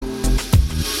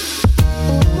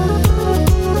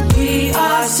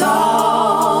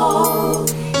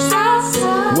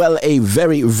a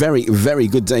very, very, very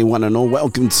good day, one and all.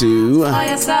 Welcome to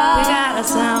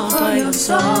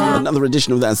another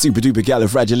edition of that super duper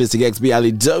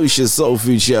califragilisticexpialidocious soul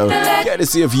food show,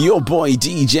 courtesy of your boy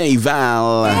DJ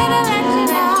Val,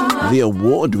 the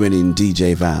award-winning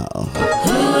DJ Val.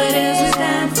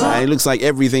 It looks like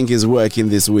everything is working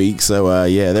this week, so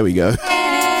yeah, there we go.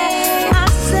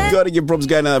 Gotta give props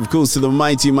going out, of course, to the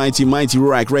mighty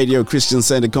Rack Radio Christian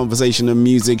Center Conversation and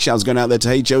Music. Shouts going out there to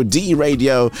HOD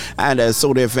Radio and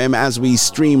Soul FM as we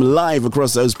stream live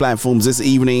across those platforms this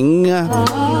evening,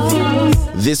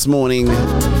 this morning,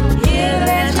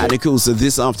 and of course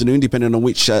this afternoon, depending on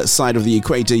which side of the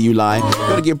equator you lie.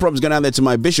 Gotta give props going out there to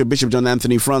my Bishop John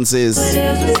Anthony Francis,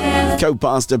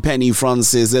 co-pastor Penny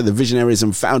Francis. They're the visionaries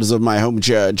and founders of my home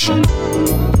church.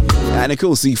 And of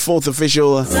course, the fourth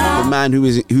official, the man who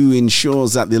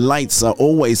ensures that the lights are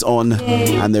always on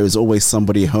and there is always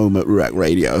somebody home at Ruach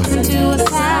Radio.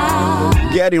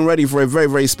 Getting ready for a very,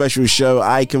 very special show.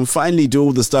 I can finally do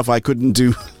all the stuff I couldn't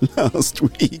do last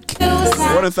week.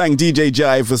 I want to thank DJ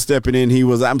Jai for stepping in. He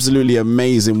was absolutely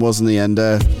amazing, wasn't he? And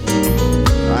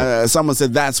someone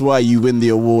said that's why you win the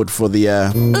award for the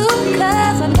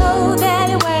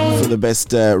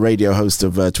best radio host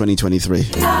of 2023.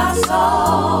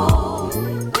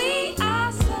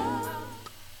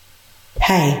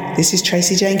 Hey, this is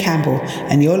Tracy Jane Campbell,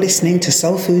 and you're listening to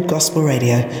Soul Food Gospel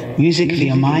Radio. Music for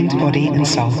your mind, body, and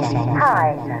soul.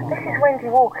 Hi, this is Wendy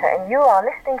Walker, and you are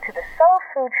listening to the Soul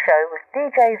Food Show with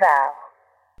DJ Val.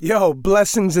 Yo,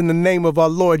 blessings in the name of our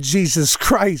Lord Jesus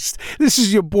Christ. This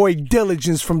is your boy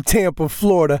Diligence from Tampa,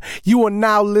 Florida. You are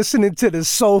now listening to the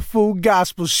Soul Food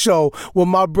Gospel Show with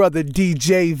my brother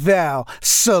DJ Val.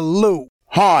 Salute.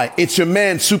 Hi, it's your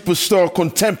man, superstar,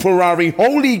 contemporary,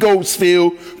 Holy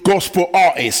Ghost-filled gospel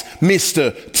artist,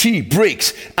 Mr. T.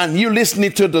 Briggs, and you're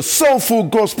listening to the Soulful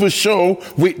Gospel Show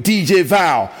with DJ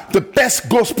Val, the best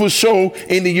gospel show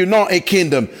in the United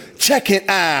Kingdom. Check it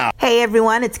out. Hey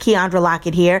everyone, it's Keandra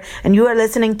Lockett here, and you are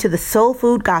listening to the Soul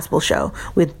Food Gospel Show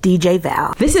with DJ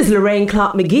Val. This is Lorraine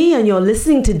Clark McGee, and you're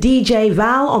listening to DJ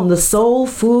Val on the Soul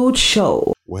Food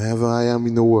Show. Wherever I am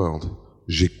in the world,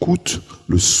 j'écoute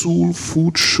le Soul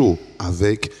Food Show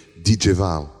avec DJ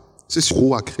Val. C'est sur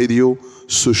Ruach Radio.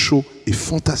 Ce show est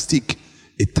fantastique,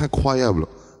 est incroyable.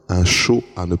 Un show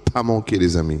à ne pas manquer,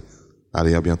 les amis.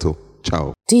 Allez, à bientôt.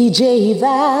 Ciao. DJ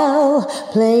Val,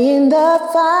 playing the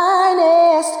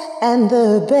finest and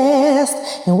the best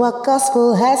in what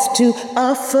gospel has to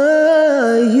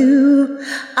offer you.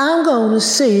 I'm gonna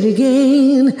say it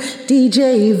again.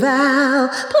 DJ Val,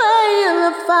 playing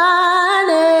the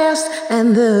finest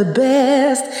and the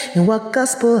best in what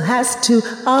gospel has to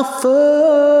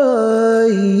offer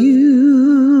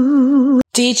you.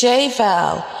 DJ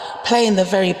Val, playing the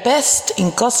very best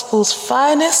in gospel's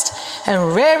finest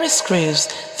and rarest grooves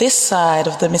this side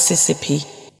of the Mississippi.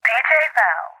 DJ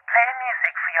Val, playing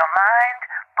music for your mind,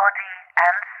 body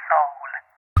and soul.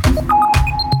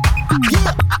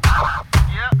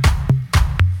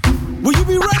 Will you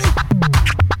be ready?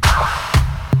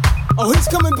 Oh, he's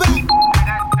coming back.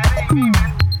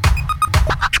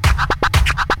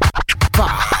 5,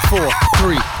 4,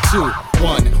 3, 2,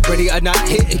 1. Ready or not,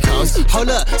 here it comes. Hold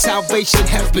up, salvation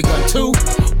has begun to.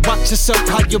 Watch yourself,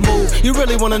 how you move. You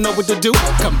really wanna know what to do?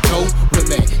 Come go with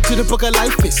me to the book of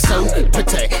life. It's so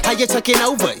pretty. How you taking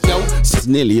over, yo? It's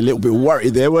nearly a little bit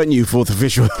worried there, weren't you, fourth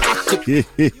official? He's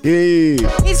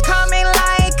coming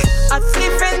like a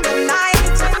thief in the night.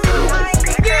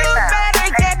 You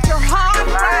better get your heart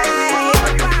right.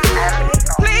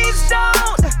 Please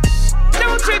don't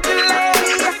you delay.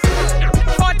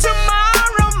 For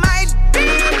tomorrow might be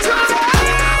too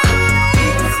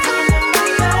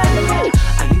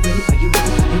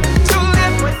to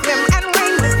live with him and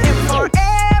reign with him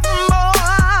forevermore.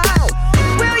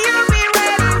 Will you be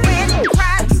ready when he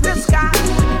cracks the sky?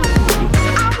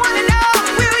 I wanna know,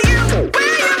 will you be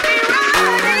ready?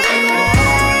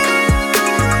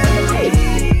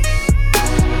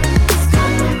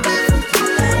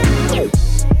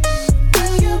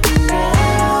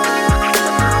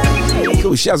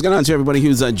 Cool. Shouts going out to everybody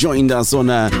who's joined us on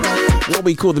what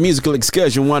we call the Musical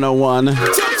Excursion 101.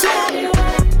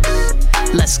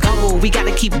 Let's go, we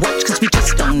gotta keep watch cause we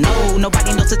just don't know.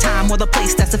 Nobody knows the time or the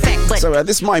place, that's a fact. But so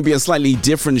this might be a slightly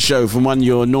different show from one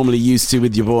you're normally used to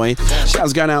with your boy.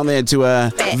 Shouts going out there to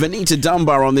Vanita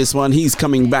Dunbar on this one. He's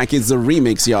coming back. It's a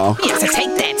remix, y'all. yeah, so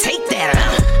take that.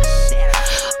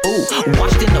 Ooh,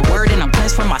 washed in the word and I'm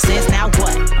cleansed from my sins, now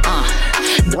what?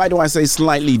 Why do I say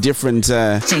slightly different?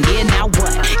 Yeah, now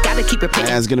what? Gotta keep it.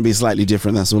 It's going to be slightly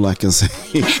different, that's all I can say.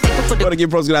 Want to give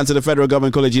props down to the Federal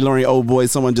Government College, Laurie Old Boy.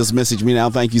 Someone just messaged me now.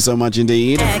 Thank you so much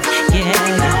indeed. Are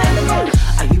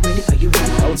you ready?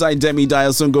 Outside Demi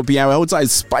Dial, Sungo Piara. Outside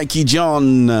Spiky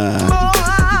John. Oh,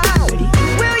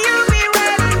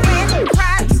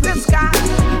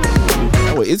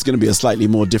 it's going to be a slightly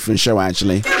more different show,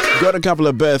 actually. Got a couple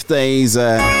of birthdays,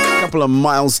 a couple of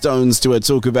milestones to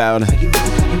talk about. In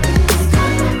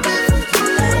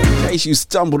case you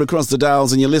stumbled across the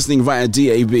dials and you're listening via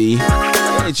DAB,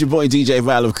 it's your boy DJ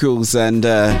Val, of course, and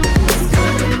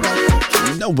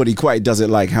nobody quite does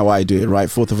it like how I do it, right?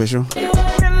 Fourth official. Been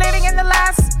living in the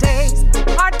last days.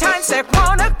 Hard times that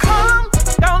wanna come.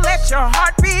 Don't let your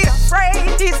heart be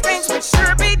afraid. These things will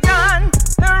sure be done.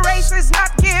 The race is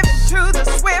not given to the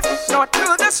swift nor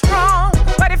to the strong.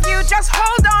 But if you just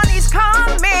hold on, he's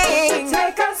coming.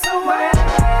 Take us away.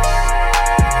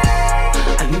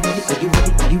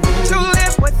 To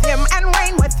live with him and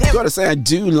reign with him. Gotta say, I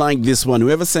do like this one.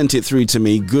 Whoever sent it through to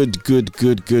me, good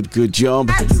job.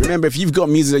 Remember, if you've got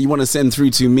music that you want to send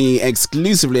through to me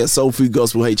exclusively at Soul Food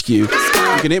Gospel HQ, you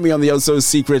can hit me on the Also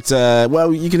Secret,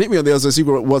 you can hit me on the Also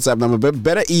Secret WhatsApp number, but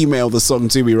better email the song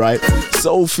to me, right?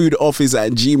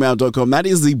 soulfoodoffice@gmail.com. That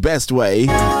is the best way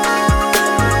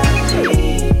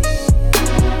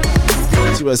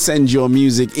to send your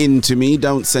music in to me.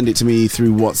 Don't send it to me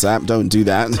through WhatsApp. Don't do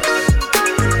that.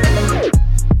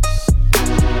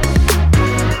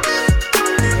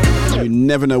 You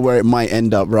never know where it might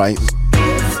end up, right?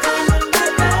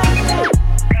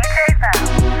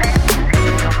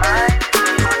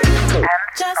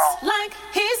 Just like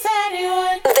he said he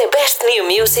would. The best new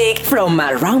music from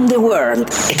around the world.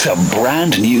 It's a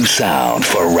brand new sound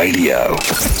for radio.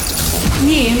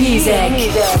 New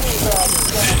music.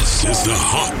 This is the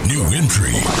hot new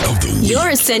entry of the week. Your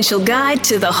essential guide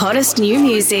to the hottest new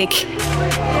music. I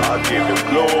give him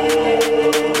glory.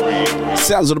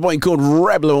 Sounds of the boy called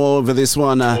Reblo over this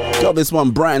one. Got this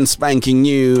one brand spanking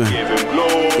new.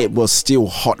 It was still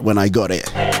hot when I got it.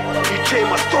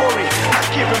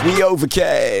 We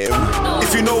overcame.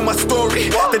 If you know my story,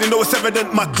 then you know it's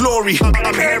evident my glory. I'm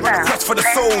here on a quest for the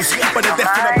souls, but the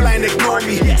deaf and the blind ignore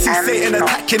me. See Satan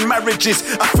attacking marriages,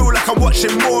 I feel like I'm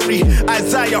watching Maury.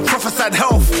 Isaiah prophesied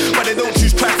health, but they don't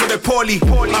choose try for the poorly.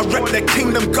 I rep the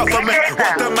kingdom government,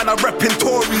 what them and I repping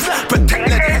Tories. Protect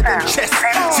their head and chest,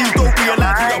 see you don't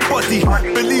realize your body.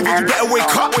 Believe it, you better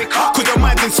wake up, cause your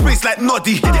mind's in space like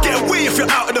Noddy. Get away if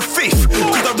you're out of the faith,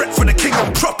 cause I rep for the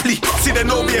kingdom properly. See they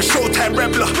know me a Showtime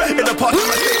rebel, in the past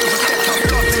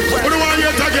We don't want you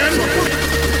again.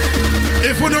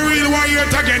 If we don't really want you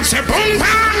again, say boom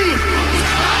bang.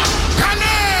 Come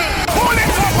on, pull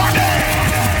it up on it.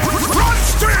 Run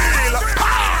still.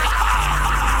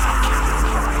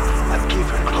 I give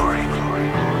him glory.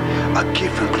 I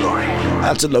give him glory. I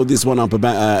had to load this one up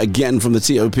again from the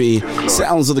TOP.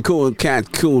 Sounds of the cool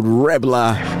cat called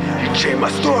Rebla. You changed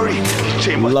my story.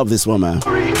 Love this one, man.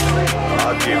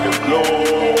 I give him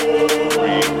glory.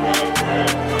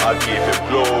 I give him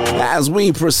glory. As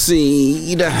we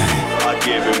proceed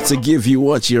to give you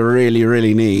what you really,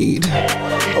 really need.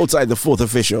 Outside the fourth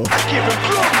official.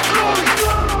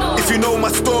 If you know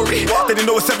my story, then you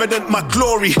know it's evident my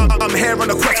glory. I'm here on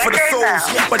a quest for the souls,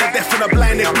 but the deaf and the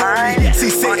blind ignore me. See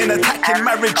Satan attacking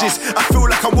marriages, I feel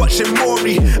like I'm watching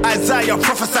Maury. Isaiah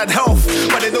prophesied health,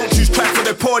 but they don't choose try for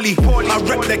the poorly. I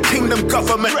rep the kingdom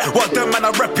government, while them and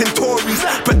I repping Tories.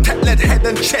 Protect lead head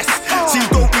and chest, see you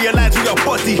don't realize with your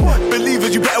body.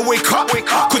 Believers, you better wake up,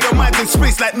 cause your mind's in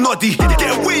space like Noddy. Get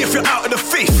away if you're out of the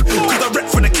faith, cause I rep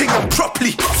for the kingdom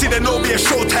properly. See they know me a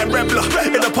Showtime rebel.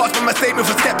 In the past when my statement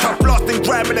was stepped up, blasting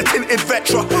grime in a tinted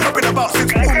Vetra. I've been about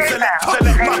since selector.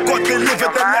 My God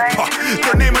delivered the leper.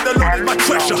 The name of the Lord is my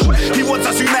treasure. He wants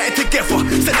us united together,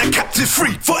 set the captives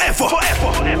free forever.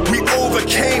 We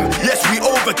overcame, yes we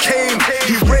overcame.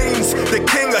 He reigns, the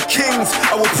King of Kings.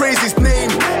 I will praise his name.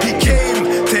 He came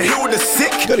to heal the sick.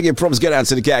 Gotta give props, get out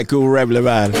to the cat called Rebla,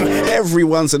 man. Every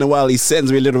once in a while he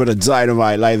sends me a little bit of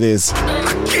dynamite like this.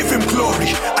 I give him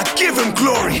glory, I give him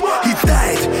glory. He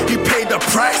died, he paid the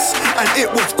price, and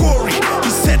it was gory. He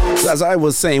said, so as I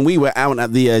was saying, we were out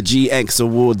at the GX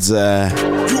Awards a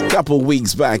couple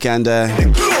weeks back, and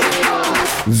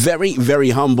very, very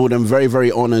humbled and very,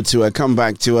 very honored to come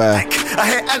back to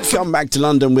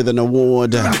London with an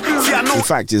award. In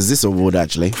fact, it's this award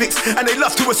actually. And they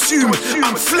love to assume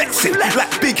I'm flexing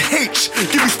like Big H.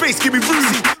 Give me space, give me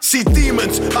room. See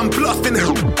demons, I'm blasting.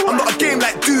 I'm not a game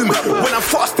like Doom. When I'm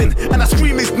fasting and I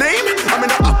scream his name, I'm in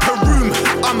the upper room.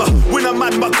 I'm a winner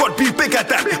man, my God be bigger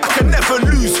than. I can never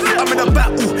lose. I'm in a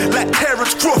battle like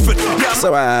Terrence Crawford. Yeah,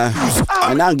 so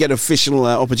I now get official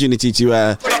opportunity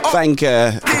to thank,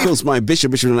 of course, my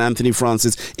Bishop Anthony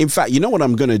Francis. In fact, you know what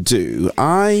I'm going to do?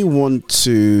 I want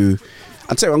to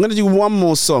I'll tell you, I'm going to do one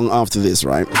more song after this,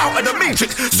 right? Out of the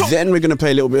matrix. So Then we're going to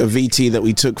play a little bit of VT that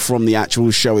we took from the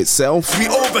actual show itself. we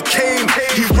overcame.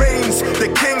 He reigns, the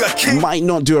king of kings. Might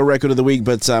not do a record of the week,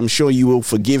 but I'm sure you will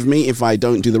forgive me if I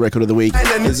don't do the record of the week.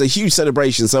 It's a huge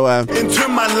celebration, so Into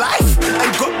my life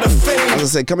and got the fame.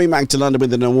 as I said, coming back to London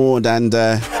with an award, and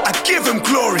I give him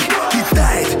glory. He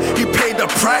died. He paid the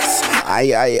price.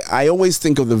 I always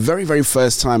think of the very, very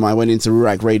first time I went into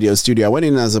Rurak Radio Studio. I went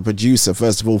in as a producer,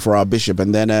 first of all, for our Bishop,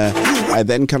 and then I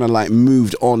then kind of like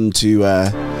moved on to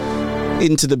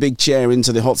into the big chair,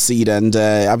 into the hot seat, and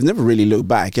I've never really looked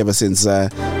back ever since.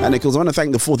 And Nichols, I want to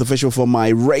thank the fourth official for my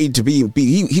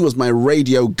he was my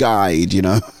radio guide, you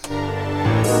know.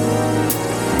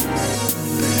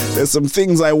 There's some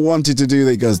things I wanted to do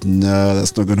that he goes, no,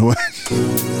 that's not going to work.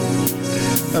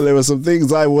 And there were some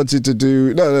things I wanted to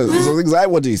do. No, some things I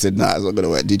wanted. He said, nah, it's not going to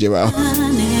work, DJ Val.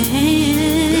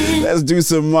 Let's do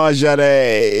some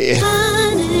Marjane.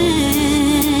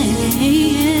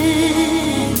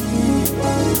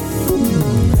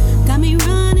 Got me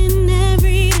running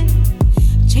every day,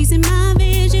 chasing my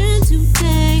vision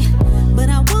today. But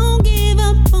I won't give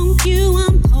up on you.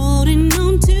 I'm holding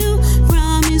on to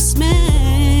promise me.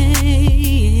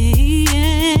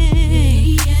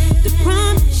 The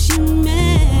promise you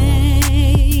made.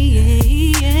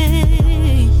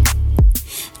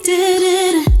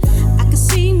 I can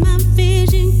see my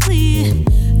vision clear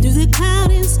through the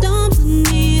cloud and storms are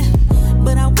near.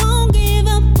 But I won't give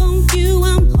up on you.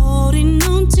 I'm holding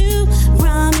on to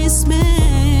promise me.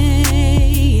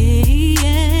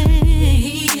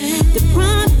 The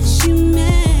promise you made.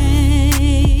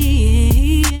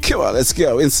 Come on, let's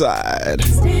go inside.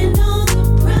 Stand on the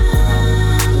promise.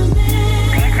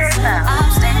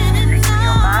 I'm standing on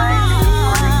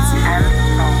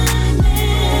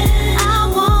I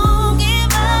won't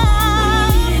give up.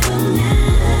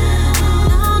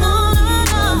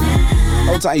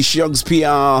 Hold tight, Shugs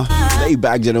PR. They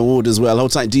bagged an award as well.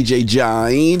 Hold tight, DJ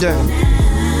Jide.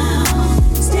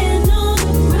 Stand on the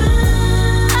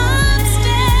ground. I'm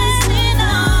standing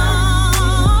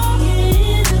on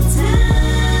in the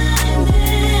time.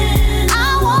 I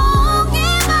won't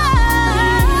give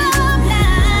up now.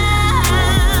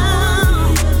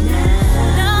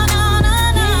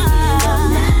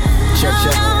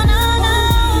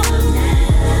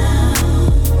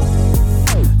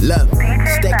 Look,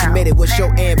 stay committed. What's your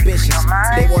ambitions?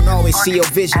 They won't always see your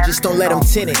vision. Just don't let them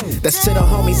tint it. That's to the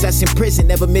homies that's in prison.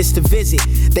 Never missed a visit.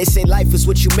 They say life is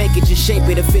what you make it. Just shape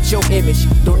it to fit your image.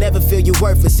 Don't ever feel you're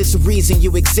worthless. It's a reason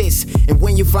you exist. And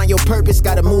when you find your purpose,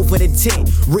 gotta move with intent.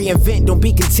 Reinvent. Don't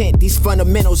be content. These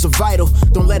fundamentals are vital.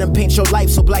 Don't let them paint your life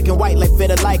so black and white like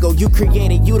vitiligo. You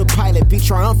created. You the pilot. Be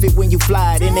triumphant when you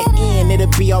fly it. In the end, it'll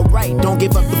be alright. Don't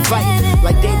give up the fight.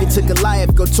 Like David to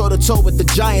Goliath. Go toe to toe with the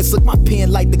giants. Look, my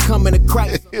pen like the coming of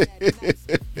Christ.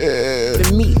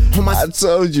 I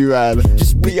told you, man.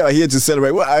 We are here to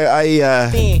celebrate. Well,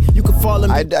 you can follow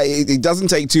me. It doesn't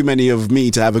take too many of me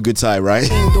to have a good time, right?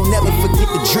 Don't never forget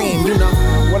the dream, you know.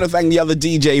 I want to thank the other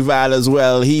DJ Val as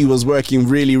well. He was working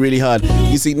really, really hard.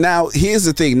 You see, now here's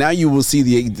the thing. Now you will see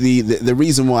the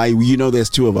reason why you know there's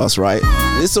two of us, right?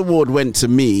 This award went to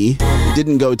me,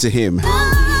 didn't go to him.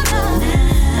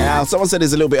 Now, someone said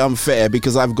it's a little bit unfair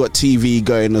because I've got TV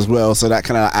going as well, so that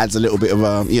kind of adds a little bit of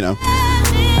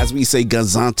as we say,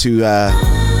 gazan to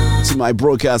my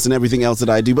broadcast and everything else that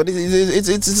I do. But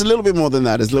it's a little bit more than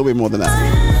that. It's a little bit more than that.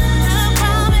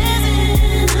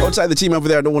 Outside the team over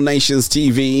there at All Nations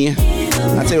TV.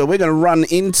 I tell you what, we're going to run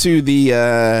into the.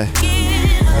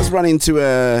 Let's run into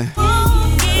a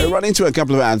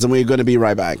couple of ads, and we're going to be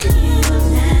right back.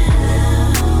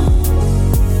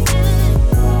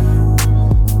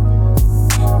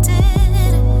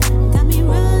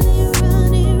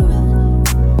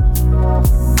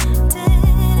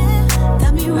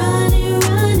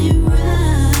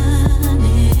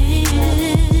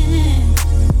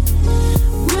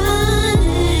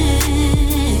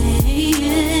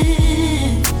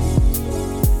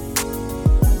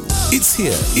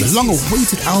 The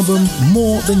long-awaited album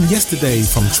More Than Yesterday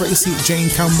from Tracy Jane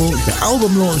Campbell. The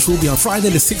album launch will be on Friday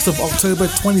the 6th of October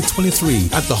 2023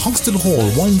 at the Hoxton Hall,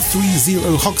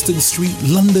 130 Hoxton Street,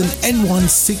 London,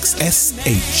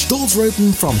 N16SH. Doors are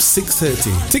open from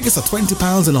 6:30. Tickets are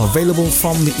 £20 and are available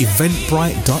from the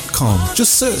eventbrite.com.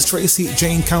 Just search Tracy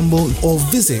Jane Campbell or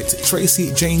visit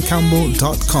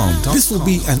tracyjanecampbell.com. This will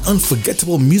be an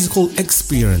unforgettable musical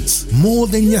experience. More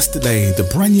Than Yesterday, the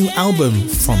brand new album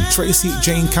from Tracy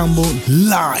Jane Campbell,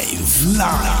 live.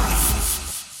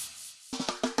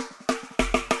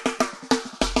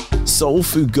 Soul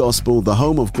Food Gospel, the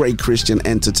home of great Christian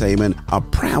entertainment, are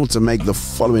proud to make the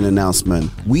following announcement.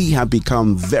 We have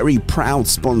become very proud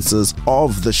sponsors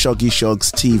of the Shoggy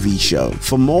Shogs TV show.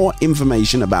 For more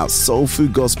information about Soul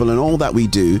Food Gospel and all that we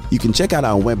do, you can check out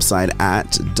our website at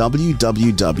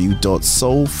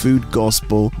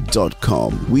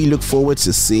www.soulfoodgospel.com. We look forward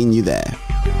to seeing you there.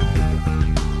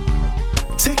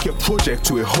 Take your project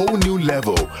to a whole new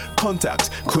level. Contact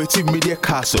Creative Media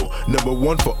Castle,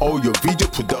 #1 for all your video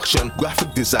production,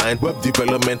 graphic design, web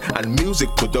development, and music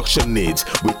production needs.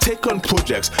 We take on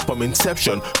projects from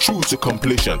inception through to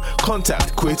completion.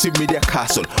 Contact Creative Media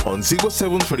Castle on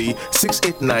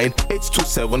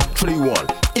 073-689-82731.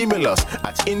 Email us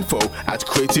at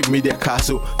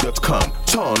info@creativemediacastle.com.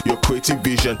 Turn your creative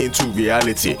vision into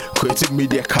reality. Creative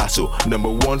Media Castle,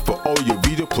 #1 for all your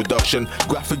video production,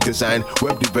 graphic design,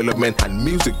 web development, and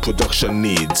music production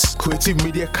needs. Creative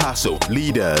Media Castle,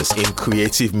 leaders in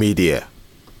creative media.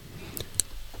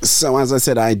 So as I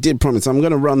said, I did promise I'm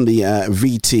going to run the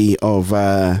VT of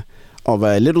a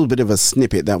little bit of a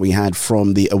snippet that we had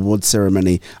from the award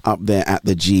ceremony up there at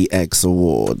the GX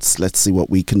Awards. Let's see what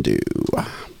we can do.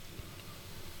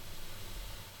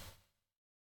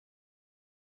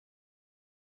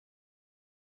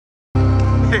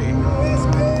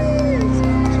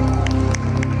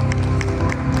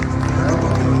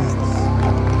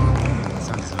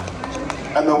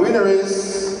 And the winner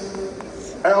is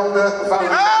Elder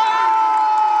Valentine.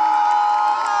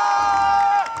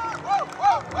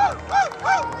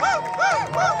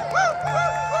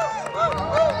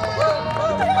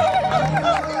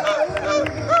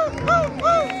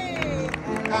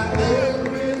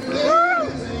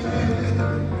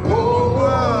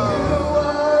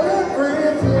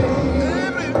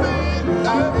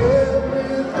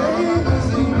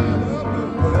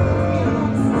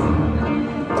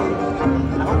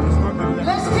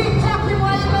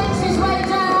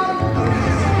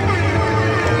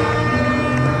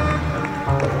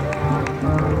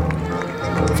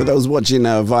 For those watching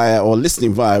via or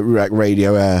listening via Ruach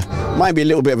Radio, might be a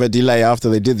little bit of a delay after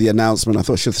they did the announcement. I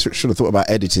thought should have thought about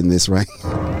editing this, right?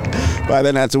 But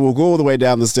then I had to walk all the way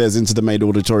down the stairs into the main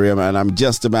auditorium, and I'm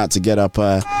just about to get up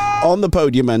on the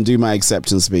podium and do my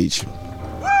acceptance speech.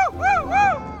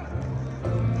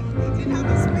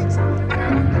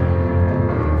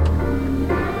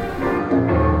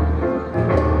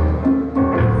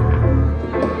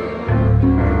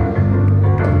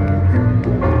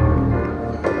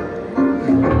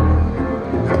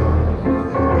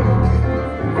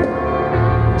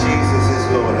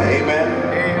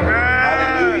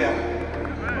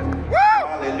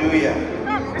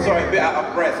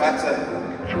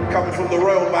 Coming from the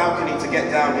royal balcony to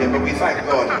get down here, but we thank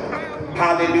God.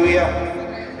 Hallelujah.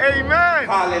 Amen.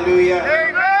 Hallelujah.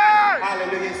 Amen.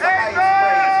 Hallelujah. It's the highest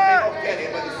praise. You may not get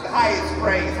it, but it's the highest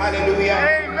praise. Hallelujah.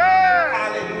 Amen.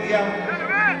 Hallelujah.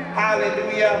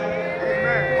 Hallelujah.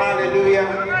 Amen. Hallelujah.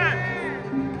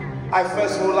 I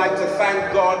first of all like to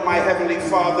thank God, my Heavenly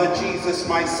Father, Jesus,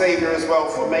 my Savior as well,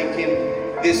 for making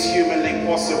this humanly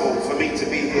possible for me to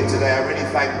be here today. I really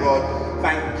thank God.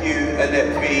 Thank you,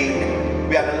 Annette B.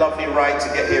 We had a lovely ride to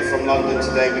get here from London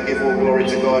today. We give all glory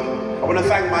to God. I want to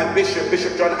thank my Bishop,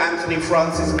 Bishop John Anthony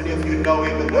Francis. Many of you know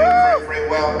him and know him very, very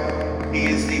well. He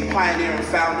is the pioneer and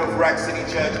founder of Rag City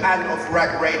Church and of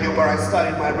Rag Radio, where I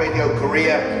started my radio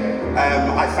career.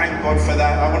 I thank God for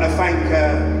that. I want to thank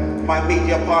my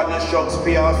media partners, Shogs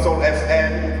PR, Soul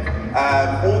FM,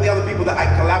 all the other people that I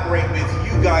collaborate with,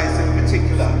 you guys in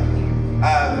particular,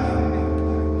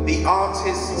 the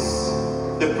artists,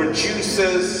 the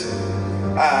producers,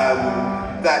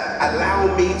 that allow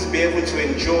me to be able to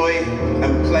enjoy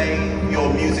and play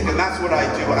your music, and that's what I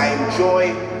do. I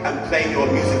enjoy and play your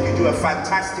music. You do a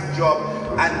fantastic job,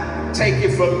 and take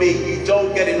it from me, you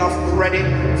don't get enough credit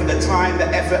for the time, the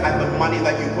effort, and the money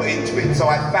that you put into it. So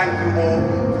I thank you all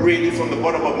really from the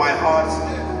bottom of my heart.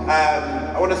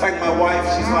 I want to thank my wife.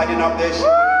 She's hiding up there. She will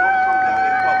not come down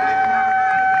in public.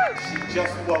 She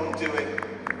just won't do it.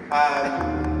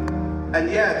 And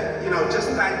yeah, you know, just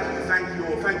thank you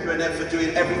all, thank you Annette for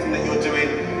doing everything that you're doing.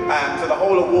 To the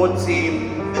whole award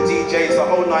team, the DJs, the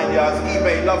whole 9 yards.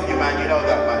 eBay, love you, man, you know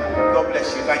that, man. God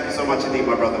bless you, thank you so much indeed,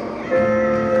 my brother.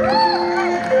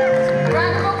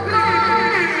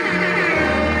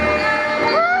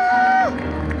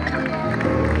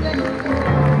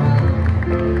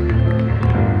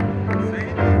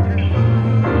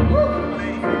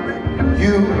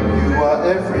 You are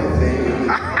everything.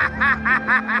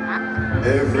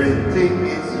 Everything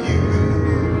is you.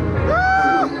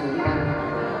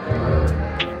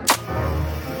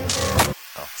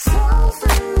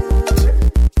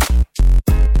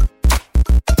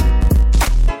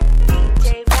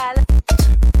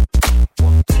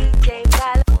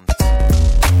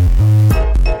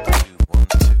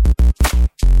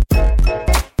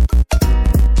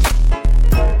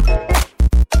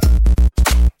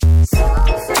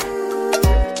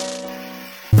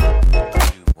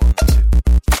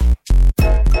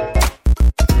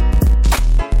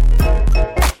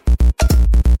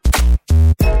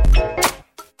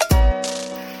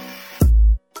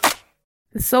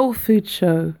 Soul Food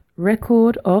Show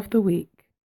Record of the Week.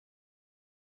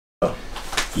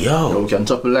 Yo, we can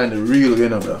chop the line the real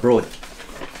again, bro.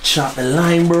 Chop the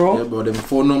line, bro. Yeah, bro. Them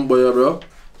phone number, yeah, bro.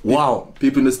 Wow.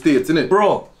 People in the States, innit?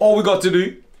 Bro, all we got to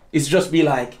do is just be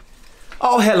like,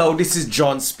 oh, hello, this is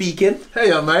John speaking.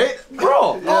 Hey, mate.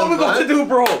 Bro, all we got to do,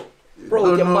 bro.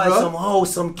 Bro, we can buy some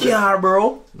house, some car,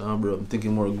 bro. Nah, bro, I'm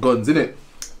thinking more guns, innit?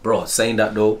 Bro, saying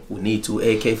that though, we need 2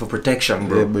 AK for protection,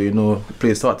 bro. Yeah, but you know, the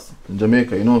place hot in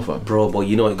Jamaica, you know, fam. Bro, but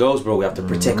you know how it goes, bro. We have to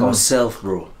protect ourselves,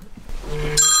 bro.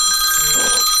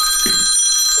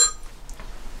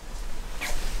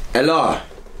 Hello.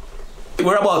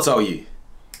 Whereabouts are you?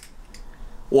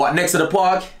 What, next to the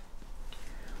park?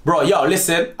 Bro, yo,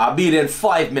 listen, I'll be there in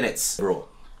 5 minutes, bro.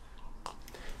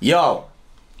 Yo,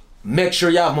 make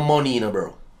sure you have my money, you know,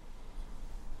 bro.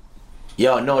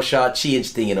 Yo, no short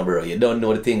change thing, you know, bro. You don't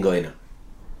know the thing going on.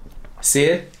 See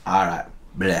it? Alright,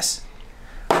 bless.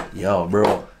 Yo,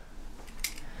 bro.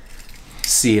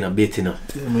 See you in a bit, you know.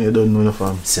 Yeah, man, you don't know the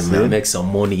fam. See, man, make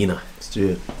some money, you know.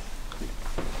 Straight.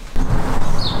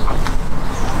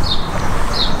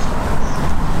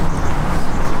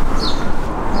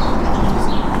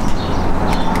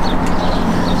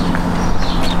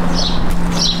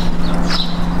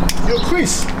 Yo,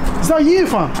 Chris, is that you,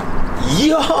 fam?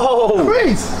 Yo!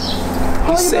 Chris!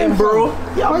 How you Same, doing, bro.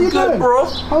 fam? Yeah, How I'm you good, doing? bro.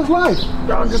 How's life?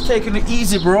 Yo, I'm just taking it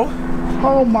easy, bro.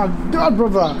 Oh my God,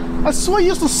 brother. I swear you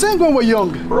used to sing when we were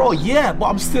young. Bro, yeah, but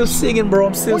I'm still singing, bro.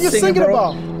 I'm still What you singing, singing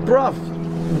bro. about? Bro,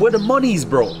 where the money is,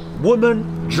 bro.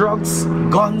 Women, drugs,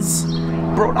 guns.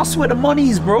 Bro, that's where the money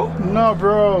is, bro. No,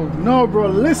 bro. No, bro.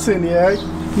 Listen, yeah.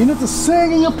 You need to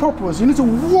sing in your purpose. You need to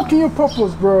walk in your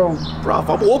purpose, bro. Bro,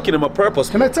 I'm walking in my purpose.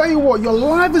 Can I tell you what? Your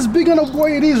life is bigger than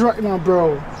what it is right now,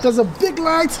 bro. There's a big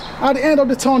light at the end of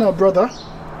the tunnel, brother.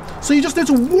 So you just need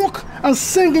to walk and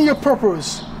sing in your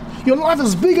purpose. Your life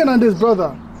is bigger than this,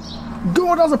 brother.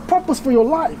 God has a purpose for your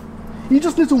life. You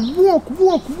just need to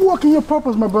walk in your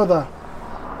purpose, my brother.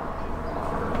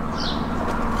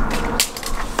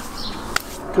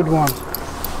 Good one.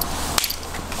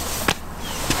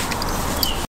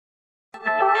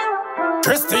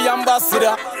 Christy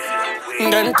Ambassador,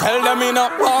 then tell them in a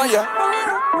wire.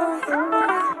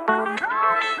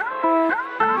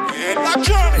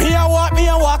 Me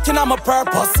a walking on my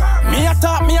purpose. Me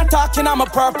a talking on my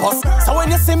purpose. So when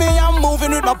you see me, I'm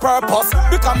moving with my purpose.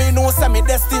 Because me know say me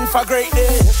destined for great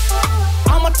days.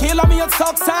 I'm a tailor me of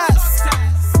success.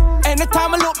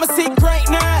 Anytime I look, me see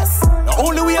greatness. The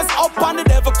only way is up and the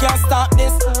devil can't stop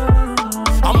this.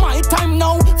 And my time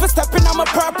now for stepping on my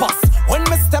purpose. When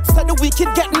my steps to the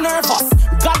wicked get nervous.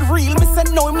 God real, me say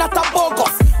no, I'm not a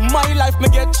bogus. My life me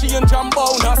get change and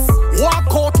bonus.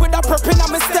 Walk out with a purpose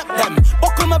and me step them.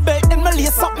 Buckle my belt and me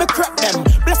lace up me crep them.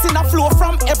 Blessing a flow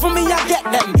from heaven, me I get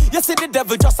them. You see the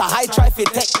devil just a high try fi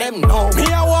take them. No, me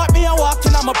a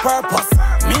walking on my purpose.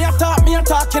 Me a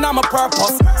talking on my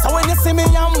purpose. So when you see me,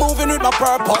 I'm moving with my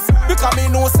purpose. Because me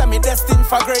know say me destined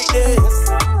for great days.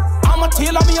 I'm a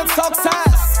tailor me of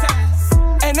success.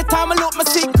 Anytime I look, me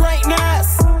see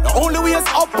greatness. The only way is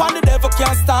up and the devil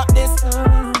can't stop this.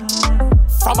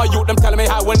 From a youth, them telling me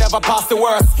I will never pass the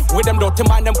worst. With them dirty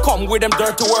mind, them come with them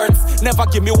dirty words. Never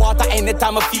give me water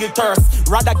anytime I feel thirst.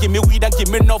 Rather give me weed and give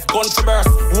me enough gun to burst.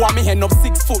 Want me end up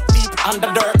 6 foot deep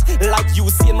under dirt. Like you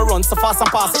seeing me run so fast and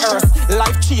past the earth.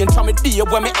 Life change from a day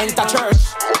when me enter church.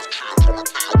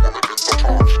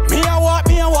 Me a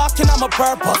walking on my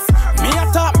purpose. Me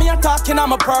a talking on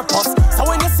my purpose. So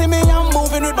when you see me, I'm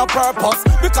moving with my purpose.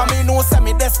 Because me know say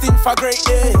me destined for great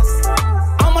days.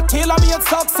 I'm a tailor me of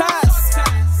success.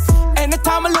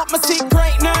 Anytime I look, me see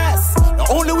greatness. The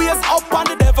only way is up and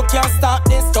the devil can't stop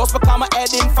this. Just because I'm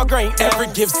heading for greatness. Every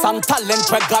gift and talent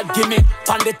where God give me.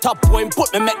 On the top point,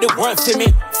 put me, make the world see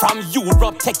me. From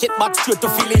Europe, take it back straight to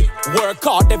Philly. Work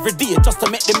hard every day just to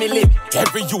make the milli.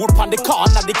 Every youth on the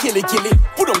corner, the killy.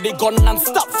 Put on the gun and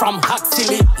stop from hack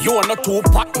silly. You want a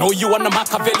 2-pack, no, you want a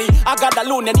Machiavelli. I got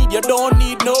alone, you need, you don't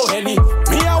need no any.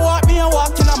 Me a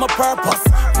walking on my purpose.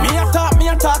 Me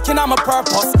a talking on my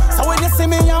purpose. So when you see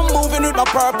me, I'm moving with my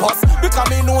purpose. Because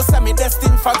me know say me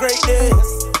destined for great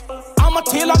days. I'm a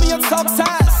tailor me of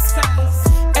success.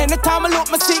 Anytime I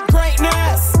look, me see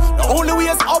greatness. The only way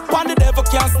is up and the devil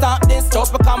can't stop this.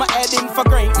 Just because I'm heading for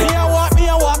greatness. Me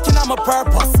a walking on my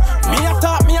purpose. Me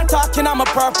a talking on my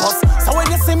purpose. So when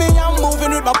you see me, I'm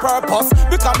moving with my purpose.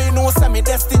 Because me know say me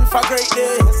destined for great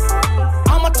days.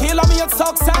 I'm a tailor me of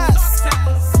success.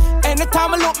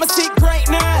 Anytime I look, me see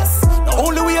greatness. The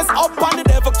only way is up and the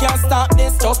devil can't stop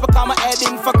this. Just because I'm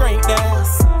heading for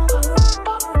greatness.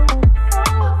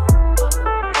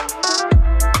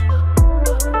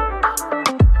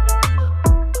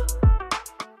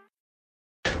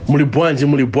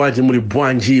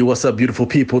 Mulibwanji. What's up, beautiful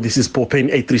people? This is Popane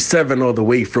 837 all the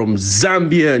way from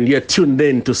Zambia, and you're tuned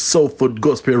in to Soul Food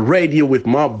Gospel Radio with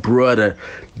my brother,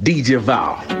 DJ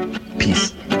Val.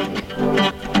 Peace.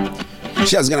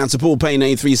 Shouts going out to Paul Payne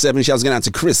 837. Shouts going out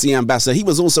to Chris the Ambassador. He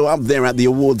was also up there at the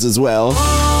awards as well.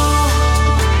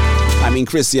 I mean,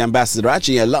 Chris the Ambassador.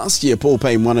 Actually, last year Paul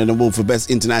Payne won an award for Best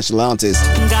International Artist.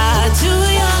 God, do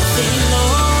your thing,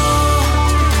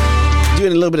 Lord.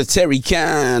 Doing a little bit of Terry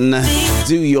Can.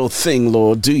 Do your thing,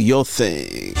 Lord. Do your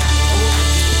thing.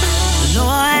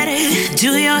 Lord,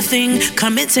 do your thing.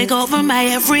 Come and take over my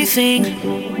everything.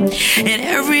 In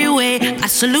every way, I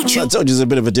salute you. I told you it's a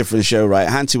bit of a different show, right?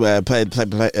 I had to play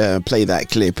that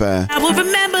clip. I will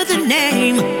remember the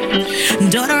name,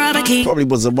 daughter of a king. Probably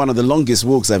was one of the longest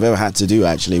walks I've ever had to do,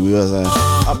 actually. We were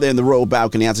up there in the royal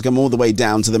balcony. I had to come all the way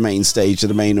down to the main stage, to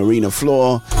the main arena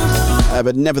floor.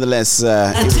 But nevertheless,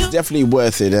 it was definitely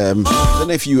worth it. I don't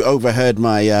know if you overheard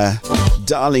my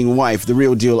darling wife, the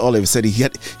real deal Olive, said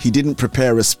he didn't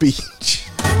prepare a speech.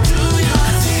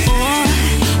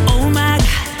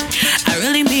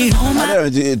 I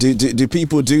don't know, do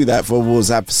people do that for awards,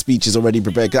 have speeches already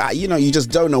prepared? You know, you just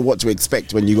don't know what to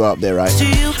expect when you go up there, right?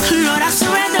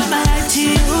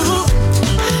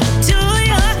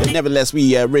 But nevertheless,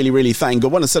 we really thank God.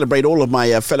 I want to celebrate all of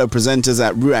my fellow presenters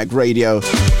at Ruach Radio.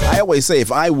 I always say,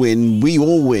 if I win, we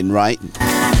all win, right?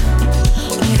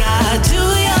 God, do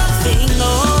your thing,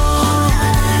 Lord.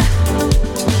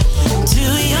 Do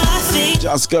your thing.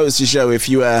 Just goes to show, if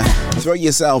you throw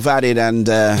yourself at it and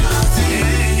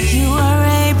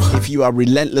if you are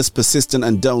relentless, persistent,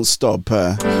 and don't stop,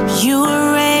 you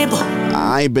are able.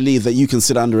 I believe that you can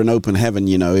sit under an open heaven,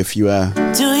 you know, if you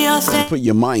do your thing. Put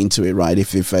your mind to it, right?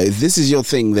 If this is your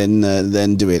thing, then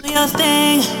do it. Do your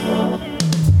thing.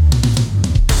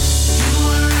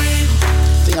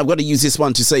 I think I've got to use this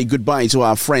one to say goodbye to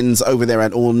our friends over there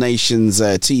at All Nations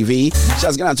TV.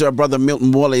 Shouts going out to our brother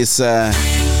Milton Wallace.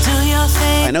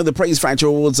 I know the Praise Factor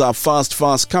Awards are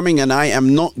fast coming, and I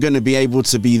am not going to be able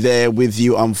to be there with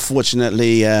you,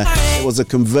 unfortunately. There was a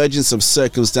convergence of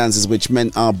circumstances which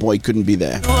meant our boy couldn't be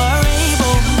there. But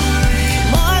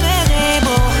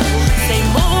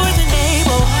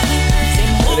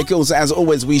of course, as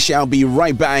always, we shall be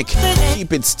right back.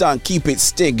 Keep it stuck, keep it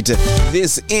stigged.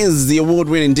 This is the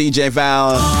award-winning DJ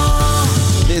Val.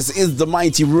 This is the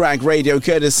mighty Ruach Radio,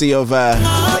 courtesy of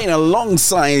playing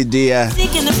alongside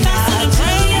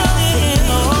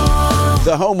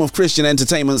the home of Christian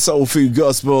entertainment, Soul Food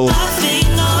Gospel.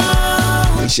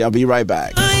 We shall be right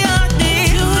back.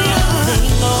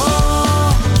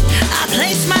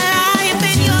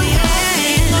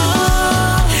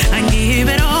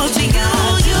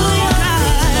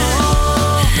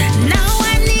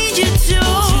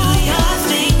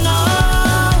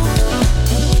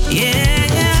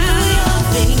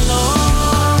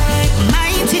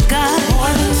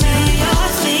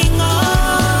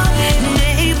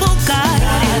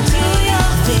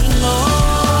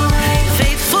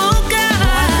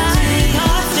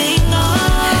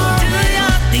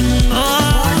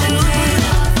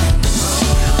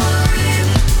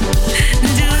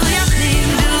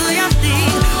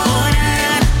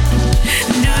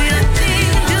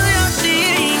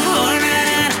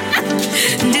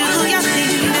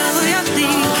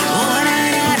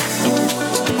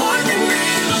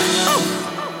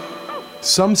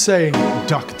 Some say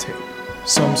duct tape.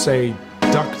 Some say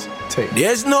duct tape.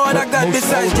 There's no other God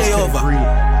besides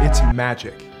Jehovah. It's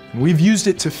magic. And we've used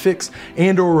it to fix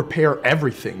and or repair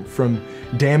everything from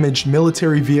damaged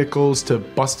military vehicles to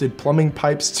busted plumbing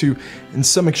pipes to, in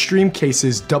some extreme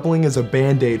cases, doubling as a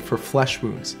band-aid for flesh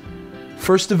wounds.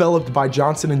 First developed by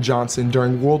Johnson & Johnson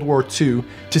during World War II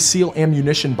to seal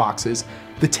ammunition boxes,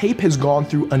 the tape has gone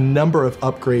through a number of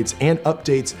upgrades and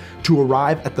updates to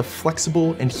arrive at the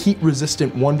flexible and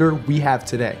heat-resistant wonder we have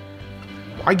today.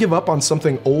 Why give up on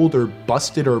something old or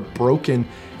busted or broken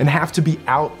and have to be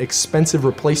out expensive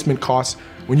replacement costs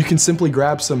when you can simply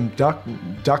grab some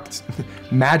duct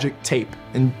magic tape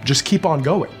and just keep on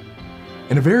going?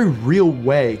 In a very real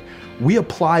way, we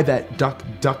apply that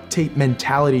duct tape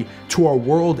mentality to our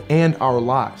world and our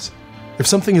lives. If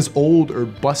something is old or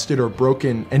busted or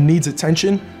broken and needs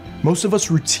attention, most of us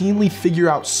routinely figure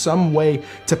out some way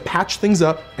to patch things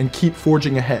up and keep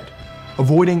forging ahead,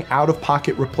 avoiding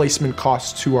out-of-pocket replacement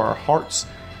costs to our hearts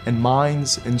and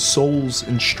minds and souls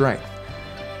and strength.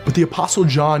 But the Apostle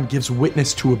John gives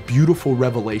witness to a beautiful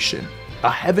revelation,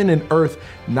 a heaven and earth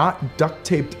not duct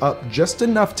taped up just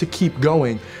enough to keep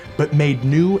going, but made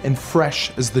new and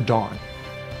fresh as the dawn.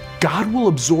 God will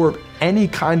absorb any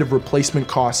kind of replacement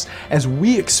costs as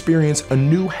we experience a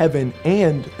new heaven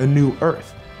and a new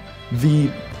earth.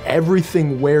 The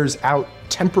everything wears out,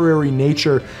 temporary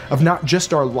nature of not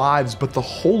just our lives, but the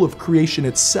whole of creation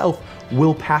itself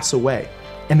will pass away.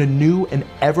 And a new and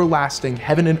everlasting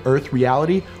heaven and earth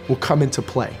reality will come into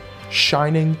play,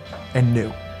 shining and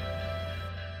new.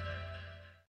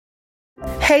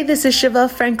 Hey, this is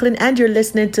Chevelle Franklin, and you're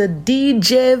listening to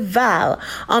DJ Val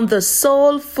on the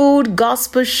Soul Food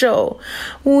Gospel Show.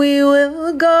 We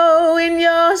will go in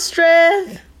your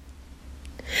strength.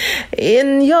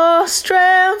 In your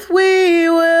strength we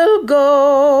will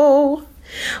go.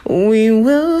 We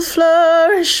will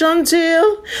flourish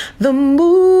until the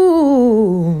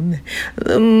moon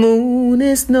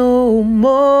is no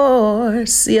more.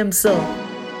 CMSO.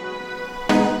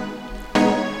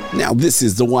 Now this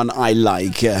is the one I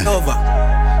like.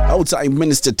 Hold time,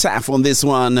 Minister Taff on this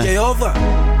one. Jehovah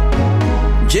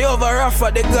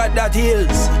Rapha, the God that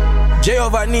heals.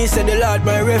 Jehovah Nisa, the Lord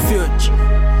my refuge.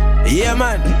 Yeah,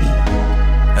 man.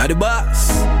 Now the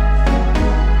boss.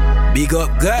 Big up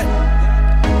God.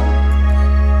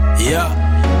 Yeah.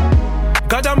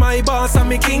 God am my boss and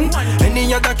me king.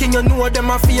 Any other king you know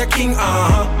them a fear king.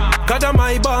 God am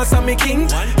my boss and me king.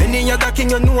 Any other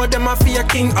king you know them a fear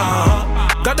king.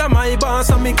 God am my boss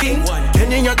and me king.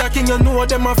 Any other king you know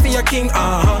them a fear king.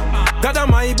 God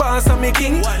am my boss and me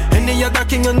king. Any other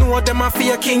king you know them a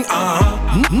fear king.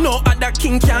 No other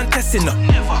king can test it up.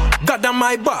 God am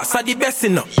my boss, are the best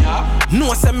enough.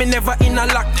 No say me never in a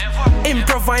lock. Him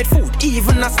provide food,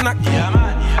 even a snack.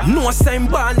 No say him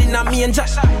born in a manger.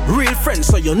 Real friends,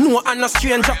 so you know I'm a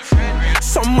stranger.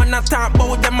 Some man a talk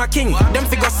about them a king. Them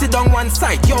figure sit down one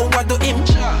side, yo what do him?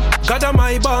 God am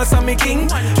my boss and me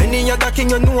king. Any other king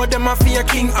you know them a fear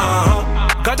king.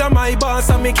 God am my boss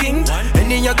and me king.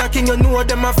 Any other king you know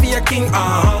them a fear king.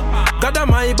 God am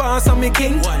my boss and me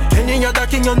king. Any other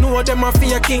king you know them a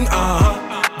fear king.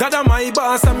 God am my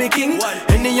boss and me king.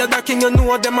 Any other king you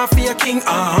know them a fear king.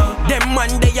 Them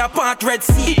man they a part Red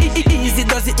Sea. Easy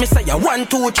does it me say a 1,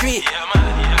 2, 3.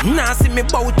 Nah see me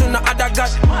bow to no other god.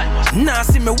 Nah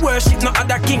see me worship no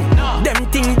other king. Them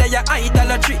thing they a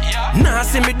idolatry. Nah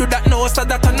see me do that no so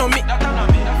that I know me.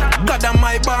 God am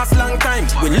my boss long time.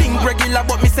 We link regular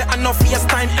but me say I no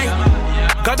FaceTime.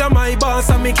 God am my boss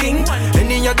and me king.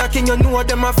 Any other king you know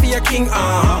them a fear king.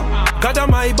 God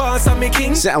am my boss and me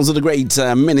king. Sounds of the great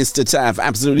Minister Taff.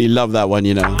 Absolutely love that one,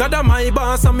 you know. God am my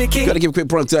boss and me king. Gotta give a quick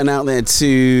product turn out there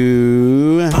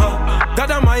to God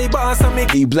am my boss and me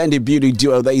king. The Blended Beauty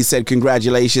Duo. They said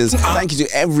congratulations. Thank you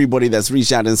to everybody that's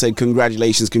reached out and said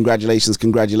congratulations. It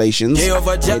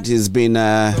has been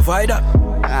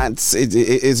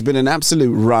it's been an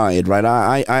absolute ride, right?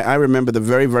 I remember the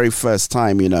very, very first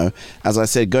time, you know, as I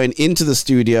said, going into the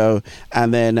studio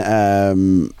and then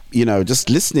you know, just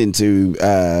listening to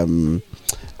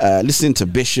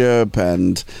Bishop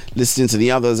and listening to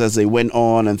the others as they went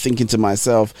on, and thinking to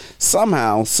myself,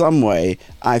 somehow, some way,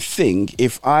 I think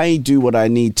if I do what I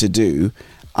need to do,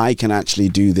 I can actually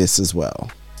do this as well.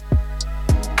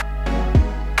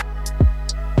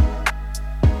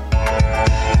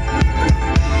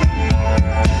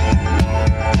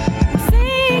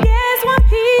 Sing as one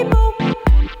people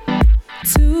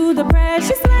to the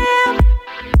precious Lamb.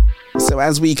 So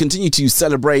as we continue to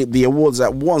celebrate the awards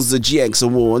that was the GX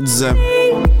Awards,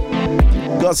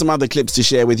 got some other clips to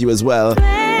share with you as well.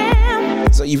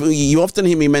 So you often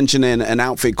hear me mention an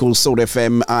outfit called Soul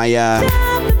FM. I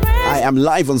am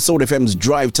live on Soul FM's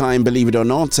Drive Time, believe it or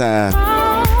not.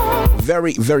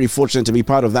 Very, very fortunate to be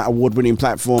part of that award-winning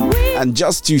platform. And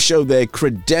just to show their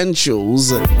credentials,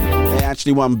 they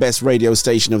actually won Best Radio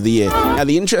Station of the Year. Now,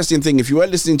 the interesting thing, if you were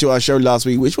listening to our show last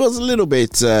week, which was a little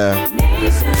bit...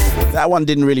 that one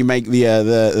didn't really make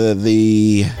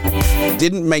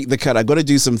didn't make the cut. I got to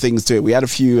do some things to it. We had a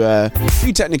few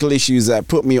technical issues that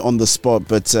put me on the spot,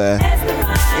 but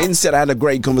instead I had a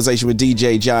great conversation with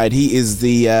DJ Jide. He is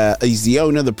he's the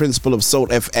owner, the principal of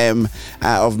Salt FM,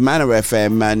 of Manor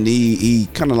FM, and he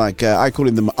kind of like I call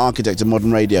him the architect of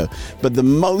modern radio. But the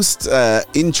most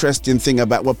interesting thing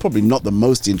about, well, probably not the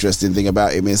most interesting thing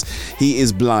about him is he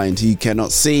is blind. He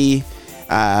cannot see.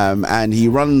 And he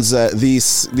runs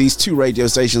these two radio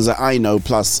stations that I know,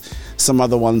 plus some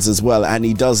other ones as well, and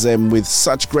he does them with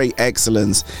such great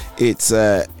excellence. It's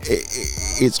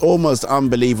almost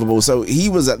unbelievable. So he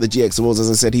was at the GX Awards, as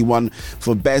I said. He won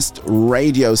for Best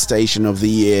Radio Station of the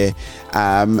Year,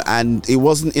 and it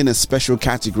wasn't in a special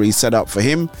category set up for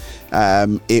him.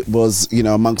 It was, you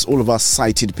know, amongst all of us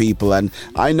sighted people, and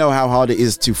I know how hard it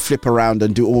is to flip around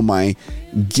and do all my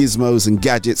gizmos and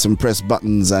gadgets and press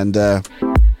buttons, and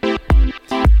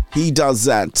he does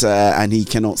that, and he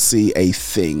cannot see a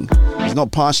thing. He's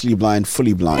not partially blind,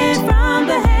 fully blind. From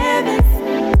the heavens,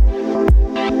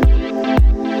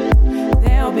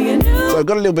 there'll be I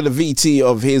got a little bit of VT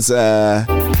of his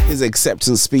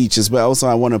acceptance speech as well, so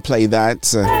I want to play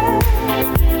that.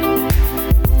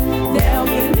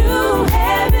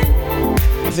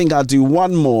 I think I'll do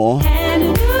one more.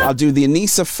 I'll do the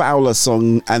Anissa Fowler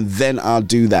song and then I'll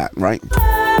do that, right?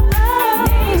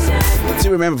 Do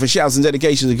remember, for shouts and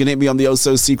dedications, you can hit me on the Oh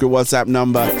So Secret WhatsApp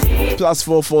number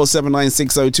 +44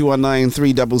 7960 219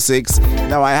 366.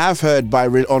 Now, I have heard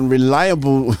on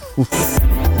reliable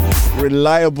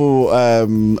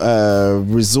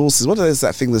resources. What is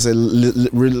that thing that say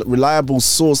reliable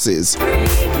sources?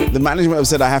 The management have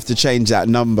said I have to change that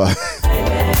number.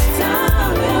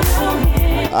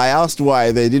 I asked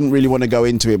why. They didn't really want to go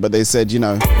into it, but they said, you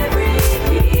know,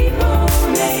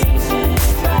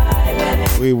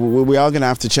 we are going to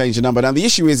have to change the number. Now, the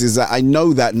issue is that I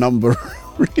know that number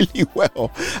really well.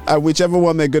 Whichever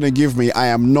one they're going to give me, I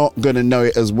am not going to know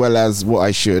it as well as what I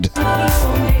should. I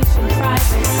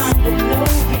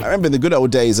remember in the good old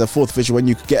days of Fourth Official, when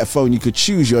you could get a phone, you could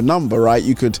choose your number, right?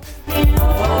 You could...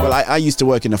 Well, I used to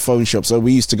work in a phone shop, so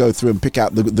we used to go through and pick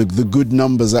out the good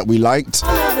numbers that we liked.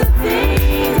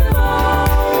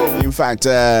 In fact,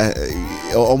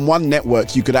 on one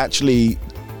network, you could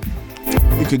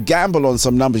gamble on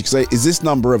some numbers. You could say, is this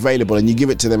number available? And you give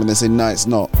it to them and they say, no, it's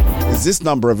not. Is this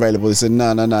number available? They say,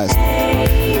 no.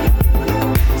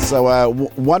 So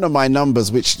one of my numbers,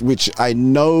 which I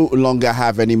no longer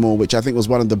have anymore, which I think was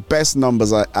one of the best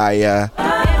numbers I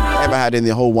ever had in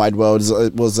the whole wide world,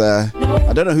 was I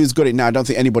don't know who's got it now. I don't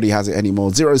think anybody has it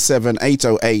anymore.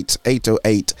 07808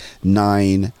 808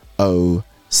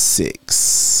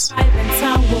 906.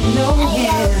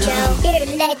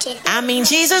 I mean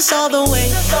Jesus all the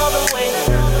way.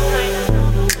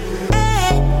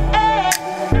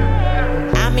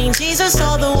 I mean Jesus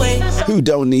all the way. Who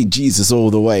don't need Jesus all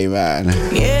the way, man?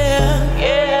 Yeah.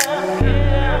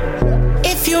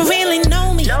 If you really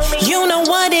know me, you know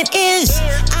what it is.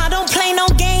 I don't play no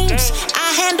games.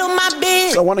 I handle my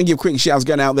biz. So I want to give quick shouts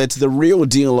going out there to the Real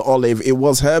Deal Olive. It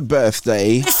was her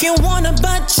birthday. If you wanna,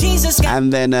 but Jesus got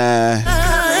and then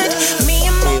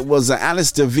it was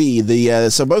Alistair V.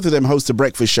 So both of them host a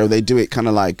breakfast show. They do it kind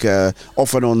of like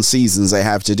off and on seasons. They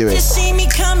have to do it.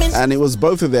 And it was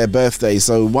both of their birthdays.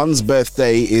 So one's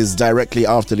birthday is directly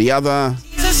after the other.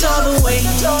 But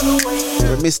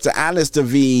Mr. Alistair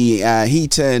V, he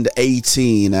turned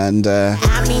 18, and I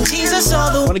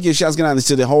want to give shouts going out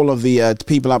to the whole of the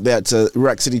people up there at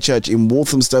Ruach City Church in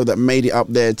Walthamstow that made it up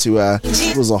there to.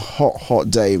 It was a hot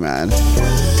day, man.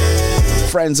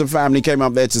 Friends and family came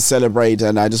up there to celebrate,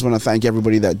 and I just want to thank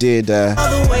everybody that did.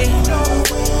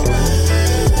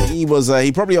 He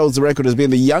probably holds the record as being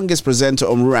the youngest presenter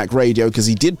on Ruach Radio, because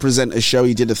he did present a show.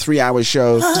 He did a 3-hour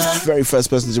show, very first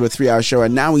person to do a 3-hour show,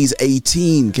 and now he's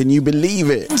 18. Can you believe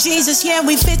it? Jesus, yeah,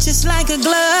 we fit just like a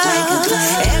glove.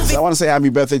 So I want to say happy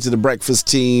birthday to the breakfast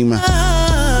team.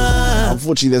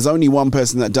 Unfortunately, there's only one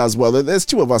person that does well. There's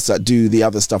two of us that do the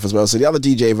other stuff as well. So the other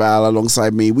DJ Val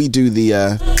alongside me, we do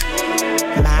the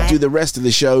rest of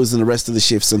the shows and the rest of the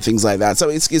shifts and things like that. So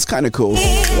it's kind of cool.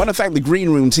 I want to thank the Green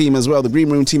Room team as well. The Green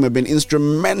Room team have been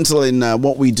instrumental in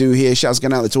what we do here. Shouts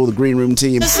going out to all the Green Room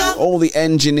team, all the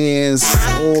engineers,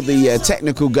 all the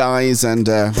technical guys, and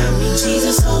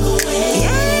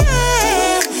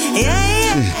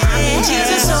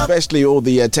especially all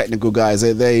the technical guys.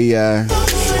 They've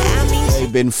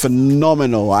been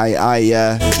phenomenal.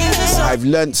 I've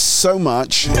learnt so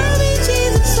much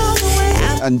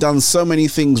and done so many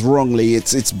things wrongly.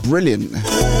 It's brilliant.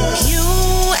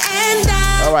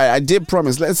 All right, I did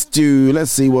promise. Let's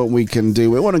see what we can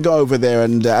do. We want to go over there,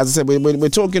 and as I said, we're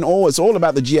talking it's all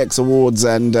about the GX Awards,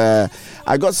 and I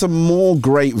got some more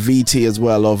great VT as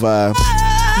well of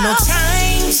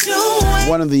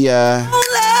one of the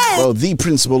the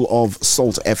principal of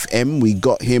Salt FM. We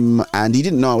got him, and he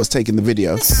didn't know I was taking the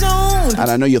video. And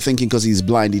I know you're thinking because he's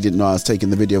blind, he didn't know I was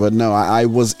taking the video. But no, I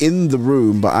was in the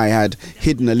room, but I had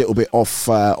hidden a little bit off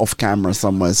camera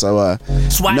somewhere. So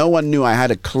no one knew I had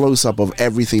a close-up of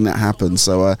everything that happened.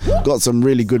 So got some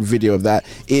really good video of that.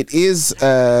 It is,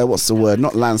 what's the word?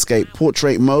 Not landscape,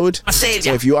 portrait mode. So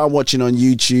if you are watching on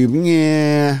YouTube,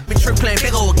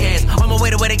 On my way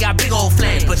to where they got big old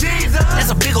flames, but that's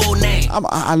a big old name.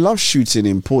 I love shooting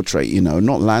in portrait,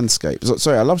 not landscape.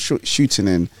 Sorry, I love shooting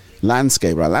in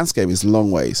landscape, right? Landscape is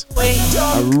long ways.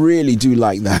 I really do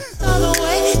like that.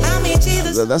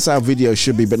 That's how video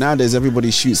should be, but nowadays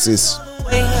everybody shoots this.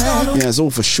 It's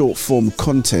all for short form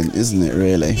content, isn't it,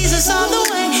 really? Jesus all the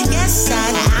way. Yes,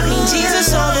 I mean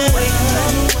Jesus all the way.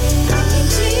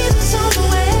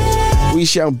 We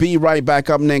shall be right back.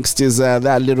 Up next is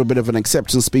that little bit of an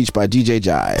acceptance speech by DJ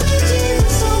Jive.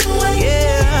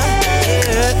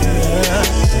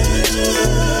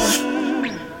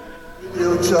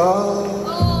 Jah.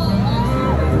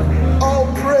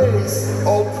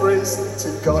 All praise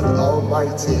to God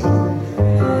Almighty.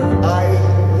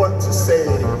 I want to say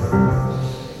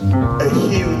a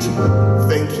huge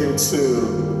thank you to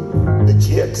the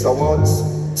GX Awards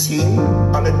team,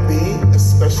 and it be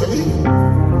especially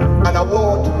an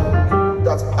award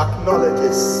that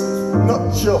acknowledges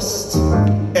not just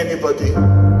anybody,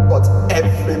 but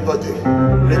everybody,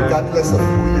 regardless of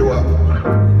who you are.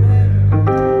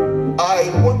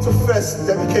 I want to first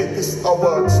dedicate this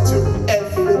award to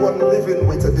everyone living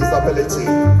with a disability.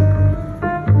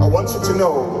 I want you to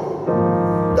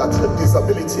know that a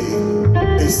disability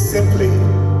is simply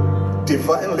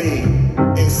divinely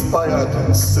inspired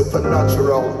and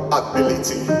supernatural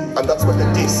ability, and that's what the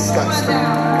D stands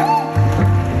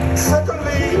for.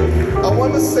 Secondly, I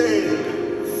want to say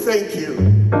thank you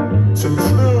to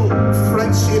true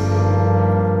friendship,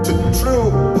 to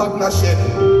true partnership,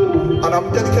 and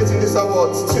I'm dedicating this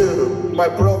award to my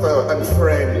brother and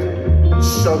friend,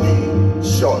 Shoggy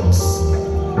Shorts.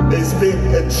 He's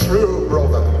been a true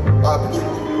brother.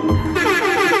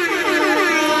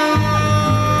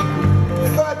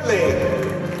 Thirdly,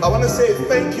 I want to say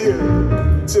thank you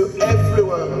to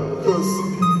everyone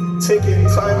who's taking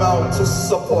time out to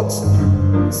support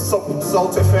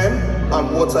Salt FM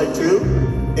and what I do,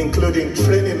 including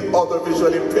training other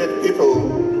visually impaired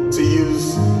people to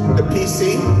use the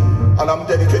PC. And I'm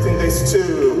dedicating this to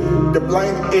the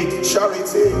Blind Aid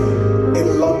charity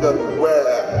in London,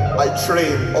 where I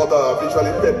train other visually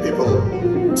impaired people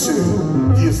to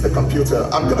use the computer.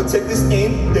 I'm gonna take this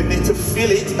in, they need to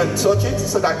feel it and touch it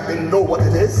so that they know what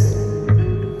it is.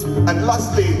 And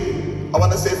lastly, I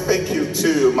wanna say thank you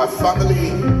to my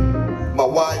family, my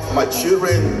wife, my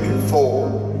children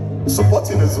for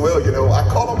supporting as well. You know, I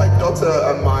call on my daughter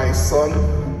and my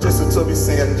son, Jesse Toby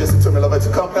and Jesse Toby Lover, to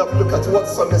come help look at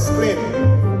what's on the screen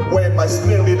when my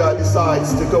screen reader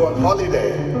decides to go on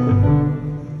holiday.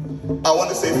 I want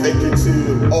to say thank you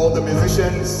to all the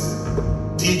musicians,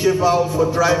 DJ Val for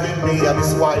driving me and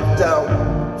his wife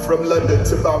down from London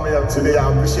to Birmingham today.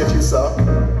 I appreciate you, sir.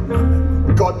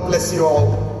 God bless you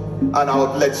all, and I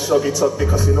would let Shoggy talk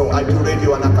because, you know, I do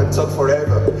radio and I can talk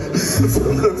forever. So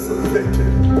thank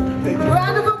you. Thank you.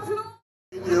 Round of applause.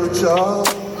 Radio job.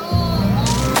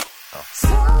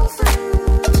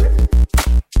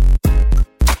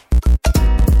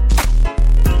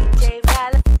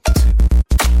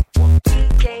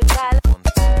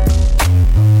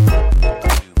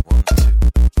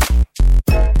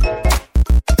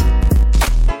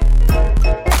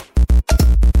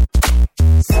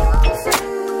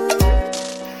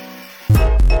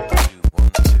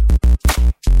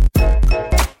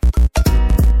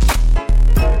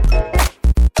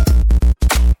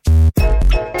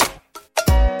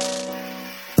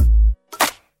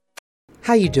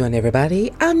 How you doing,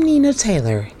 everybody? I'm Nina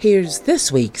Taylor. Here's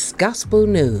this week's gospel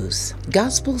news.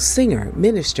 Gospel singer,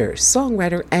 minister,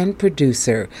 songwriter, and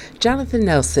producer Jonathan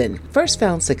Nelson first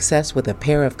found success with a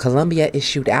pair of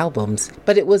Columbia-issued albums,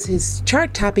 but it was his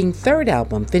chart-topping third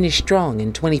album, Finish Strong,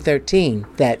 in 2013,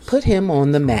 that put him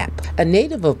on the map. A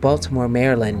native of Baltimore,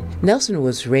 Maryland, Nelson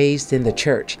was raised in the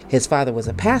church. His father was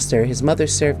a pastor, his mother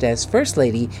served as first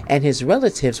lady, and his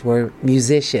relatives were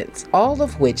musicians, all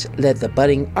of which led the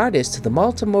budding artist to the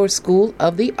Baltimore School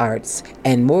of the Arts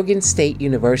and Morgan State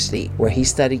University, where he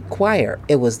studied choir.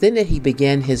 It was then that he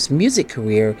began his music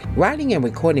career, writing and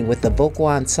recording with the vocal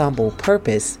ensemble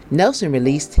Purpose. Nelson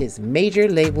released his major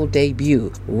label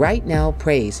debut, Right Now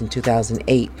Praise, in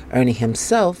 2008, earning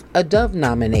himself a Dove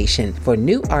nomination for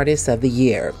New Artist of the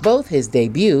Year. Both his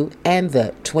debut and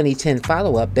the 2010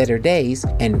 follow-up, Better Days,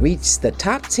 and reached the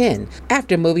top 10.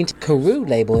 After moving to Carew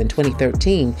label in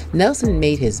 2013, Nelson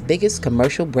made his biggest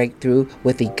commercial breakthrough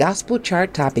with the gospel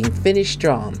chart-topping Finish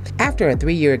Strong. After a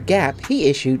 3-year gap, he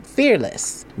issued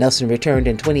Fearless. Nelson returned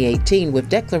in 2018 with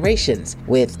Declarations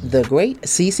with the great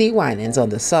CeCe Winans on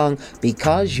the song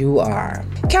Because You Are.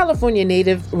 California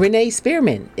native Renee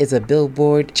Spearman is a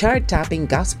Billboard chart-topping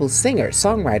gospel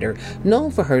singer-songwriter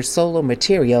known for her solo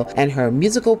material and her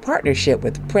musical partnership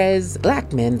with Prez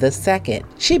Blackman II.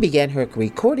 She began her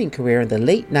recording career in the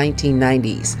late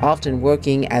 1990s, often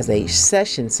working as a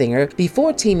session singer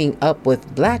before teaming up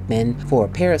with Blackman for a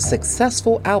pair of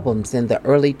successful albums in the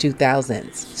early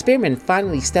 2000s. Spearman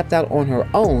finally stepped out on her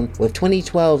own with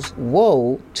 2012's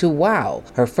Whoa to Wow,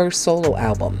 her first solo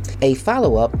album. A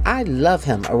follow-up, I Love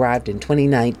Him, arrived in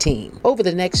 2019. Over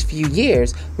the next few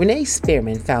years, Renee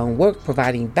Spearman found work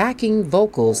providing backing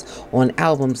vocals on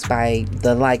albums by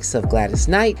the likes of Gladys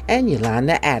Knight and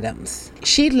Yolanda Adams.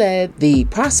 She led the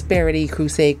Prosperity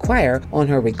Crusade Choir on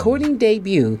her recording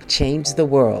debut, Change the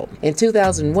World. In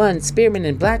 2001, Spearman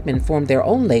and Blackman formed their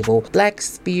own label, Black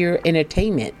Spear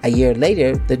Entertainment. A year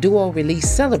later, the duo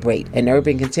released Celebrate, an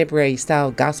urban contemporary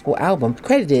style gospel album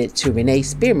credited to Renee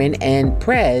Spearman and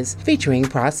Prez, featuring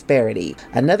Prosperity.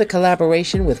 Another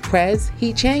collaboration with Prez,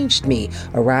 He Changed Me,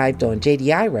 arrived on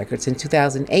JDI Records in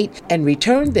 2008 and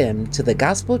returned them to the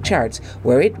gospel charts,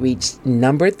 where it reached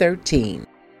number 13.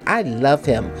 I Love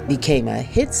Him became a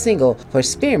hit single for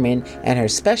Spearman and her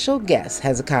special guests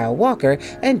Hezekiah Walker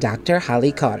and Dr.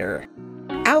 Holly Carter.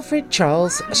 Alfred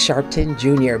Charles Sharpton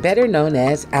Jr., better known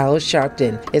as Al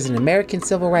Sharpton, is an American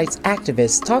civil rights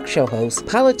activist, talk show host,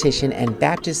 politician, and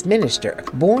Baptist minister.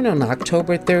 Born on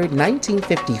October 3,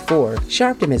 1954,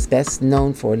 Sharpton is best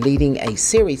known for leading a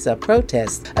series of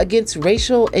protests against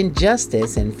racial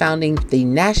injustice and founding the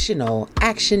National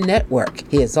Action Network.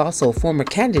 He is also a former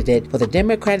candidate for the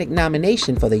Democratic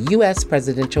nomination for the U.S.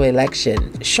 presidential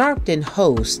election. Sharpton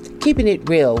hosts Keeping It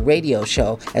Real radio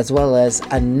show, as well as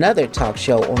another talk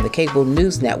show on the cable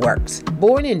news networks.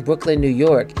 Born in Brooklyn, New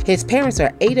York, his parents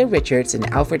are Ada Richards and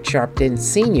Alfred Sharpton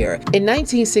Sr. In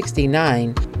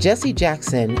 1969, Jesse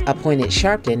Jackson appointed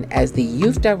Sharpton as the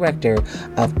youth director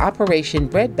of Operation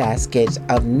Breadbasket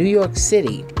of New York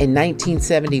City. In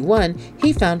 1971,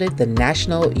 he founded the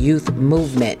National Youth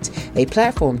Movement, a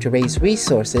platform to raise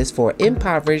resources for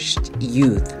impoverished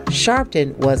youth.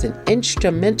 Sharpton was an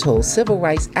instrumental civil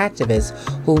rights activist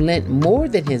who lent more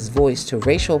than his voice to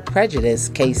racial prejudice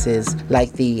cases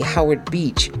like the Howard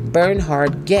Beach,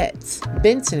 Bernhard Goetz,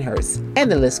 Bensonhurst,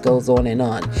 and the list goes on and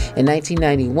on. In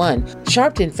 1991,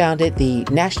 Sharpton founded the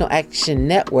National Action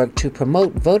Network to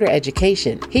promote voter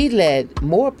education. He led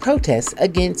more protests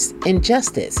against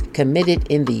injustice committed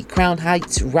in the Crown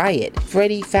Heights riot,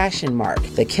 Freddie Fashion Mark,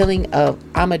 the killing of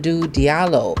Amadou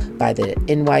Diallo by the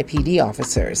NYPD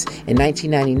officers. In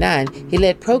 1999, he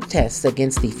led protests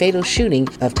against the fatal shooting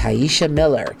of Tyisha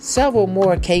Miller. Several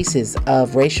more cases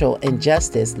of racial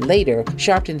injustice later,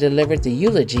 Sharpton delivered the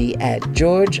eulogy at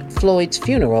George Floyd's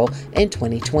funeral in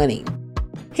 2020.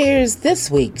 Here's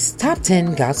this week's Top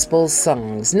 10 Gospel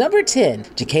Songs. Number 10,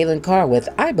 Jacqueline Carr with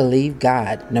I Believe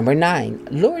God. Number 9,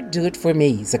 Lord Do It For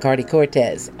Me, Zacardi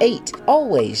Cortez. 8,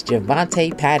 Always,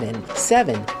 Javante Patton.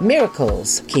 7,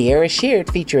 Miracles, Kiera Sheard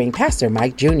featuring Pastor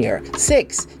Mike Jr.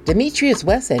 6, Demetrius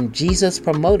West and Jesus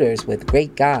Promoters with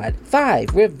Great God.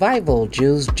 5, Revival,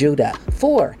 Jules Judah.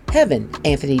 4, Heaven,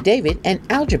 Anthony David and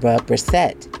Algebra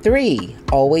Brissett. 3,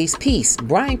 Always Peace,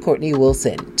 Brian Courtney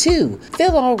Wilson. 2,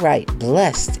 Feel Alright,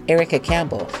 Blessed, Erica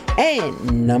Campbell.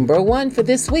 And number 1 for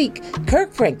this week,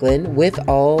 Kirk Franklin with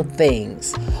All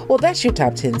Things. Well, that's your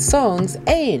top 10 songs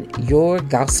and your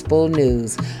gospel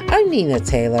news. I'm Nina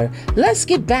Taylor. Let's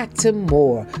get back to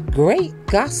more great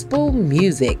gospel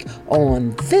music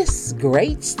on this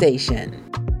great station.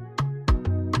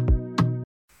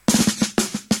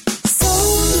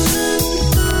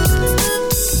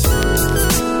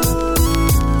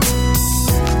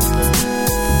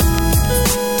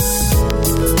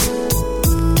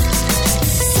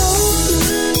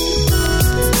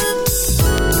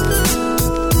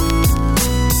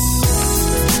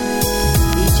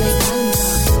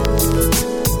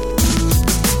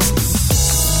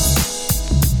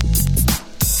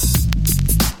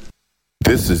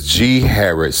 This is G.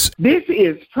 Harris. This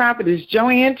is Prophetess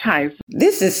Joanne Tyson.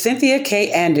 This is Cynthia K.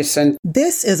 Anderson.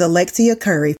 This is Alexia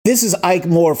Curry. This is Ike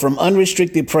Moore from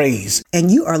Unrestricted Praise.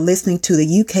 And you are listening to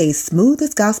the UK's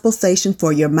smoothest gospel station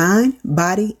for your mind,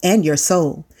 body, and your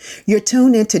soul. You're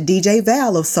tuned into DJ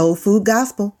Val of Soul Food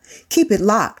Gospel. Keep it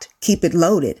locked. Keep it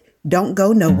loaded. Don't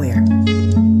go nowhere.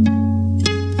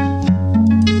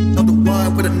 Another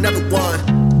one with another one.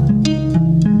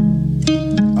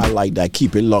 I like that.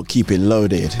 Keep it locked, keep it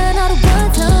loaded.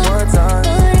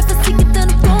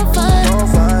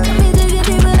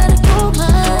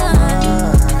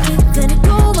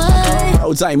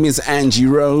 Old time Miss Angie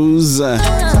Rose.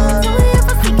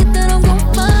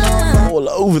 All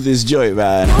over this joint,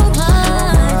 man.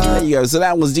 There you go. So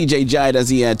that was DJ Jide as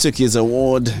he took his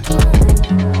award.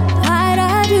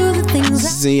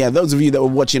 So yeah, those of you that were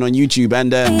watching on YouTube,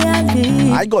 and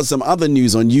I got some other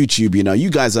news on YouTube. You know, you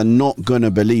guys are not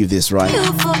gonna believe this, right?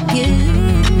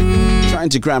 Trying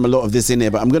to cram a lot of this in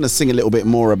here, but I'm gonna sing a little bit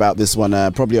more about this one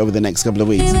probably over the next couple of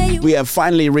weeks. We have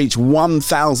finally reached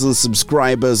 1,000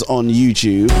 subscribers on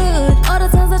YouTube.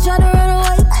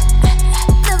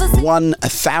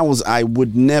 1,000. I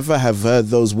would never have heard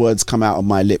those words come out of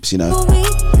my lips, you know.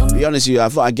 To be honest with you, I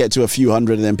thought I'd get to a few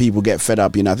hundred and then people get fed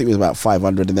up, you know. I think it was about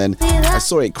 500, and then I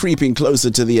saw it creeping closer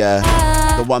to the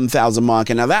 1,000 mark,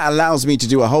 and now that allows me to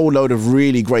do a whole load of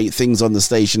really great things on the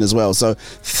station as well. So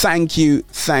thank you,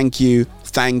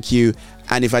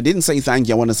 and if I didn't say thank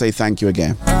you, I want to say thank you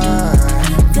again.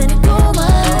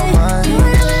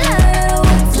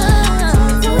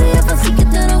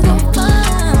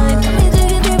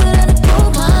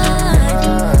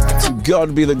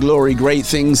 God be the glory. Great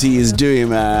things he is doing,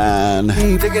 man.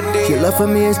 Your love for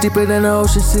me is deeper than the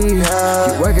ocean sea.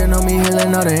 Keep working on me,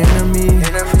 healing all the enemy.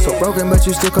 So broken, but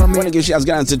you still call me. I want to give shouts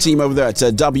going out to the team over there at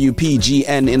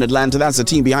WPGN in Atlanta. That's the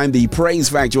team behind the Praise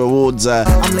Factor Awards.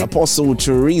 Apostle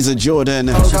Teresa Jordan,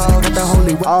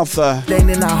 Arthur,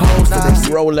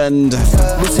 Roland,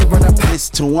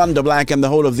 Mr. Wonder Black, and the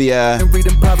whole of the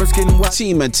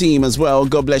team as well.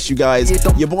 God bless you guys.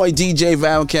 Your boy DJ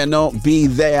Val cannot be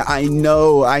there. I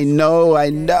know. I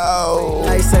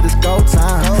said it's go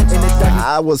time.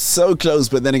 I was so close,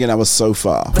 but then again, I was so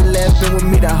far. Been with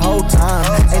me the whole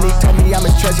time. And he told me I'm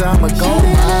his treasure, I'm a gold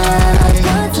mine.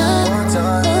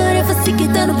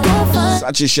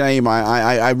 Such a shame.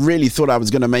 I really thought I was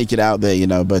going to make it out there, you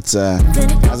know, but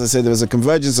as I said, there was a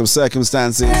convergence of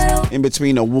circumstances in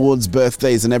between awards,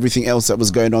 birthdays, and everything else that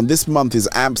was going on. This month is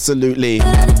absolutely...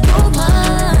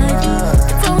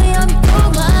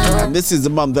 And this is the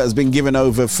month that has been given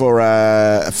over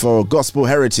for gospel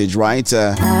heritage, right?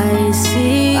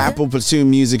 Apple Platoon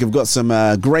Music have got some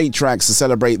great tracks to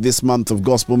celebrate this month of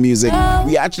gospel music.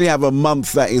 We actually have a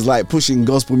month that is like pushing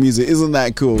gospel music. Isn't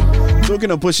that cool?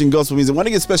 Talking of pushing gospel music, I want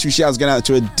to give special shouts going out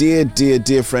to a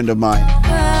dear friend of mine.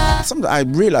 I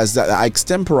realized that I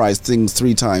extemporized things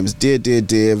 3 times. Dear,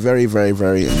 very. I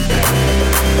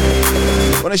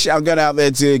want to give a shout going out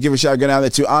there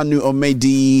to Anu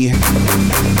Omedi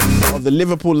of the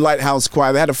Liverpool Lighthouse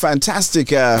Choir. They had a fantastic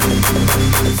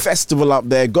festival up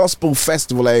there, gospel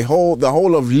festival, the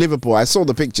whole of Liverpool. I saw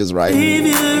the pictures, right?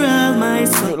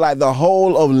 Looked like the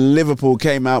whole of Liverpool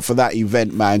came out for that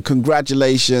event, man.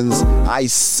 Congratulations. I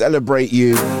celebrate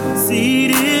you.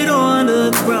 Seated on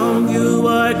the throne, you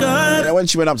are God. And when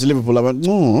she went up to Liverpool, I went,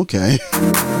 oh, okay.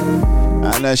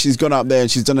 And she's gone up there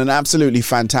and she's done an absolutely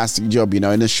fantastic job, you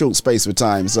know, in a short space of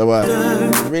time. So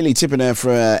really tipping her for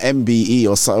MBE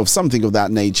or something of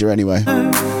that nature anyway.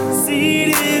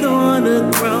 Seated on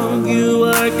the throne, you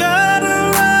are God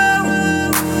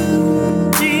alone.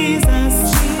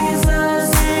 Jesus,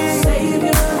 Savior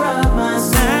of my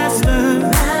soul.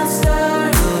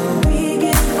 Master, we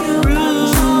give you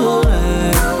control.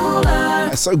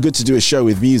 It's so good to do a show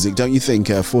with music, don't you think,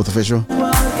 Fourth Official?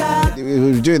 We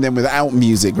were doing them without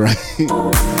music, right?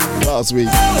 Last week.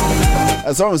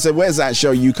 As someone said, where's that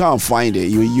show? You can't find it.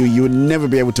 You would never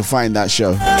be able to find that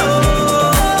show.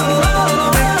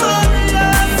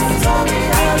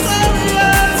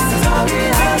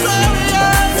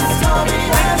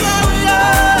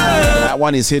 That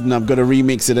one is hidden. I've got to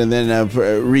remix it and then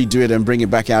redo it and bring it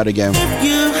back out again.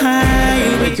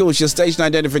 Of course, your station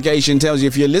identification tells you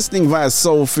if you're listening via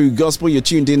Soul Food Gospel, you're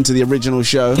tuned into the original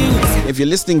show. If you're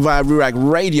listening via Rurak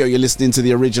Radio, you're listening to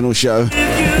the original show.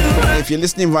 If you're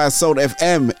listening via Soul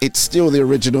FM, it's still the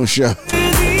original show.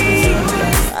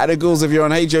 And of course, if you're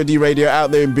on HOD Radio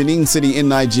out there in Benin City in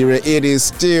Nigeria, it is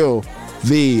still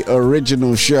the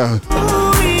original show.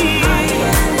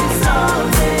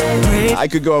 I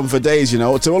could go on for days, you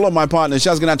know. To all of my partners,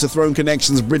 shouts going out to Throne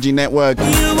Connections, Bridging Network.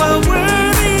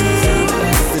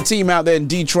 The team out there in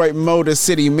Detroit, Motor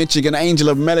City, Michigan, Angel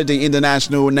of Melody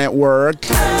International Network.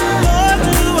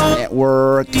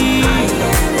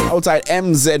 Outside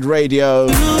MZ Radio.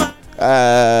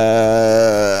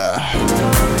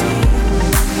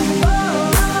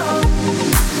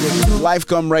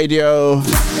 Lifecom Radio.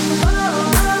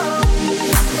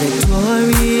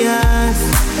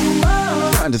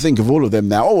 Trying to think of all of them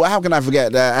now. Oh, how can I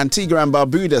forget Antigua and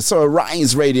Barbuda, So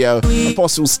Rise Radio,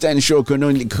 Apostle Stenshaw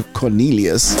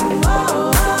Cornelius.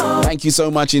 Thank you so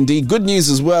much indeed. Good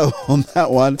news as well on that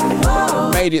one.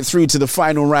 Made it through to the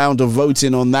final round of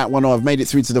voting on that one, or I've made it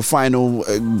through to the final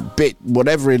bit,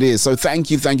 whatever it is. So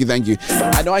thank you.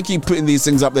 I know I keep putting these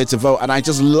things up there to vote, and I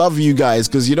just love you guys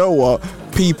because you know what?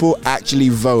 People actually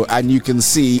vote, and you can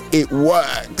see it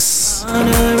works.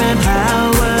 Honor and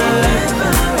power.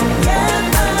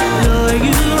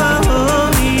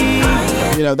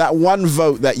 You know, that one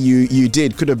vote that you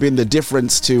did could have been the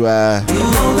difference to, you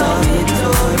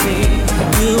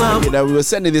know, we were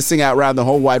sending this thing out around the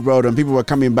whole wide world and people were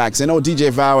coming back saying, oh,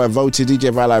 DJ Val, I voted,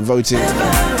 DJ Val, I voted. You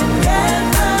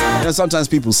know, sometimes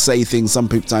people say things,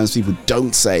 sometimes people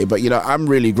don't say, but, you know, I'm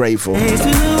really grateful.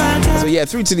 So, yeah,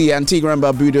 through to the Antigua and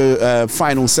Barbuda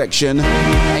final section.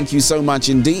 Thank you so much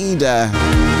indeed.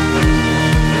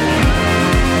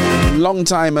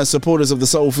 Long-time supporters of the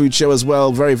Soul Food Show as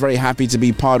well. Very, very happy to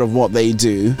be part of what they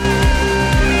do. Is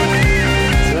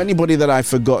there anybody that I've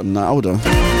forgotten? Hold on.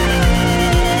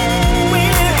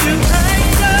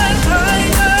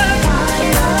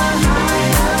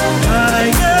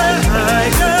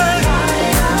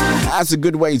 that's a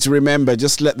good way to remember.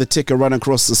 Just let the ticker run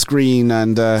across the screen.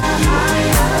 And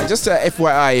just a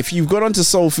FYI, if you've got onto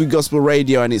Soul Food Gospel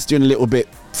Radio and it's doing a little bit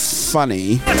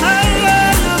funny,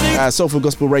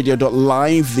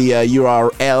 soulfoodgospelradio.live, the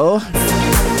URL.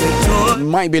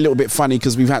 Might be a little bit funny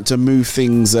because we've had to move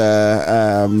things,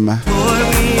 moving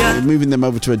them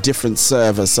over to a different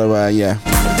server. So, yeah.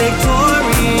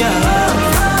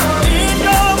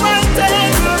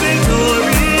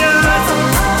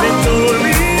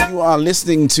 You are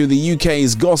listening to the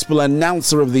UK's Gospel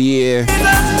Announcer of the Year.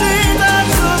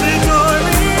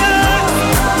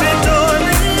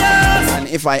 And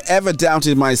if I ever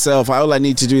doubted myself, all I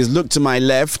need to do is look to my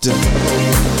left.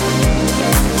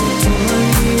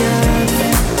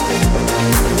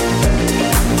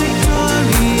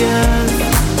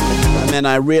 And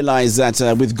I realize that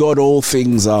with God all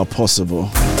things are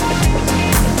possible.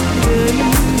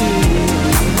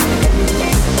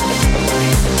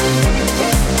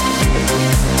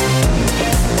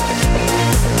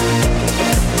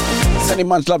 Sending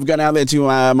much love going out there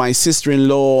to my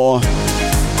sister-in-law.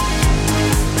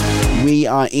 We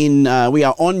are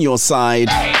on your side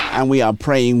and we are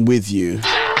praying with you.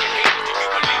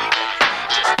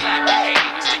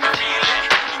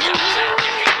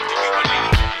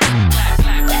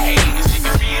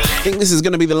 I think this is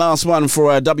going to be the last one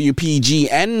for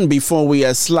WPGN before we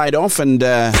slide off and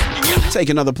take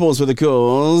another pause for the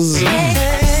cause.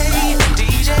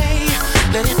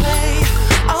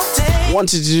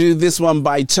 Wanted to do this one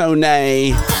by Tone.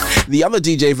 The other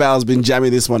DJ Val's been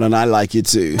jamming this one and I like it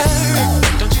too.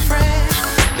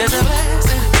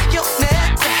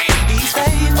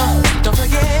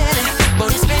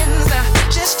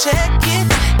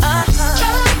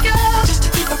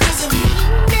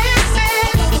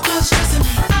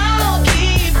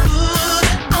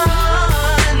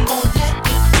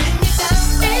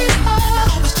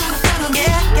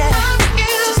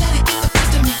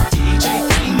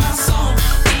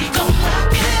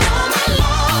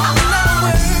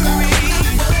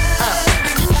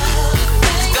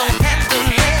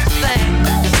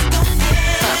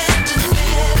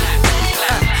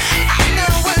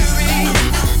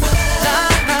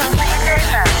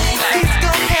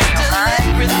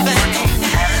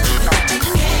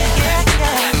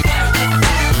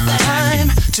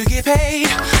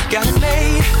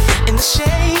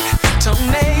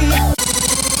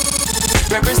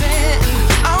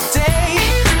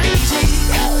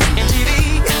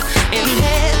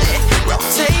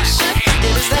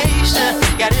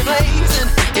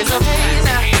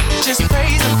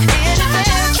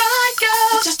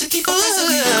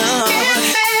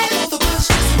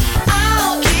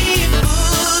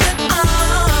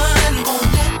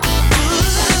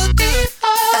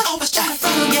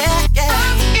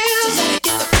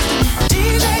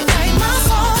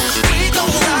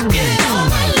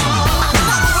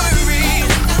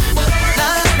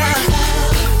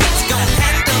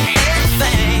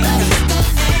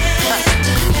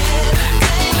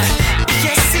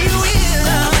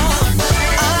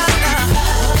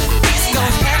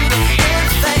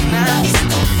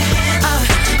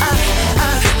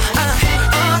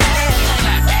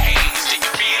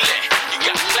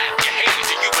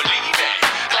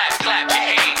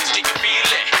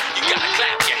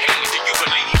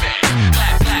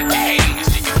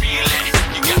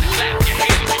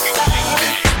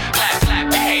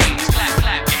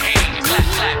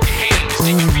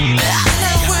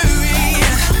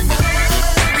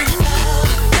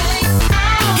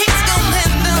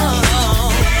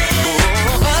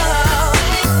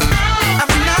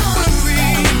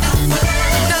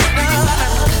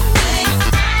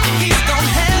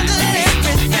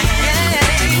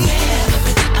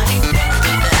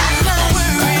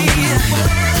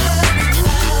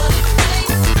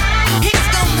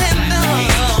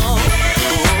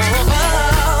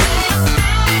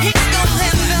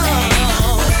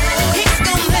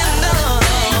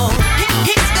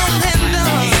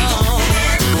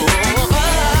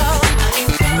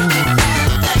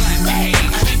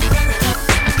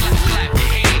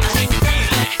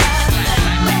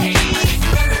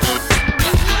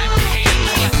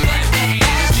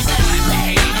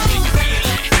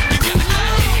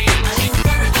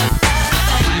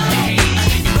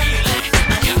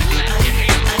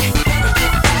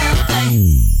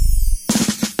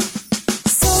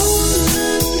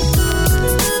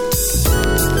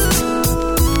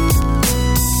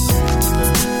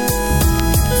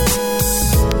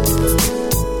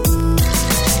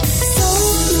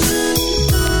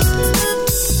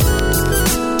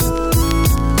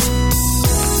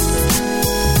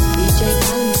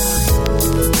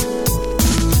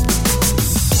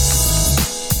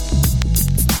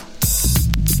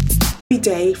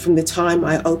 from the time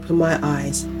I open my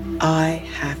eyes, I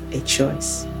have a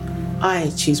choice.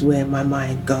 I choose where my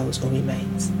mind goes or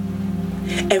remains.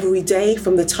 Every day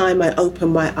from the time I open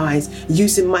my eyes,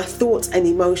 using my thoughts and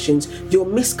emotions, your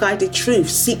misguided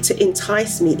truths seek to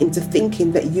entice me into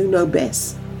thinking that you know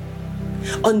best.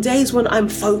 On days when I'm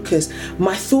focused,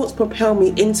 my thoughts propel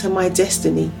me into my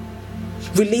destiny,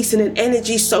 releasing an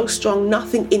energy so strong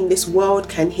nothing in this world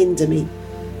can hinder me.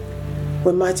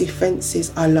 When my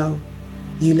defenses are low,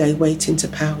 you lay waiting to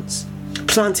pounce,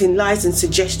 planting lies and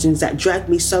suggestions that drag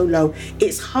me so low,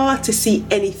 it's hard to see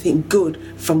anything good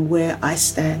from where I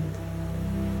stand.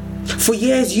 For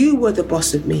years you were the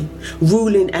boss of me,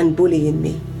 ruling and bullying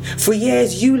me. For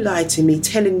years you lied to me,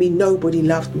 telling me nobody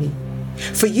loved me.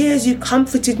 For years you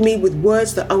comforted me with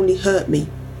words that only hurt me.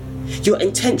 Your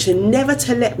intention never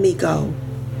to let me go,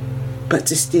 but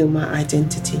to steal my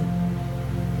identity.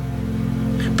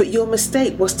 But your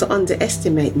mistake was to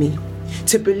underestimate me,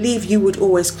 to believe you would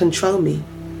always control me.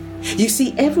 You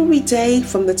see, every day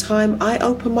from the time I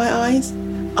open my eyes,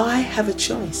 I have a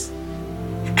choice.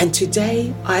 And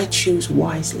today I choose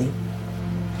wisely.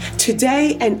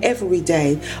 Today and every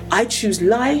day, I choose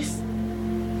life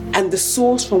and the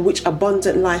source from which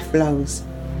abundant life flows.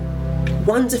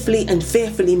 Wonderfully and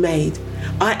fearfully made,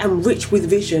 I am rich with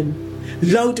vision,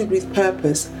 loaded with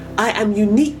purpose. I am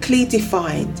uniquely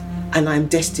defined, and I am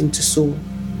destined to soar.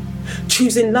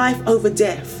 Choosing life over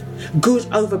death, good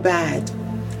over bad,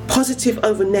 positive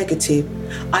over negative,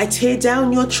 I tear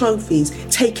down your trophies,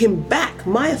 taking back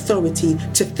my authority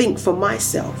to think for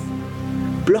myself,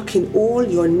 blocking all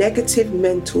your negative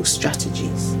mental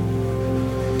strategies.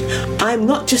 I'm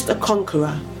not just a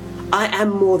conqueror, I am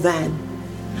more than.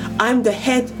 I'm the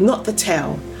head, not the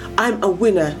tail. I'm a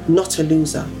winner, not a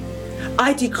loser.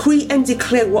 I decree and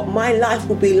declare what my life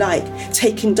will be like,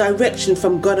 taking direction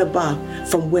from God above,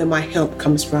 from where my help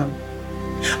comes from.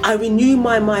 I renew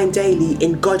my mind daily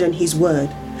in God and His Word.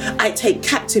 I take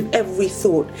captive every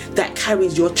thought that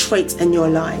carries your traits and your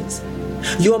lies.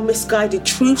 Your misguided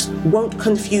truths won't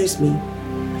confuse me.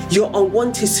 Your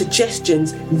unwanted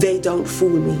suggestions, they don't fool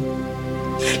me.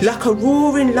 Like a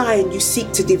roaring lion, you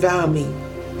seek to devour me.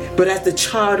 But as the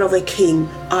child of a king,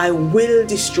 I will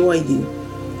destroy you.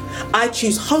 I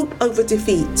choose hope over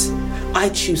defeat. I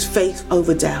choose faith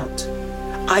over doubt.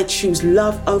 I choose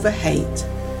love over hate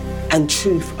and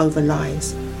truth over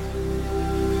lies.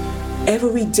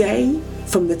 Every day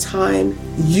from the time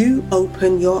you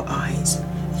open your eyes,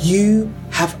 you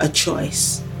have a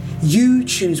choice. You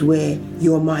choose where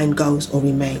your mind goes or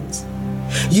remains.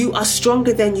 You are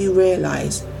stronger than you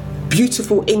realize,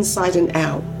 beautiful inside and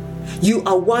out. You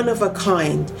are one of a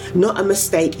kind, not a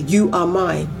mistake. You are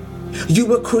mine. You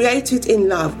were created in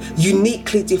love,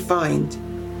 uniquely defined.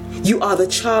 You are the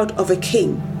child of a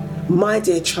king. My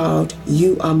dear child,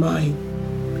 you are mine.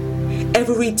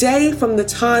 Every day from the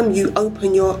time you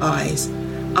open your eyes,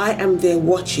 I am there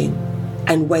watching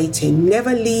and waiting,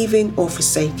 never leaving or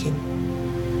forsaking.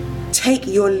 Take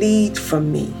your lead from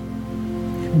me.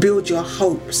 Build your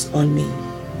hopes on me.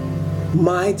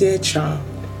 My dear child,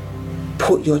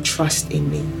 put your trust in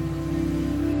me.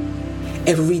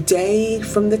 Every day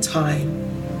from the time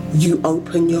you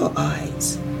open your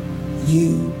eyes,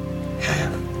 you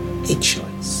have a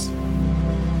choice.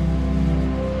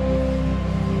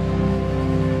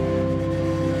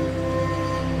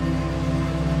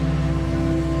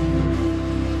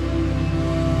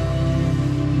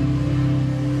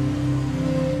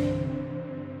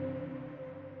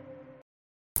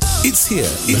 It's here,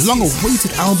 the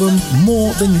long-awaited album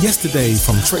More Than Yesterday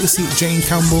from Tracy Jane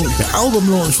Campbell. The album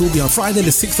launch will be on Friday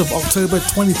the 6th of October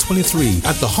 2023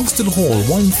 at the Hoxton Hall,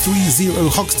 130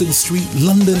 Hoxton Street,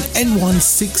 London,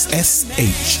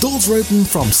 N16SH. Doors are open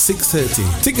from 6:30.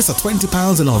 Tickets are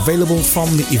 £20 and are available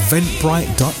from the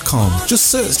eventbrite.com. Just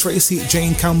search Tracy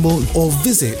Jane Campbell or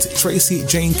visit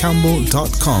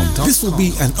tracyjanecampbell.com. This will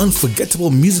be an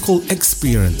unforgettable musical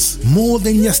experience. More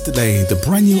Than Yesterday, the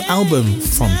brand new album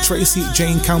from Tracy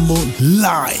Jane Campbell,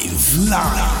 live.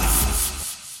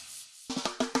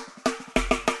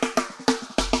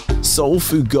 Soul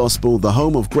Food Gospel, the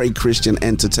home of great Christian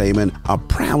entertainment, are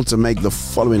proud to make the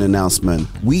following announcement.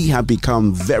 We have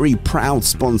become very proud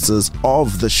sponsors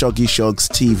of the Shoggy Shogs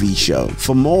TV show.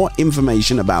 For more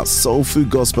information about Soul Food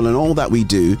Gospel and all that we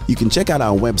do, you can check out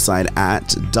our website at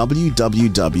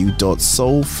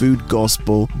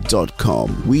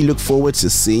www.soulfoodgospel.com. We look forward to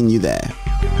seeing you there.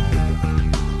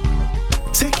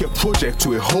 Take your project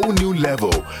to a whole new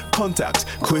level. Contact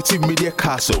Creative Media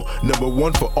Castle,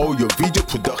 #1 for all your video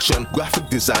production, graphic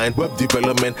design, web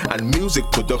development, and music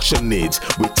production needs.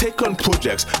 We take on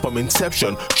projects from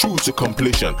inception through to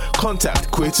completion.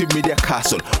 Contact Creative Media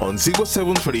Castle on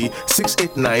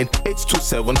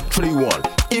 073-689-82731.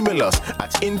 Email us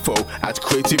at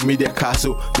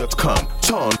info@creativemediacastle.com.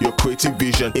 Turn your creative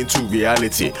vision into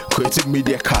reality. Creative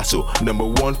Media Castle,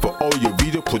 #1 for all your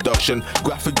video production,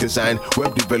 graphic design,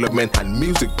 web development, and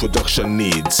music production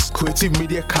needs. Creative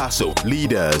Media Castle,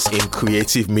 leaders in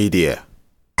creative media.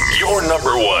 Your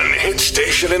 #1 hit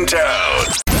station in town.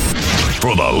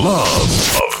 For the love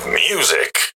of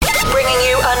music. Bringing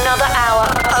you another hour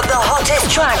of the hottest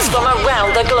tracks from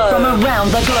around the globe.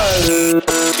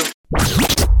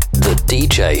 The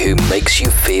DJ who makes you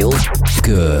feel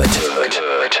good.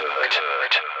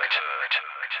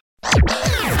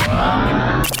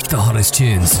 The hottest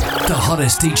tunes, the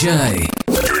hottest DJ.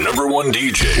 Your #1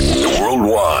 DJ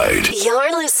worldwide.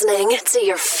 You're listening to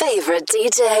your favorite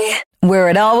DJ, where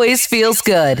it always feels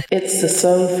good. It's the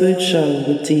Soul Food Show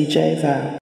with DJ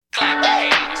Val.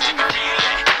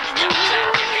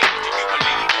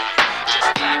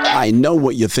 I know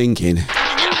what you're thinking.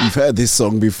 You've heard this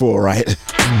song before, right?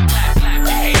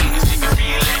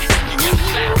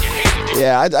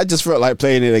 Yeah, I just felt like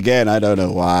playing it again. I don't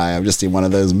know why. I'm just in one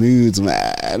of those moods,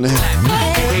 man.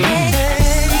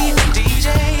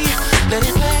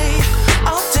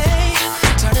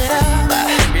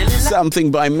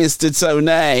 Something by Mr.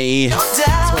 Toney.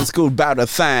 This one's called Bout a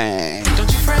Thing.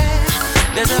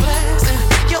 There's a blessing,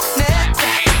 your neck,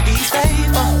 he's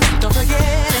faithful, don't forget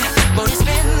it, but he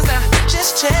spins now,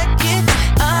 just check it,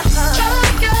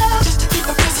 just to keep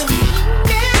a pressing me,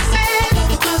 can't say,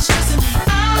 because stressing me,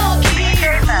 I'll keep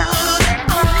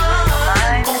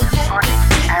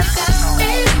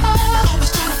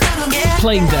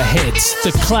Playing the hits,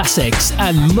 the classics,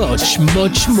 and much,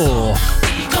 much more.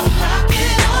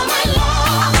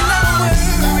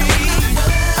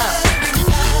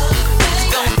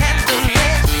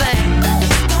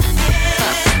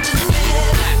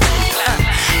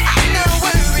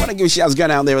 Give shouts going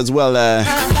out there as well.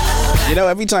 You know,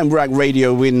 every time Ruach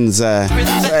Radio wins,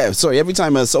 every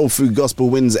time Soul Food Gospel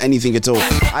wins anything at all,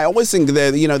 I always think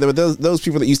that, you know, there were those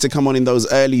people that used to come on in those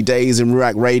early days in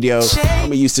Ruach Radio, and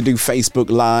we used to do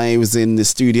Facebook Lives in the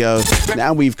studio.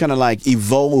 Now we've kind of like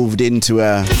evolved into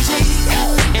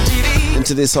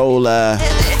this whole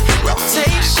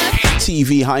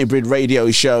TV hybrid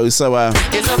radio show. So I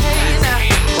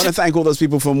want to thank all those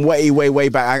people from way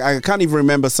back. I can't even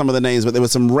remember some of the names, but there were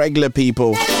some regular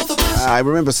people. I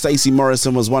remember Stacey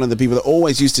Morrison was one of the people that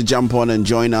always used to jump on and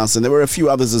join us, and there were a few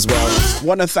others as well.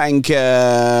 Want to thank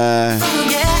Angie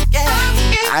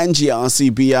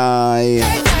RCBI,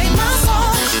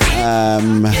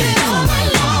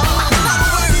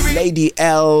 Lady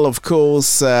L, of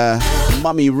course,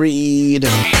 Mummy Reed,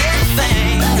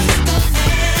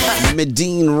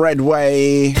 Medine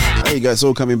Redway. There you go, it's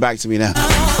all coming back to me now.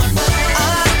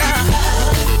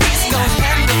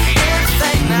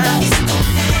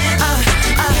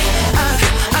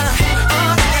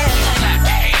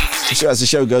 So as the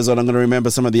show goes on, I'm going to remember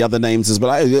some of the other names as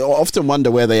well. I often wonder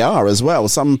where they are as well.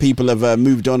 Some people have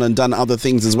moved on and done other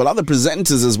things as well. Other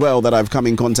presenters as well that I've come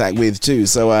in contact with too.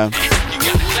 So, of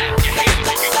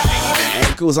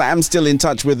course, I am still in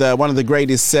touch with one of the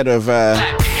greatest set of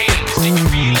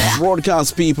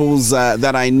broadcast peoples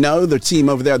that I know. The team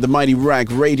over there at the Mighty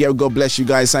Ruach Radio. God bless you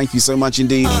guys. Thank you so much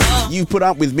indeed. You put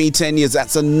up with me 10 years.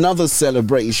 That's another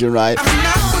celebration, right?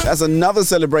 That's another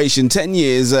celebration. 10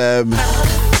 years.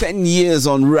 10 years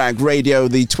on Ruach Radio.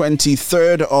 The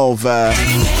 23rd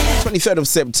of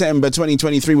September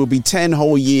 2023 will be 10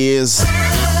 whole years.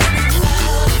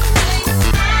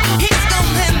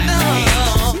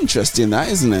 Interesting, that,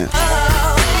 isn't it?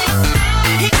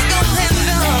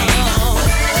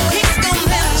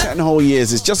 10 whole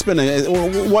years. It's just been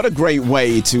what a great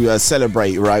way to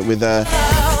celebrate, right? With a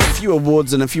few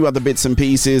awards and a few other bits and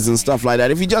pieces and stuff like that.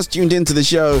 If you just tuned into the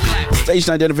show,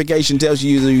 station identification tells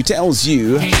you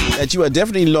that you are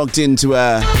definitely locked into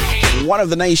one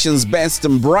of the nation's best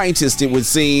and brightest, it would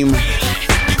seem.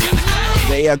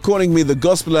 They are calling me the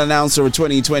gospel announcer of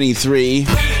 2023.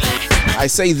 I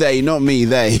say they, not me,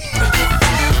 they.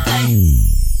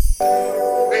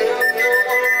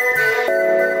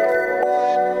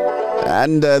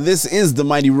 And this is the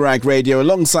Mighty Ruach Radio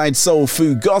alongside Soul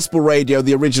Food Gospel Radio,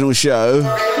 the original show.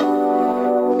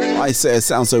 I say it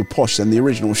sounds so posh than the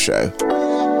original show.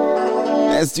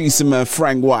 Let's do some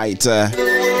Frank White.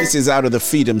 This is out of the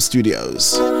Freedom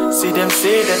Studios. See them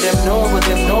say that them know, but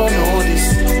them don't know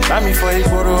this. Buy me for a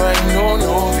photo, I know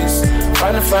this.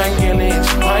 Find a fine girl,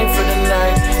 it's mine for the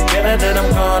night. Get her that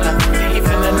I'm gonna leave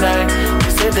in the night.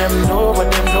 They say them know, but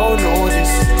them don't know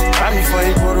this. Find me for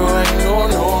a guru, I ain't no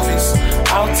novice.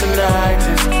 Out tonight,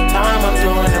 this time I'm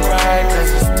doing it right.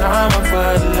 Cause it's time I'm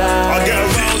for life. I get a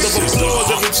round of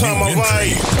applause every time I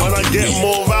write. And I get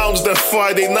more rounds than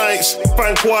Friday nights.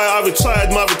 Frank White, I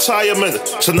retired my retirement.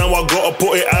 So now I gotta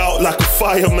put it out like a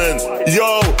fireman.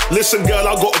 Yo, listen girl,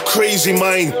 I got a crazy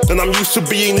mind. And I'm used to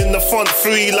being in the front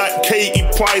three like Katie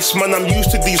Price. Man, I'm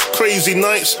used to these crazy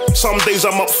nights. Some days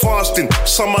I'm up fasting,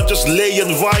 some I just lay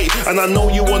and write. And I know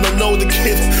you wanna know the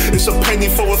kid. It's a penny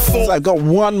for a thought. So I've got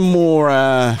one more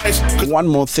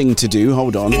thing to do.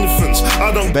 Hold on.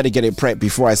 Better get it prepped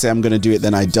before I say I'm going to do it,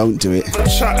 then I don't do it.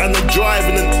 Chat and the drive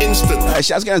in an instant.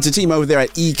 Shouts going to the team over there at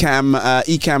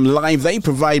Ecamm Live. They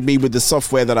provide me with the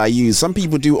software that I use. Some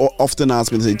people do often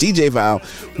ask me, DJ Val,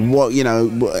 what,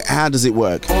 how does it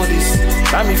work?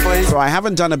 So I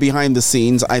haven't done a behind the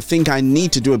scenes. I think I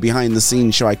need to do a behind the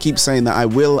scenes show. I keep saying that I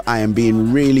will. I am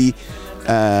being really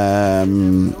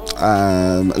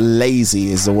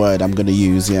lazy is the word I'm going to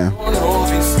use.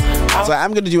 So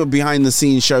I'm going to do a behind the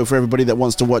scenes show for everybody that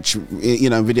wants to watch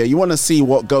video. You want to see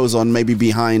what goes on maybe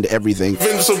behind everything,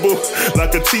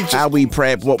 like a teacher. How we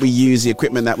prep, what we use, the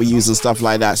equipment that we use and stuff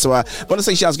like that. So I want to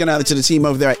say shouts going out to the team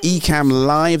over there at Ecamm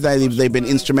Live. They've been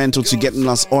instrumental to getting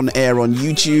us on air on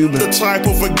YouTube. The type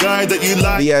of a guy that you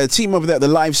like. The team over there at the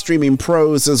live streaming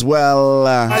pros as well.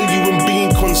 Value and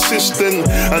being consistent,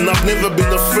 and I've never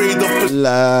been afraid of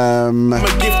I'm a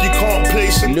gift you can't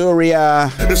place.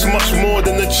 Luria. It's much more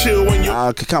than a chill when you.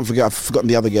 I can't forget. I've forgotten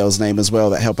the other girl's name as well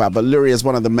that help out. But Luria is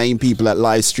one of the main people at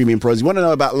Live Streaming Pros. You want to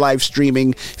know about live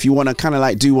streaming? If you want to kind of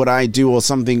like do what I do or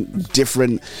something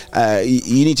different,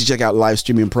 you need to check out Live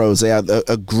Streaming Pros. They are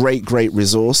a great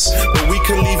resource. But we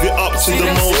can leave it up to the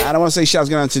most. And I want to say shouts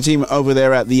going out to the team over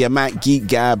there at the Mac Geek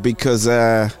Gab because.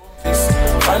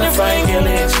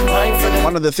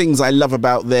 One of the things I love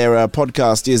about their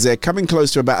podcast is they're coming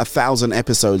close to about 1,000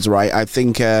 episodes, right? I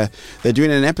think they're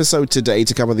doing an episode today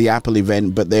to cover the Apple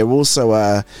event, but they're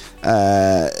also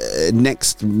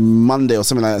next Monday or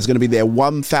something like that, it's going to be their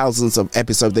 1,000th of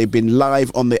episode. They've been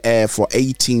live on the air for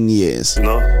 18 years.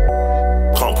 No.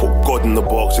 Can't put God in the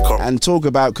box. And talk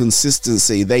about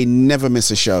consistency. They never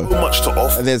miss a show. So much to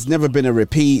offer. There's never been a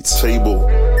repeat. Table.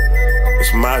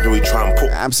 It's mad when we try and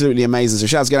put. Absolutely amazing. So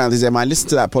shouts going out there. I listen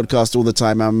to that podcast all the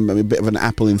time. I'm a bit of an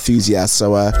Apple enthusiast.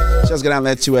 So shouts going out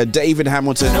there to David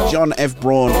Hamilton, John F.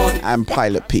 Braun, and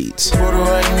Pilot Pete.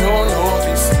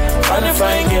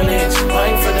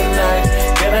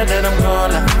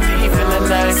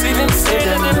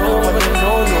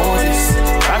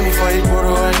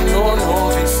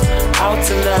 Out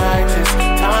tonight, this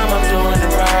time I'm doing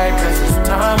it right, cause it's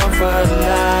time I'm for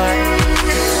life.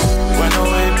 When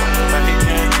away, back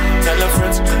again, tell a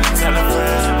friend, tell a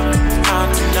friend. Out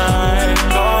tonight,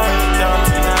 going down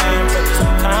tonight, but this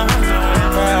time I'm doing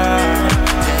it right.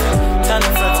 Tell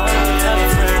a friend,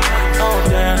 oh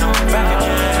there, no back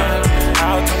again.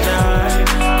 Out tonight,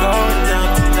 going down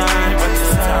tonight, but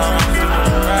this time I'm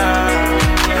doing it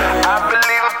right. I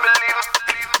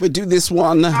believe. We do this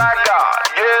one.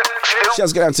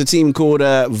 Shouts go out to a team called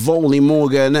Volney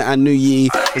Morgan and New Ye.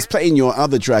 Is playing your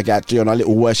other track actually on our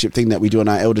little worship thing that we do on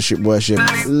our eldership worship.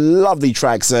 Lovely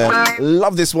tracks.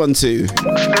 Love this one too.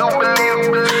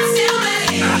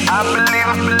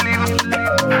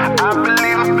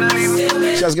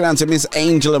 Shouts go out to Miss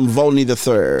Angel and Volney the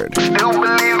Third.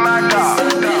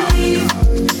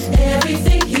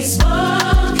 Everything he's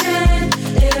spoken,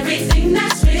 everything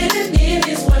that's written in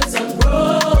his words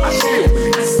unbroken.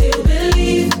 I still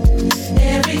believe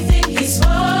everything he's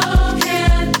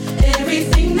spoken,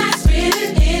 everything that's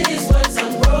written in his words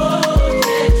unbroken.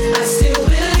 I still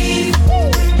believe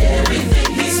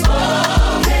everything he's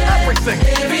spoken,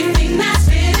 everything that's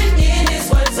written in his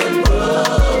words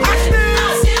unbroken. I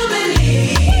still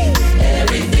believe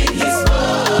everything he's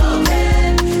spoken,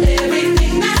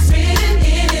 everything that's written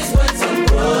in his words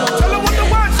unbroken. Tell him what the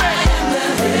word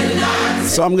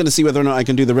says. So I'm going to see whether or not I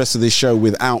can do the rest of this show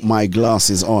without my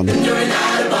glasses on.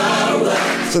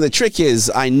 So the trick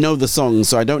is, I know the songs,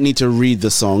 so I don't need to read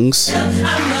the songs.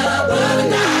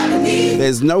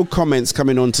 There's no comments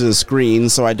coming onto the screen,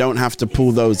 so I don't have to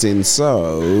pull those in.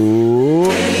 So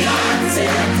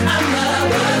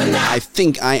I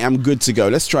think I am good to go.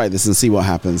 Let's try this and see what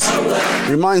happens.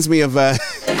 Reminds me of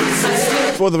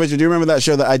For the Vigil. Do you remember that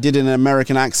show that I did in an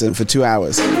American accent for 2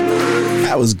 hours?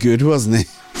 That was good, wasn't it?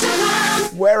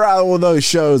 Where are all those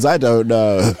shows? I don't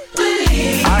know.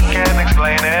 I can't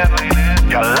explain it.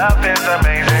 Your love is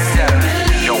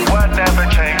amazing. Your word never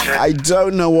change it. I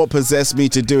don't know what possessed me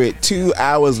to do it. 2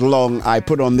 hours long, I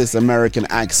put on this American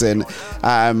accent.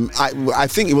 I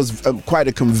think it was quite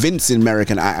a convincing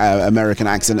American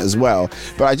accent as well.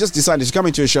 But I just decided to come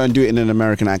into a show and do it in an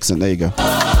American accent. There you go.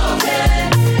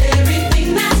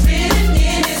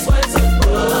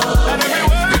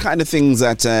 The kind of things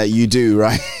that you do,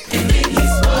 right?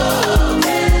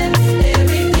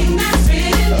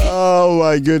 Oh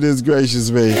my goodness gracious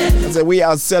me. So we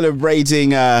are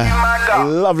celebrating a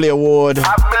lovely award.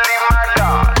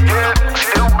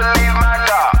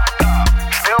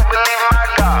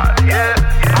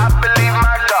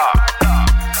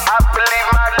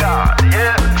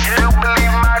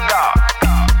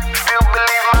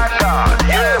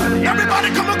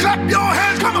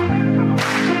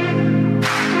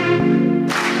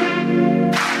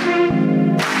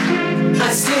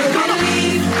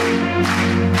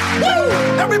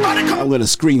 I'm going to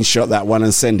screenshot that one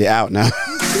and send it out now.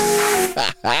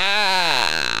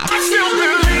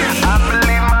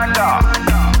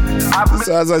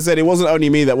 So as I said, it wasn't only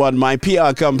me that won. My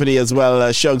PR company as well,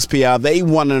 Shugs PR, they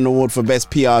won an award for Best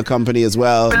PR Company as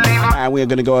well. And we're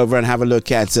going to go over and have a look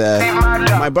at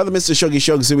my brother, Mr. Shuggy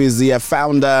Shugs, who is the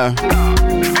founder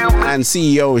and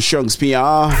CEO of Shugs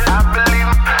PR.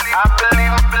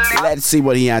 Let's see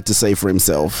what he had to say for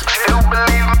himself.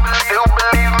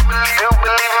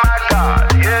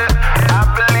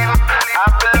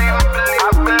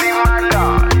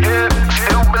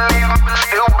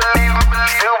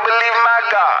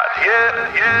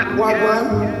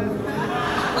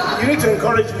 You need to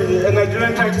encourage me, and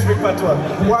Nigerian trying to speak patois.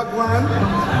 Wagwan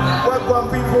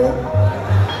people.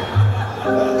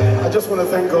 I just want to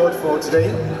thank God for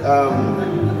today.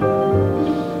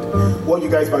 What you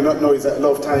guys might not know is that a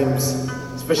lot of times,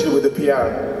 especially with the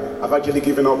PR, I've actually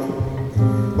given up.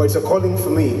 But it's a calling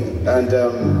for me, and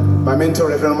my mentor,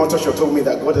 Reverend Motosho, told me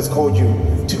that God has called you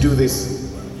to do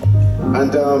this.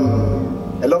 And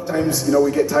a lot of times,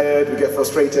 we get tired, we get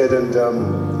frustrated, and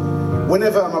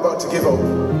whenever I'm about to give up,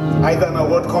 either an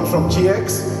award comes from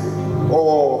GX,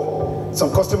 or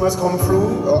some customers come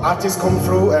through, or artists come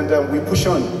through, and we push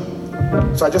on.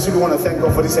 So I just really want to thank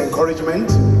God for this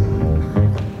encouragement.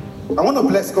 I want to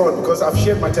bless God because I've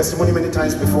shared my testimony many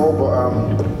times before, but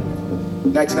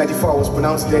 1994 I was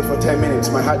pronounced dead for 10 minutes.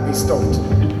 My heartbeat stopped.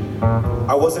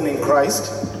 I wasn't in Christ,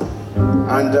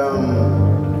 and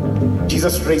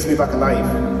Jesus raised me back alive.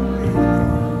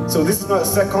 So this is not a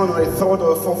second or a third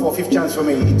or a fourth or fifth chance for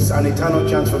me. It's an eternal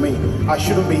chance for me. I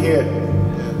shouldn't be here.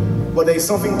 But there is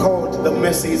something called the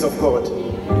mercies of God.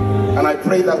 And I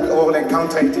pray that we all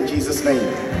encounter it in Jesus' name.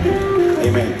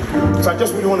 Amen. So I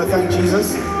just really want to thank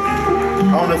Jesus.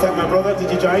 I want to thank my brother,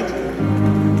 DJ Jide.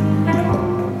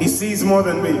 He sees more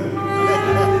than me.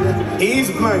 He is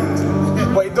blind.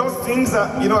 But he does things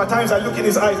that, at times I look in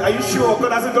his eyes. Are you sure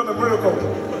God hasn't done a miracle?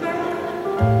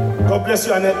 God bless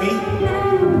you, Annette B.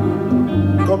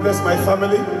 God bless my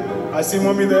family. I see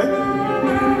mommy there.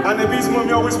 Annette B's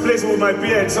mommy always plays with my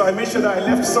beard, so I made sure that I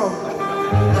left some.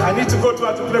 I need to go to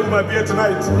her to play with my beard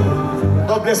tonight.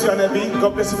 God bless you, Annette B.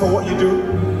 God bless you for what you do.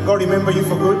 God remember you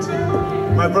for good.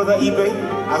 My brother eBay,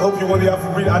 I hope you won the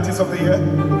Afrobeat Artist of the Year.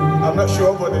 I'm not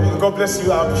sure, but God bless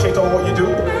you. I appreciate all what you do.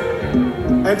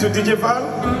 And to DJ Val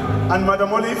and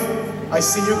Madam Olive, I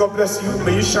see you. God bless you.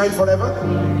 May you shine forever.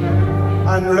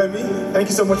 And Remy, thank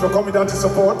you so much for coming down to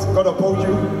support. God uphold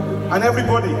you. And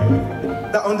everybody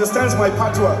that understands my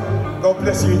patois, God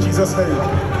bless you in Jesus' name.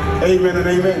 Amen and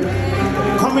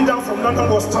amen. Coming down from London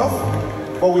was tough,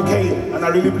 but we came, and I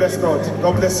really bless God.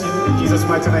 God bless you in Jesus'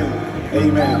 mighty name.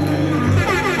 Amen.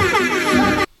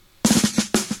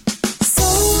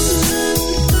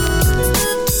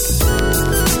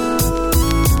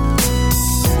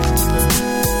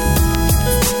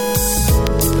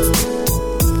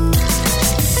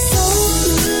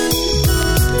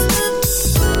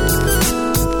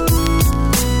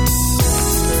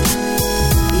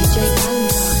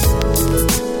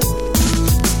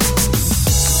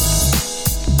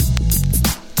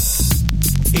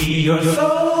 Your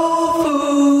soul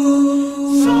food.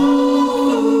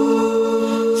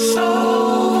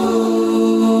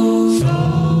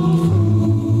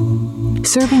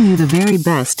 Serving you the very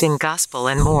best in gospel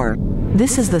and more.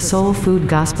 This is the Soul Food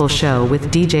Gospel Show with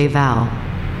DJ Val.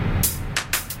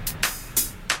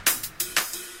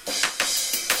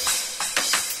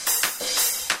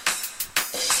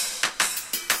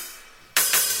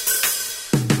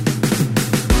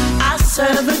 I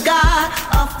serve a God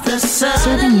of the sun.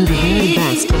 Serving you the very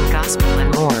best in gospel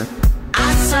and more.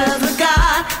 I serve a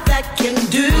God that can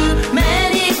do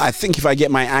many I think if I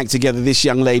get my act together, this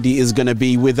young lady is going to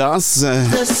be with us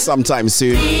sometime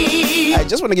soon. I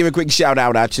just want to give a quick shout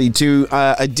out actually to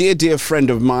a dear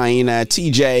friend of mine,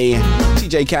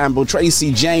 TJ Campbell,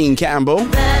 Tracy Jane Campbell.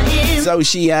 So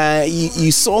she,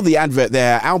 you saw the advert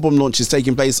there. Album launch is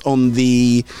taking place on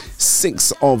the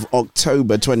 6th of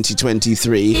October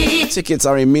 2023. Tickets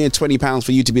are a mere £20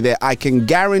 for you to be there. I can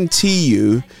guarantee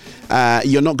you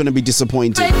you're not going to be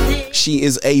disappointed. She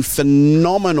is a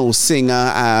phenomenal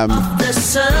singer.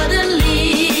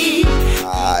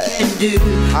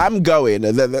 I'm going.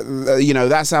 You know,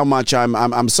 that's how much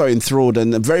I'm so enthralled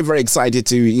and very, very excited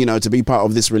to, you know, to be part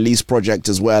of this release project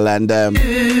as well. And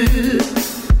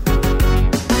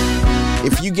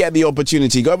if you get the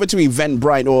opportunity, go over to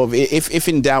Eventbrite, or if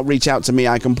in doubt, reach out to me.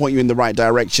 I can point you in the right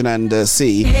direction and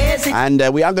see. And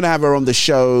we are going to have her on the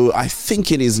show. I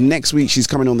think it is next week she's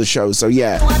coming on the show. So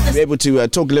yeah, we'll be able to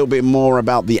talk a little bit more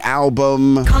about the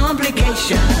album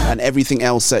and everything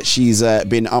else that she's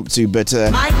been up to. But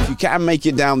you can make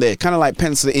it down there, kind of like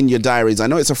pencil it in your diaries. I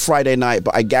know it's a Friday night,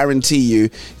 but I guarantee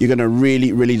you're going to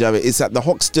really, really love it. It's at the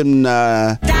Hoxton...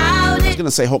 I was going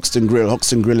to say Hoxton Grill.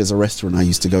 Hoxton Grill is a restaurant I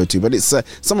used to go to, but it's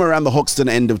somewhere around the Hoxton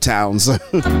end of town. So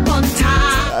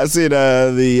that's in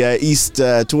the east,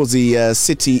 towards the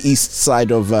city east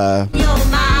side of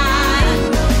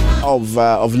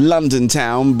London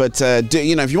town. But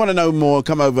you know, if you want to know more,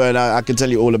 come over and I can tell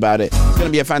you all about it. It's going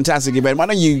to be a fantastic event. Why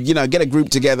don't you get a group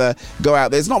together, go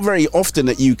out there. It's not very often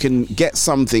that you can get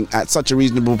something at such a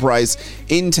reasonable price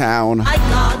in town.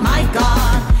 My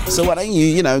God. So why don't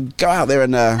you go out there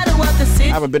and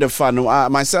have a bit of fun.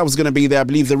 Myself's going to be there. I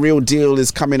believe The Real Deal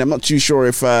is coming. I'm not too sure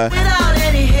if the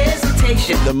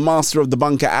master of the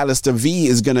bunker, Alistair V,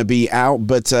 is going to be out,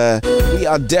 but we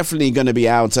are definitely going to be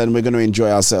out and we're going to enjoy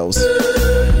ourselves.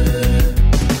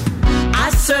 I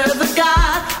serve a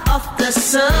God of the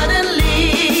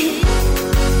suddenly.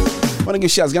 I want to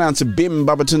give shouts going out to Bim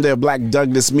Babatunde of Black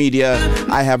Douglas Media.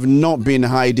 I have not been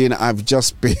hiding. I've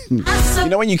just been... You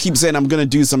know when you keep saying, I'm going to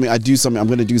do something, I'm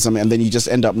going to do something, and then you just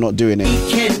end up not doing it.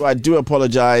 So I do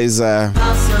apologize. Bim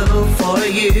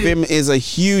is a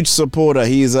huge supporter.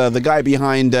 He's the guy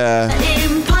behind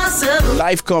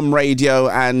Lifecom Radio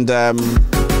and... trying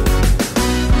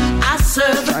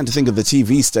to think of the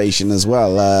TV station as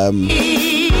well.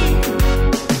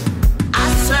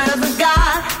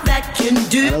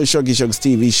 I know Shoggy Shog's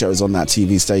TV show's on that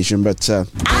TV station, but so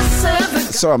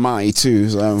am I too.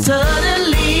 So. It's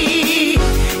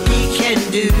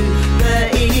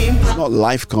not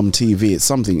Lifecom TV, it's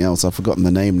something else. I've forgotten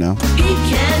the name now.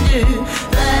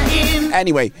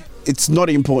 Anyway, it's not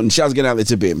important. Shouts get out there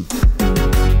to Bim.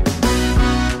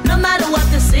 No matter what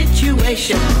the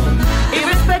situation,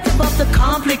 irrespective of the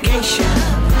complication,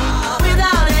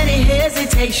 without any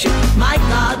hesitation, my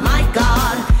God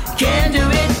can do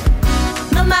it.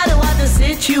 No matter what the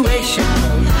situation,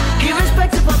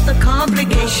 irrespective of the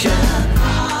complication,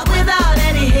 without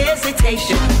any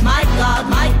hesitation, my God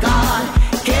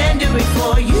can do it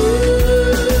for you.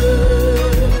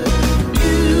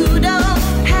 You don't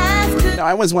have to.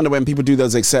 I always wonder when people do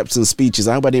those acceptance speeches,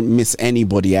 I hope I didn't miss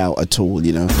anybody out at all,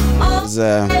 I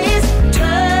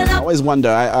always wonder.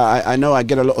 I know I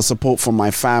get a lot of support from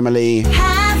my family.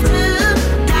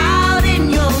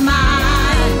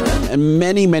 And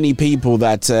many people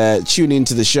that tune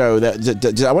into the show.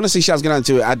 That I want to say shouts going out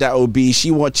to Ada OB.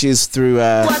 She watches us through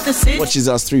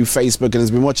Facebook and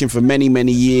has been watching for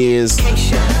many years.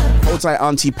 Hold tight,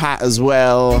 Auntie Pat as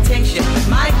well.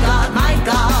 My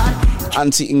God.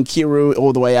 Auntie Nkiru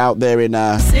all the way out there in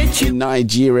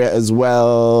Nigeria as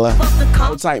well.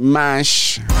 Hold tight,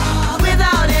 Mash.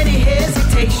 Without any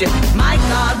hesitation, my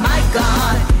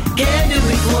God can do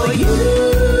it for you.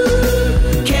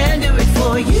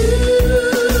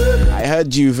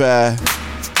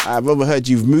 I've overheard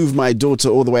you've moved my daughter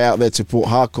all the way out there to Port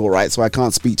Harcourt, right? So I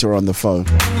can't speak to her on the phone.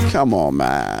 Come on,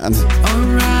 man.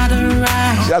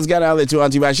 Alright. Shouts going out there to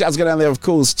Auntie Man. Shouts going out there, of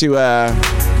course, to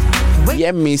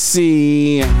Yemi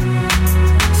C.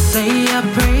 Say a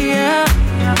prayer.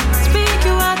 Speak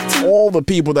you out to all the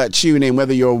people that tune in,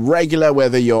 whether you're regular,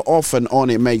 whether you're off and on,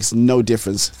 it makes no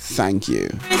difference. Thank you.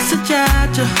 It's a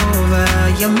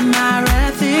Jehovah, you're my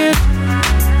refuge.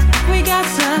 We got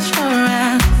such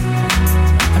assurance.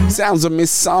 Sounds of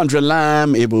Miss Sandra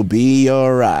Lamb, it will be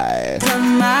alright.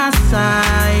 On my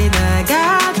side, I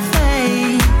got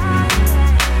faith.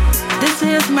 This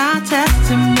is my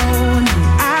testimony.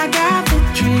 I got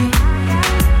victory.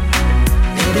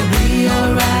 It'll be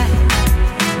alright.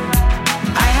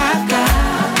 I have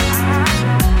God,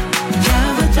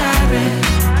 Jehovah Jireh.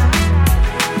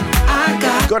 I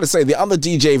got got to say, the other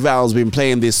DJ Val's been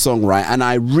playing this song, right? And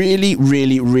I really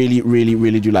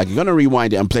do like it. I'm going to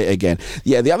rewind it and play it again.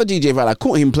 Yeah, the other DJ Val, I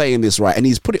caught him playing this, right? And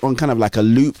he's put it on kind of like a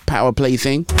loop power play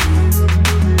thing.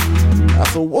 I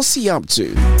thought, what's he up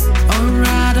to? So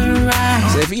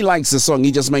if he likes the song,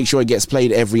 he just makes sure it gets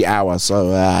played every hour.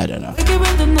 So I don't know.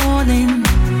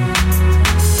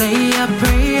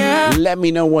 Let me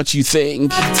know what you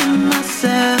think.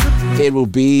 It will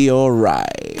be alright.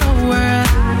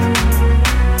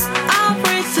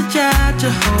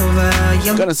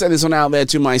 I'm gonna send this one out there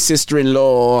to my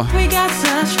sister-in-law,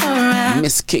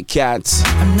 Miss Kit Kat.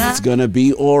 It's gonna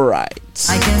be alright.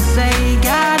 I can say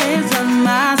God is on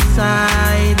my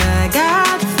side. I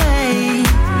got faith.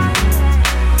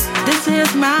 This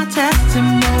is my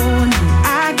testimony.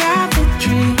 I got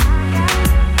victory.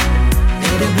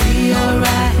 It'll be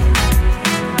alright.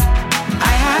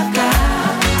 I have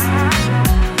God,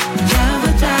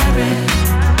 Jehovah Jireh.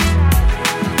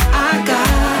 I got.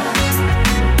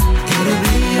 It'll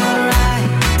be alright.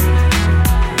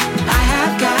 I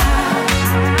have God,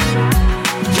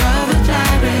 Jehovah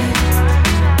Jireh.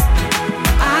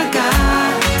 I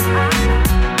got.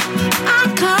 I'm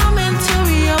coming to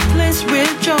your place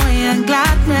with joy and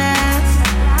gladness,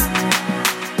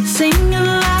 singing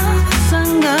loud the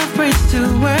song of praise to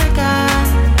our God.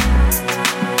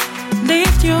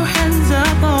 Lift your hands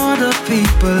up, all the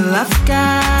people of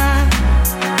God.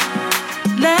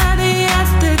 Let the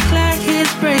earth declare his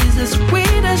praises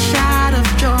with a shout of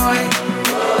joy.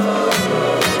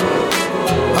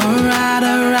 Alright,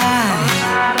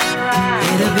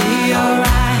 it'll be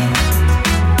alright.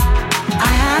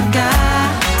 I have God,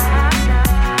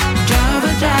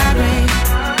 Jehovah Jireh.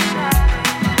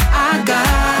 I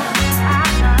got,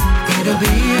 it'll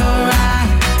be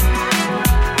alright.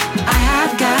 I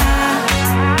have God,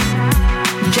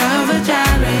 Jehovah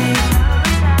Jireh.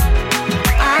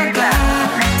 I got.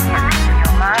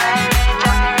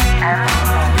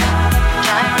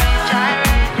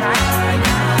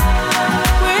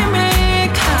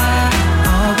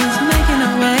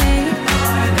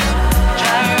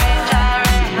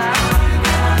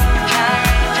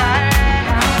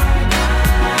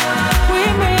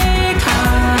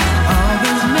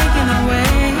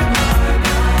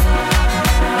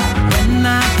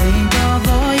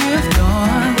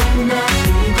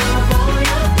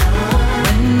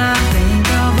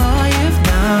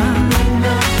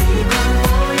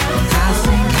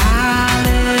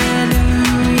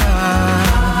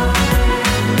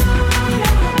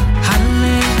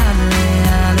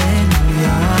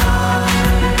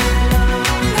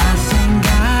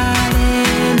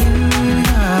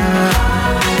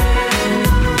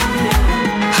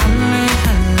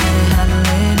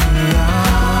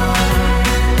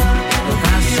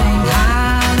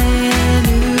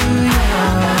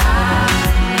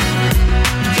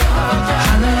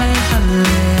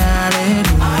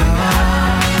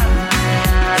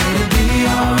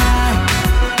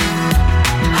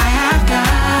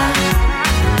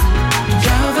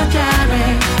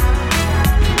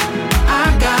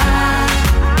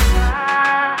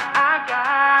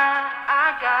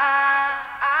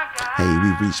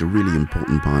 A really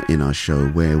important part in our show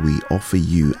where we offer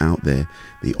you out there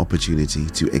the opportunity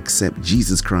to accept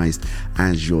Jesus Christ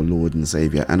as your Lord and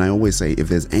Savior. And I always say, if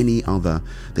there's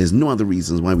no other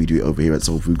reasons why we do it over here at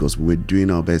Soul Food Gospel. We're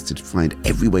doing our best to find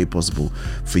every way possible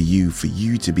for you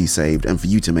to be saved and for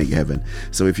you to make heaven.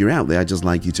 So if you're out there, I'd just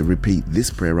like you to repeat this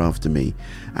prayer after me,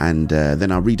 and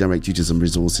then I'll redirect you to some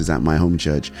resources at my home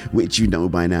church, which you know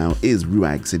by now is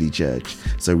Ruach City Church.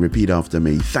 So repeat after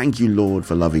me. Thank you, Lord,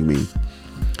 for loving me.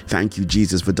 Thank you,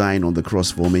 Jesus, for dying on the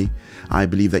cross for me. I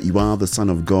believe that you are the Son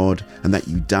of God and that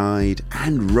you died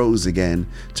and rose again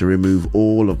to remove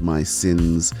all of my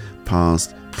sins,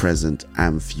 past, present,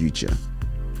 and future.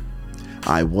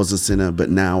 I was a sinner, but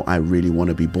now I really want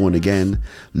to be born again.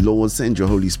 Lord, send your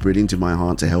Holy Spirit into my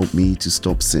heart to help me to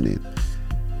stop sinning.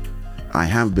 I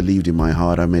have believed in my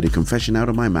heart. I made a confession out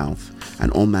of my mouth.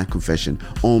 And on that confession,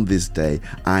 on this day,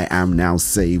 I am now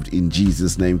saved in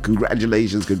Jesus' name.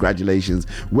 Congratulations.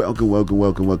 Welcome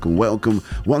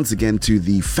once again to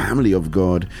the family of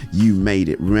God. You made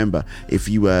it. Remember, if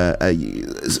you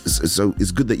so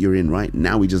it's good that you're in, right?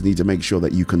 Now we just need to make sure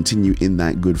that you continue in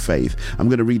that good faith. I'm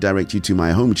going to redirect you to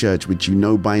my home church, which you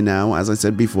know by now, as I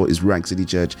said before, is Ruach City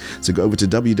Church. So go over to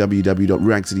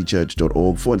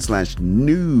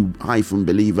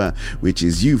www.ruachcitychurch.org/new-believer, which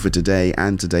is you for today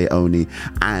and today only.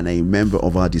 and a member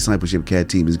of our discipleship care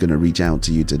team is going to reach out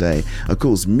to you today. Of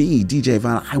course, me, DJ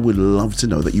Val, I would love to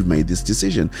know that you've made this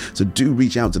decision. So do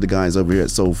reach out to the guys over here at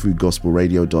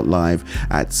soulfoodgospelradio.live,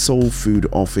 at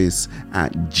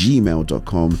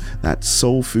soulfoodoffice@gmail.com. That's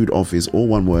soulfoodoffice, all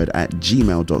one word, at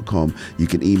gmail.com. You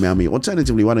can email me.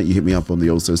 Alternatively, why don't you hit me up on the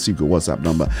also secret WhatsApp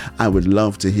number? I would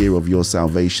love to hear of your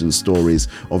salvation stories,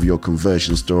 of your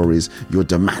conversion stories, your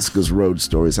Damascus Road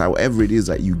stories, however it is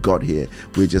that you got here.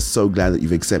 We're just so glad that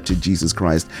you've accepted Jesus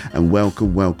Christ, and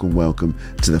welcome, welcome, welcome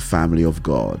to the family of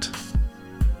God.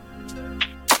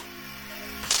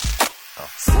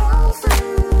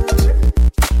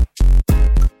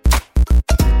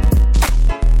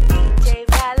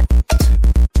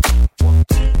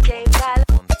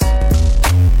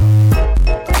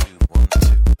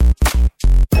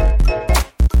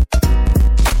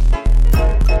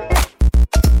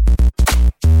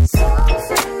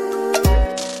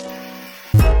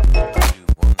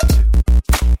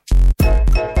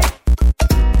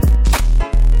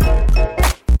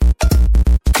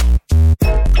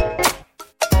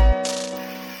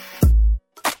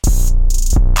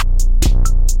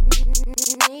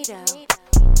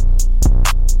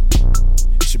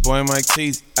 Boy, Mike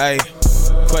Teasy, ayy.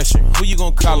 Question, who you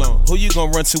gonna call on? Who you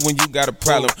gonna run to when you got a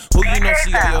problem? Who you know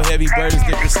see all your heavy burdens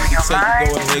that proceed to take you?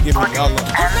 Go ahead, give me all of them.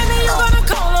 Whose name are you gonna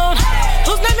call on?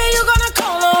 Whose name are you gonna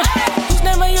call on? Whose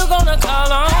name are you gonna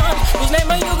call on? Whose name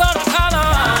are you gonna call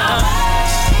on?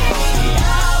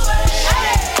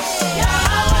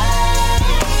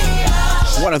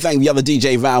 I want to thank the other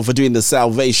DJ Val for doing the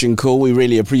salvation call. We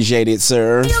really appreciate it,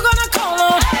 sir. Who you gonna call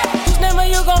on? Whose name are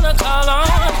you gonna call on?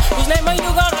 Whose name are you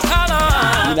gonna call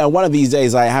on? You know, one of these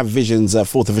days I have visions,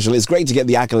 fourth official. It's great to get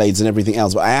the accolades and everything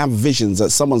else, but I have visions that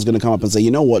someone's going to come up and say, you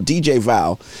know what, DJ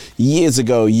Val, years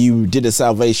ago you did a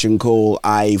salvation call.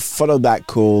 I followed that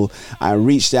call. I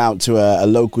reached out to a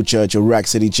local church, a Rack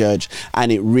City church,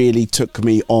 and it really took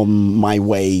me on my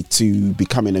way to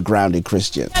becoming a grounded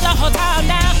Christian.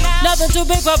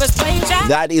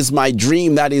 That is my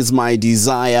dream. That is my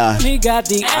desire.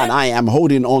 And I am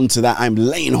holding on to that. I'm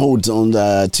laying hold on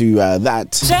to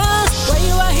that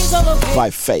by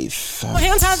faith.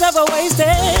 Time's ever wasted,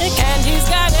 and he's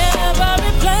got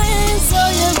every plan, so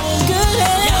you're in good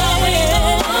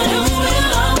hands. Who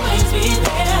will always be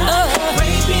there?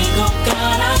 Great big old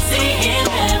God, I see him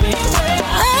everywhere.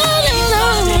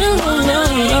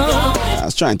 I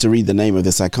was trying to read the name of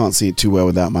this. I can't see it too well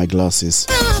without my glasses.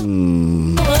 I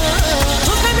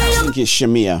think it's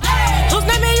Shamia. Whose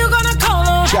name are you gonna call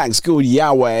on? Track's called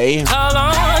Yahweh, Call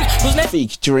on. Whose name?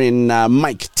 featuring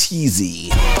Mike Teasy.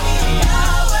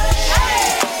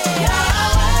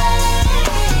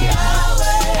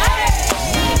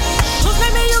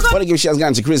 I want to give shouts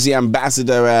going to Chris the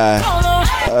Ambassador.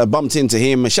 Bumped into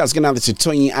him. Shouts going out there to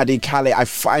Tony Adi Kale. I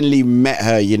finally met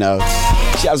her, you know.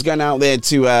 Shouts going out there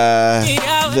to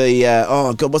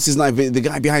oh God, what's his name? The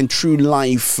guy behind True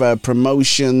Life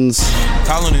Promotions.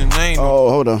 Calling his name. Oh,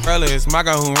 hold on. Umbrella, it's my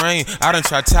guy who reign. I done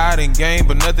tried tired in game,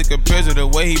 but nothing compares to the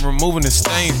way he removing the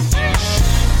stain.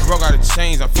 Bro gotta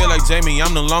change. I feel like Jamie,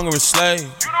 I'm no longer a slave.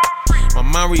 My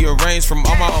mind rearranged from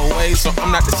all my old ways, so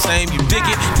I'm not the same. You dig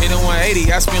it? Hit a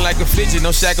 180, I spin like a fidget.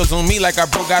 No shackles on me like I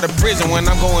broke out of prison. When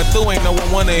I'm going through, ain't no one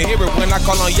wanna hear it. When I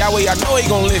call on Yahweh, I know he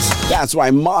gon' listen. That's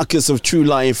why Marcus of True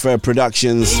Life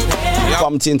Productions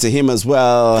bumped into him as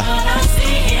well.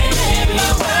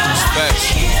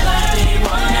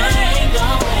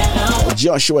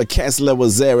 Joshua Kessler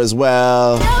was there as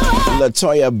well.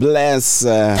 Latoya Bless. Whose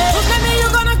name are you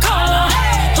gonna call on?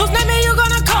 Whose name are you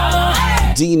gonna call on?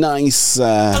 D Nice.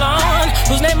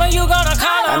 Whose name are you gonna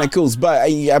call on? And of course, but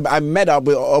I met up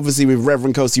with obviously with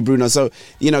Reverend Kosi Bruno. So,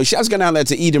 you know, shouts going out there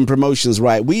to Eden Promotions,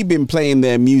 right? We've been playing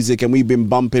their music and we've been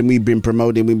bumping, we've been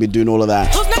promoting, we've been doing all of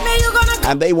that. Whose name are you gonna call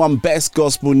on? And they won Best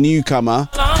Gospel Newcomer,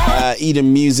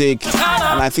 Eden Music.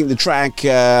 And I think the track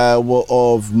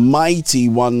of Mighty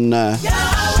won,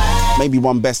 maybe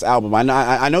won Best Album.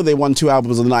 I know they won 2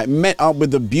 albums of the night. Met up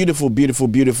with the beautiful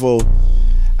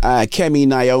Kemi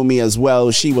Naomi as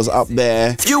well. She was up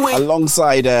there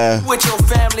alongside with your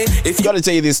family. Got to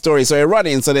tell you this story. So they're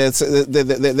running. So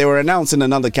they were announcing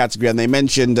another category, and they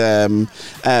mentioned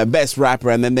Best Rapper,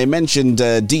 and then they mentioned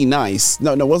D Nice.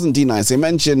 No, it wasn't D Nice. They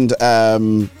mentioned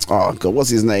oh God, what's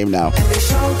his name now?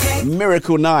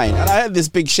 Miracle 9. And I heard this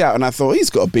big shout, and I thought he's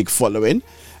got a big following.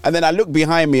 And then I looked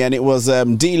behind me, and it was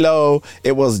D-Lo,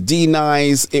 it was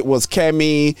D-Nice, it was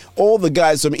Kemi. All the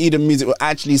guys from Eden Music were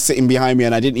actually sitting behind me,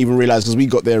 and I didn't even realize because we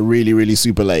got there really, really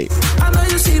super late. I know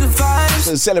you see the vibes.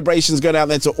 So celebrations going out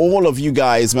there to all of you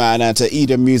guys, man, and to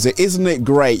Eden Music. Isn't it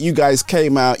great? You guys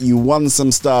came out, you won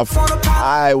some stuff.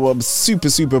 I was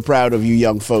super proud of you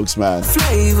young folks, man.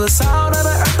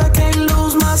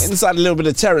 Inside a little bit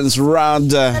of Terrence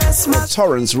Rudd,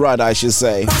 Torrance Rudd, I should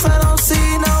say.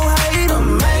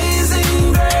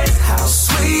 Amazing grace, how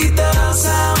sweet the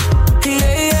sound.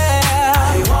 Yeah,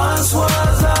 I once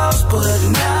was lost, but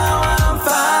now I'm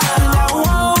fine. I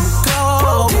won't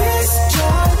go. This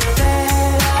joy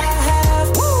that I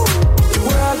have, the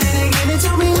world didn't give it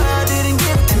to me. World didn't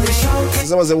give it to me.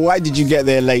 Someone said, why did you get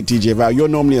there late, DJ Val? You're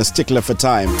normally a stickler for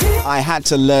time. I had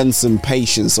to learn some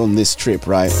patience on this trip,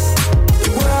 right?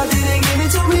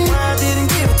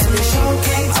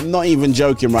 I'm not even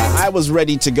joking, right? I was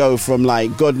ready to go from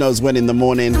like God knows when in the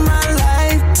morning.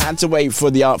 Had to wait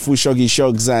for the Artful Shoggy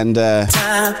Shogs and the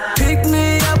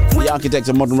Architect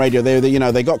of Modern Radio.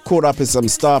 They got caught up in some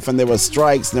stuff and there were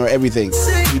strikes and there were everything.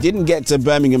 We didn't get to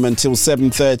Birmingham until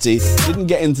 7:30. Didn't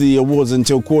get into the awards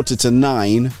until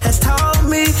 8:45.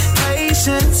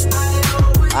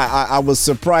 I was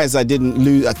surprised I didn't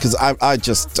lose because I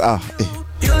just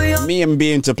me and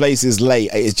being to places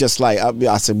late, it's just like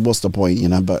I said, what's the point,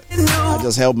 but I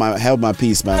just held my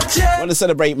peace, man. I want to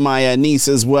celebrate my niece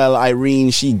as well, Irene.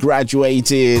 She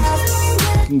graduated.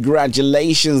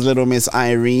 Congratulations, little Miss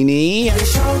Irene.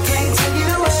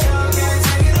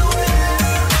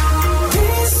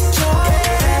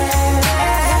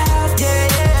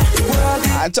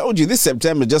 I told you, this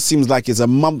September just seems like it's a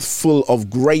month full of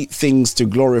great things to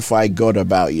glorify God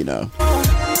about, This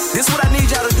is what I need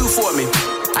y'all to do for me.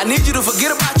 I need you to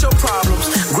forget about your problems,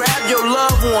 grab your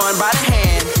loved one by the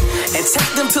hand, and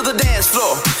take them to the dance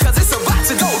floor, because it's about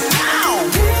to go down.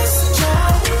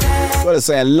 Gotta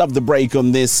say, I love the break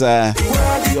on this.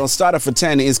 Your starter for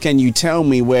 10 is, can you tell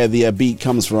me where the beat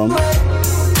comes from?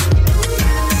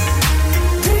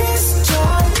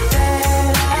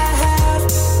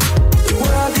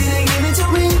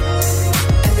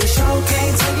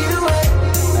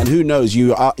 And who knows,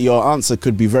 your answer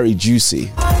could be very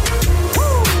juicy.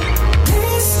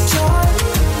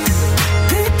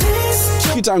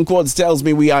 Q-Town Quartz tells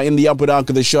me we are in the upward arc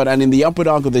of the shot, and in the upward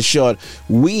arc of the shot,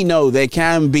 we know there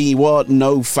can be what?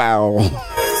 No foul.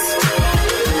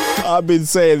 I've been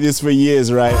saying this for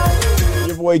years, right?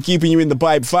 Your boy keeping you in the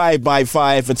pipe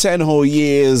 5x5 for 10 whole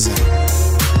years.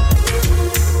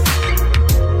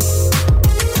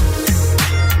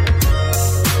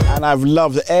 And I've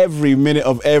loved every minute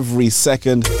of every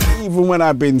second. Even when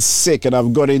I've been sick and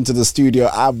I've got into the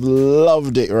studio, I've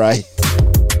loved it, right?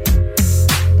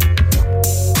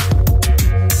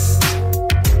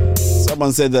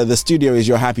 Someone said that the studio is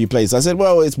your happy place. I said,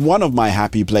 well, it's one of my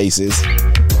happy places.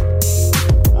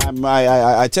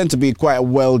 I tend to be quite a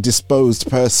well-disposed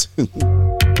person.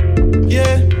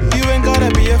 Yeah, you ain't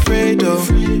gotta be afraid though.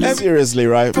 Seriously,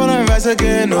 right?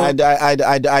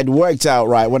 I'd worked out,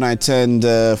 right, when I turned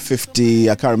 50,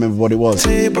 I can't remember what it was,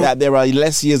 that there are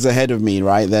less years ahead of me,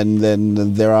 right,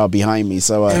 than there are behind me.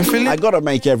 So I gotta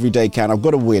make every day count. I've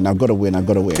got to win.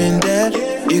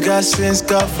 You got sins,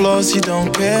 got flaws, you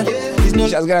don't care.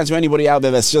 Shouts going out to anybody out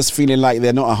there that's just feeling like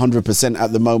they're not 100%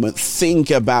 at the moment. Think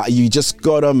about it. You just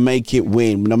gotta make it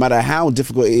win. No matter how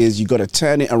difficult it is, you gotta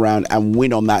turn it around and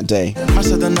win on that day. Don't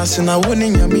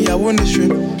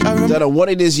know what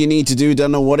it is you need to do,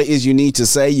 don't know what it is you need to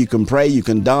say. You can pray, you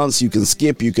can dance, you can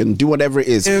skip, you can do whatever it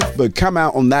is, but come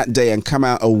out on that day and come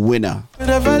out a winner.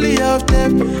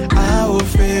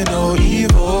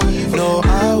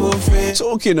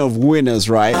 Talking of winners,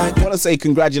 right, I want to say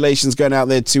congratulations going out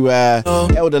there to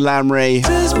Elder Lamray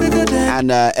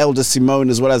and Elder Simone,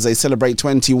 as well as they celebrate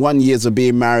 21 years of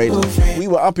being married. We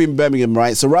were up in Birmingham,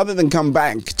 right, so rather than come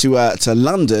back to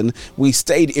London, we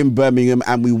stayed in Birmingham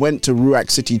and we went to Ruach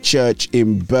City Church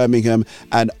in Birmingham,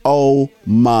 and oh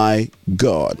my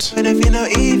God.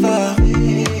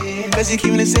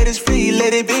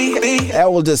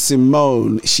 Elder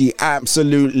Simone, she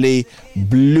absolutely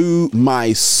blew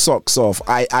my socks off.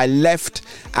 I left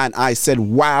and I said,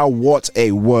 wow, what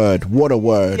a word. What a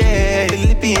word. Yeah,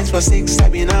 Philippians 4:6,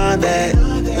 I've been on that.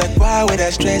 Like, why would I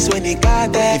stress when you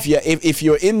got that? If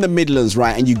you're in the Midlands,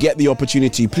 right, and you get the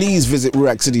opportunity, please visit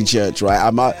Ruach City Church,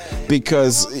 right?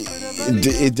 Because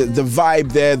the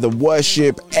vibe there, the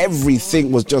worship,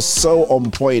 everything was just so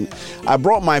on point. I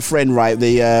brought my friend, right,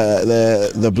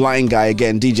 the blind guy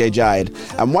again, DJ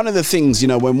Jide, and one of the things,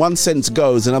 when one sense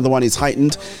goes, another one is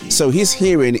heightened. So his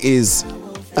hearing is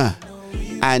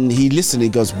and he listened, he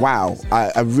goes, wow,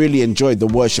 I really enjoyed the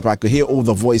worship. I could hear all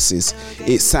the voices.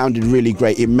 It sounded really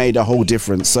great. It made a whole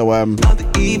difference. So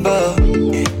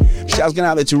Shouts going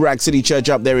out there to Rag City Church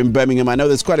up there in Birmingham. I know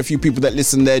there's quite a few people that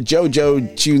listen there.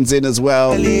 Jojo tunes in as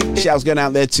well. Shouts going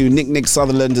out there to Nick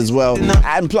Sutherland as well.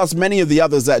 And plus many of the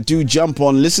others that do jump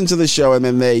on, listen to the show, and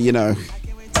then they, you know.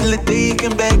 Thank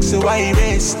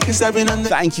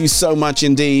you so much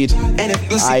indeed.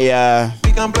 I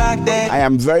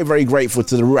am very, very grateful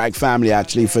to the Rag family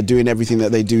actually for doing everything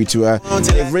that they do to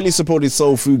they've really supported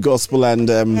Soul Food Gospel and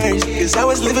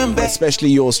especially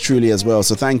yours truly as well.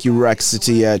 So thank you, Rag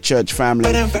City Church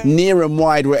family, near and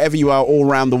wide, wherever you are all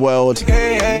around the world.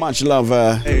 Much love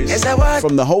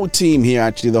from the whole team here,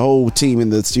 actually, the whole team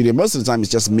in the studio. Most of the time it's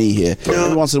just me here.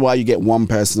 Every once in a while you get one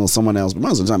person or someone else, but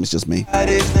most of the time it's just me.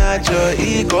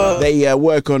 They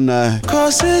work on like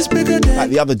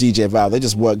the other DJ Val, they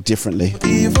just work differently.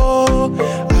 Evil,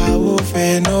 I will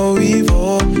fear no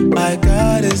evil. My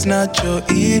God is not your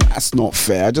evil. That's not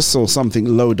fair. I just saw something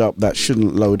load up that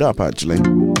shouldn't load up actually.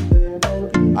 You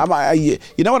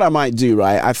know what I might do,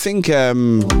 right? I think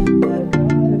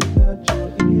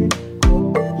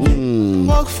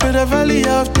Walk through the valley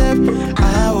of death,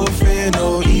 I will fear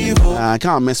no evil. I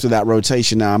can't mess with that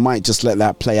rotation now. I might just let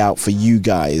that play out for you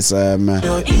guys.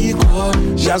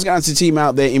 Shouts out to the team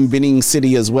out there in Benin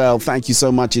City as well. Thank you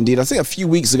so much indeed. I think a few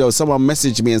weeks ago someone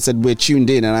messaged me and said we're tuned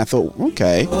in, and I thought,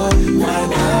 okay. My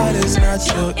God is not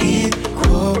your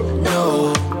equal,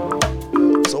 no.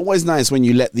 It's always nice when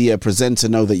you let the presenter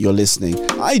know that you're listening.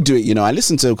 I do it, you know. I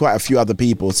listen to quite a few other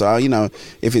people. So, you know,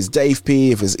 if it's Dave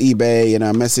P, if it's eBay, you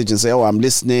know, message and say, oh, I'm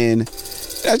listening.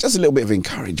 That's just a little bit of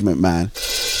encouragement, man.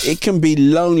 It can be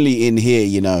lonely in here,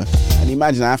 you know. And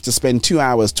imagine I have to spend 2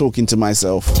 hours talking to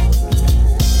myself.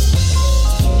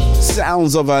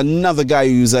 Sounds of another guy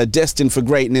who's destined for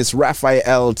greatness,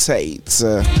 Raphael Tate.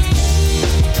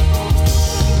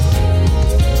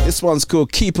 This one's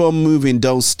called Keep On Moving,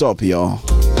 Don't Stop, y'all.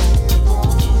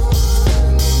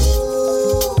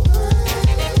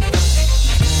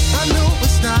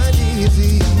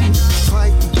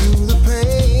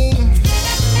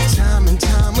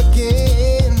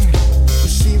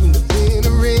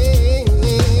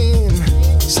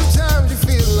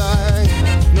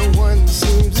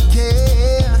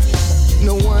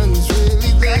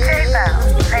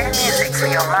 For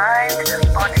your mind,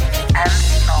 body, and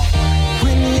soul.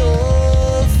 When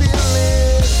you're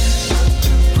feeling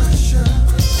pressure,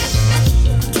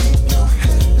 keep your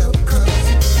head up, 'cause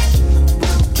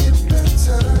we'll get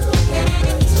better.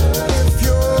 If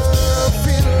you're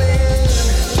feeling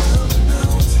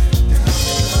down,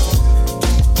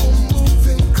 keep on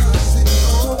moving, 'cause it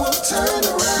all will turn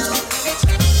around.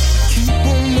 Keep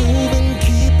on moving,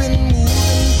 keep it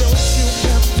moving, don't you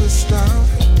ever stop.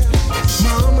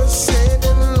 Mama said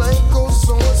that life goes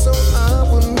on, so I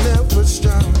will never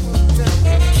stop.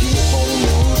 Keep on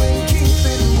moving, keep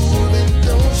it moving,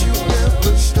 don't you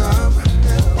ever stop.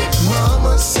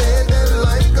 Mama said that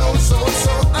life goes on,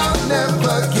 so I'll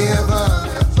never give up.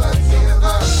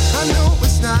 I know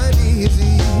it's not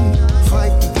easy,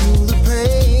 fighting through the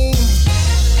pain,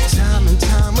 time and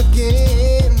time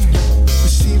again,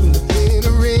 receiving the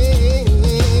bitter rain.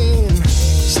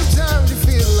 Sometimes you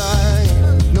feel like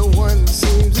no one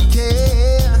seems to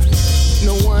care,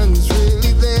 no one's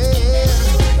really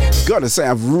there. Gotta say,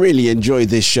 I've really enjoyed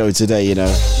this show today, you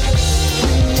know.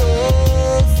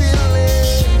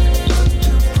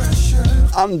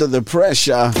 Under the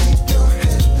pressure.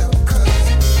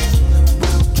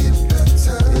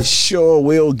 It sure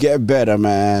will get better,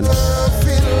 man.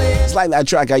 It's like that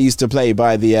track I used to play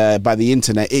by the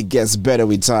internet. It gets better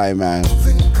with time, man.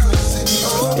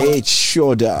 It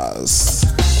sure does.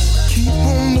 Keep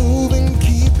on moving,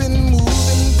 keep it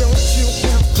moving, don't you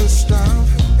ever stop.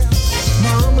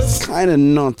 Mama's Kind of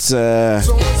not. I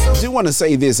do want to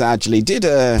say this actually.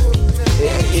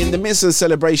 In the midst of the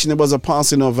celebration, there was a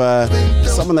passing of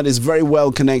someone that is very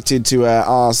well connected to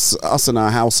us and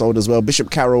our household as well. Bishop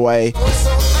Caraway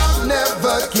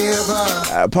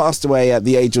passed away at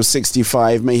the age of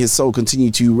 65. May his soul continue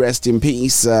to rest in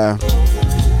peace.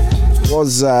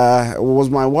 Was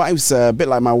my wife's a bit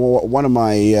like one of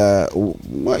my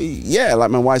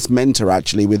like my wife's mentor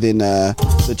actually within the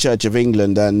Church of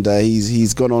England, and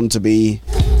he's gone on to be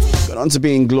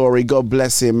in glory. God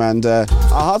bless him, and our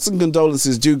hearts and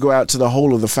condolences do go out to the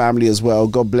whole of the family as well.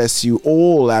 God bless you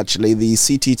all, actually, the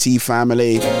CTT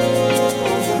family,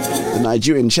 the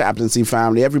Nigerian chaplaincy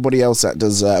family, everybody else that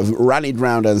does rallied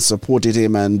round and supported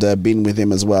him and been with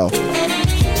him as well.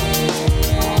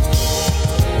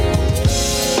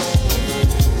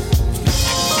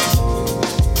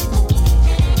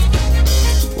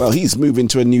 Well, he's moving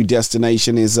to a new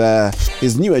destination. His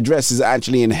new address is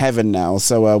actually in heaven now,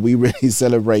 so we really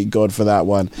celebrate God for that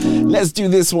one. Let's do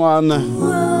this one.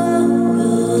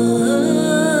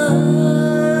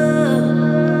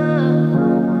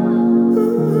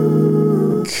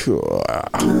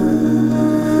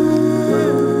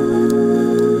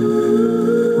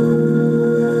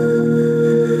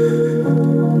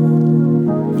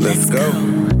 Let's go.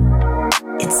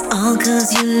 It's all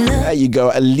 'cause you love. There you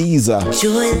go, Eliza.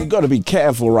 You got to be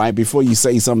careful, right, before you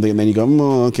say something and then you go,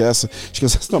 okay. She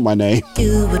goes, that's not my name.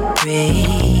 You would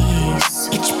praise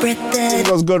each breath that. It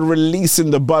was good,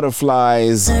 Releasing the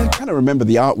Butterflies. I kind of remember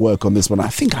the artwork on this one. I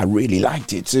think I really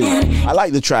liked it too. I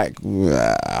like the track.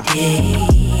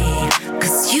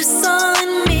 'Cause you saw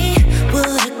in me what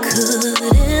I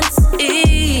couldn't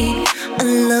see. A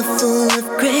love full of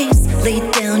grace. Lay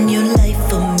down your life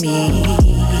for me.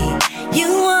 You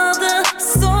are the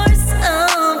source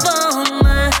of all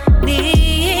my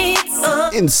needs. Oh,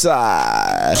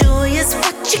 Inside. joy is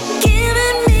what you're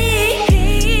giving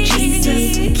me.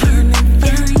 Jesus, come and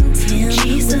find him.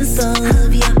 Jesus, all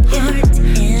of your heart.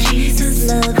 And Jesus,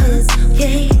 love is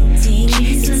waiting.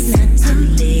 Jesus, not too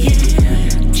late.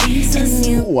 Jesus,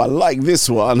 you. Oh, I like this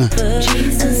one.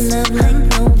 Jesus, love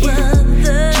like no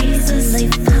other. Jesus,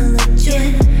 life full of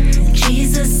joy.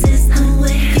 Jesus is the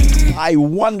way. I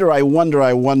wonder.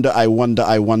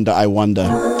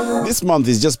 This month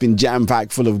has just been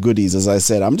jam-packed full of goodies, as I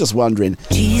said. I'm just wondering.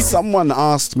 Someone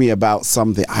asked me about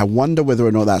something. I wonder whether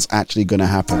or not that's actually going to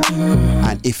happen.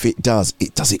 And if it does,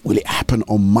 will it happen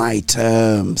on my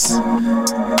terms?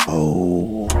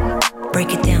 Oh.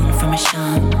 Break it down from a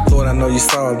shot. Lord, I know you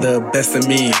saw the best in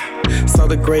me. Saw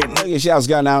the great. Shouts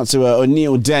going out to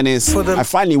O'Neal Dennis. I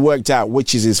finally worked out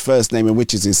which is his first name and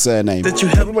which is his surname.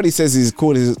 Everybody says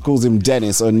calls him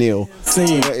Dennis O'Neal.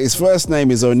 His first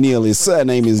name is O'Neal. His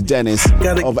surname is Dennis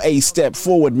of A Step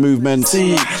Forward Movement.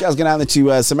 Shouts going out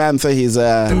to Samantha, his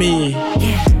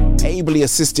ably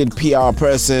assisted PR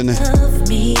person.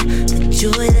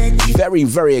 Very,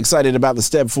 very excited about the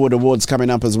Step Forward Awards coming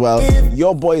up as well.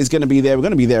 Your boy is going to be there. We're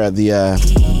going to be there at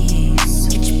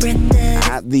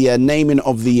the naming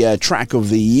of the track of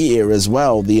the year as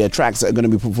well. The tracks that are going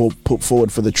to be put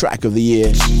forward for the track of the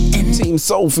year. Team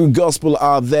Soul Food Gospel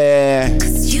are there.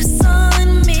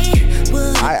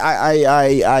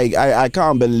 I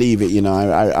can't believe it, you know.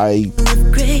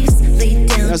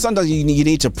 Sometimes you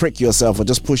need to prick yourself or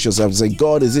just push yourself and say,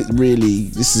 God, this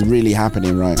is really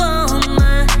happening, right?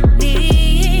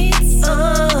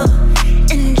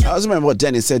 I just remember what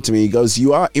Dennis said to me. He goes,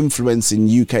 you are influencing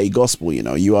UK gospel, you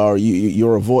know.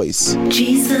 You're a voice.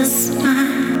 Jesus,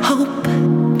 my hope.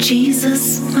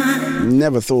 Jesus, my.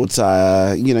 Never thought,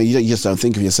 you just don't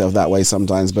think of yourself that way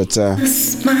sometimes, but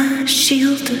Jesus, my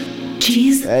shield.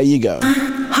 Jesus, there you go. My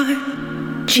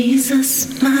heart.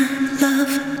 Jesus, my love.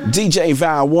 DJ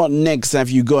Val, what next have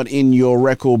you got in your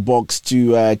record box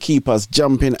to keep us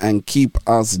jumping and keep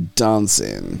us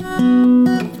dancing?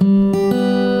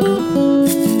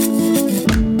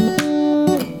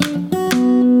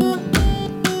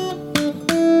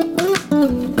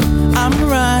 I'm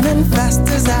running fast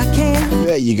as I can.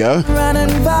 There you go.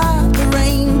 Running by the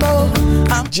rainbow.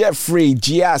 Jeffrey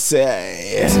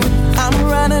Giasse. I'm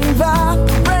running by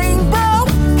the rainbow.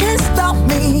 Can't stop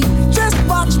me. Just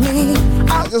watch me.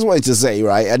 I just wanted to say,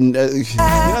 right, and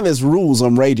there's rules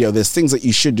on radio. There's things that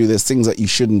you should do. There's things that you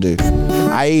shouldn't do.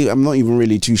 I'm not even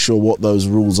really too sure what those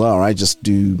rules are. I just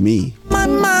do me. My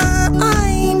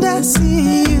mind, I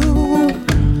see you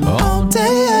all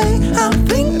day. I'm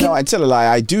thinking. No, I tell a lie.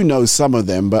 I do know some of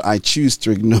them, but I choose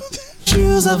to ignore them.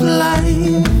 Choose of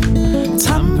life,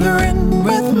 tampering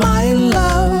with my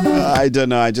love. I don't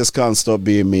know. I just can't stop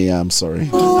being me. I'm sorry.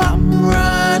 Oh, I'm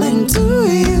running to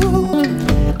you.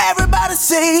 Everybody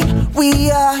say we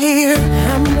are here.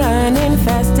 I'm running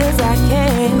fast as I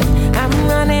can. I'm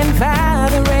running by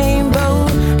the rainbow.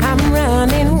 I'm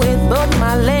running with both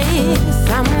my legs.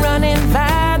 I'm running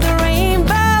by the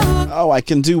rainbow. Oh, I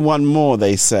can do one more,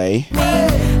 they say.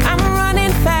 I'm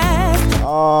running fast.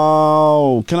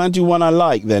 Oh, can I do one I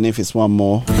like then if it's one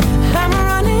more? I'm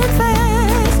running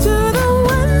fast to the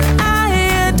one I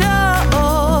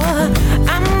adore.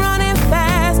 I'm running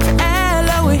fast to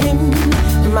Elohim,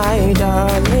 my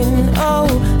darling. Oh,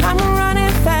 I'm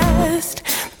running fast.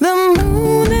 The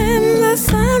moon and the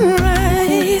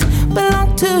sunrise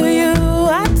belong to you.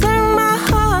 I turn my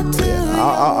heart to you.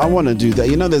 I want to do that.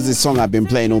 You know, there's this song I've been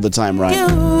playing all the time, right? I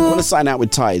want to sign out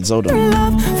with Tides. Hold on.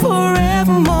 Love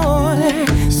forevermore,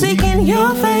 seeking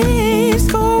your face,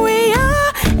 for we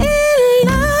are in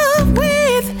love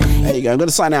with. There you go. I'm going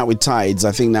to sign out with Tides.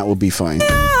 I think that will be fine.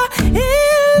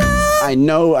 I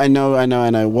know.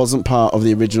 It wasn't part of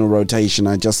the original rotation.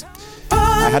 I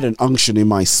had an unction in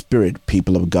my spirit,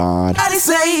 people of God. I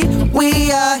say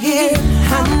we are here.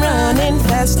 I'm running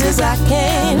fast as I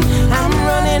can. I'm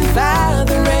running by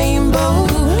the rainbow.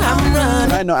 I'm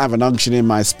running. might not have an unction in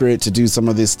my spirit to do some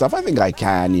of this stuff. I think I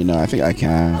can, I think I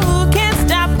can. Who can't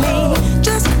stop me?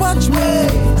 Just watch me.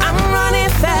 I'm running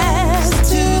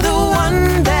fast to the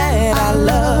one that I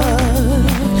love.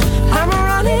 I'm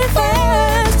running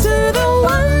fast to the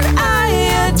one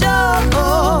I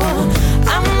adore.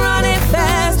 I'm running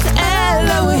fast to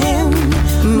Elohim,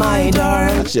 my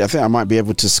darling. Actually, I think I might be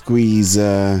able to squeeze.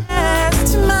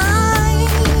 Fast to my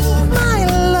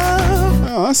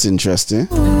love. Oh, that's interesting.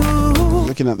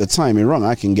 Looking at the timing wrong,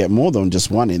 I can get more than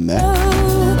just one in there.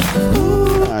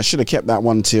 I should have kept that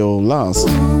one till last.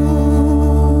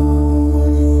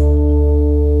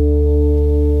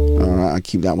 Alright, I'll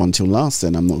keep that one till last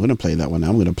then. I'm not going to play that one now.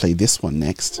 I'm going to play this one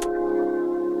next.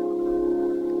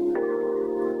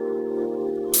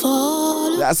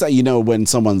 That's how you know when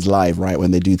someone's live, right?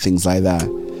 When they do things like that.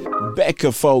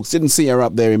 Becca, folks, didn't see her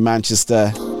up there in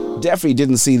Manchester. Definitely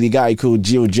didn't see the guy called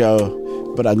Jill Joe.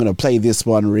 But I'm going to play this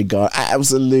one regard. I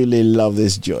absolutely love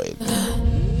this joint.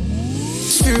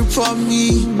 Spirit on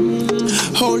me,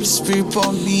 Holy Spirit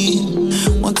on me.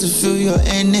 Want to feel your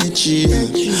energy,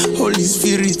 Holy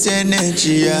Spirit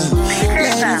energy.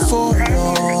 Let it fall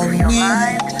on me.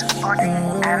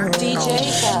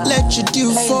 Let your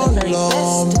dew fall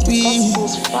on me.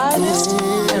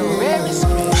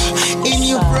 In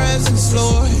your presence,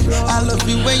 Lord, I love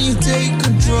you when you take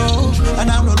control. And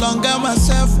I'm no longer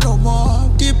myself no more.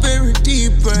 Deeper and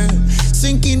deeper,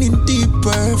 sinking in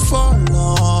deeper. Fall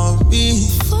on me.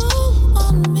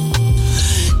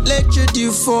 Let your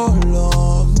dew fall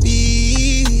on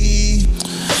me.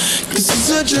 Cause it's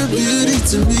such a beauty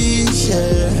to be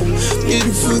here,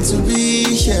 beautiful to be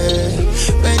here.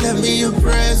 When I'm in your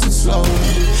presence, Lord,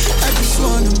 I just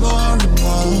want more and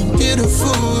more.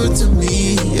 Beautiful to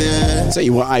me, yeah. Tell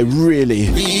you what, I am really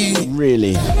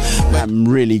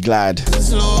glad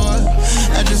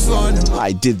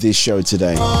I did this show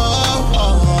today.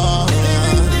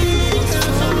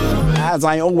 As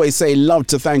I always say, love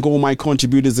to thank all my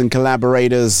contributors and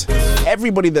collaborators.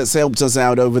 Everybody that's helped us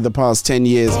out over the past 10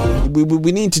 years.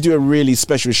 We need to do a really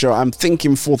special show. I'm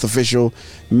thinking 4th official.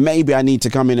 Maybe I need to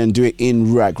come in and do it in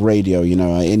Ruach Radio, in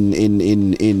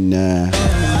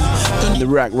the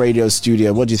Ruach Radio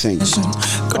studio. What do you think?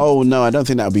 Oh no, I don't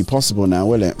think that would be possible now,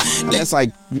 will it? Unless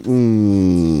I...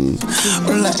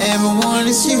 All I ever want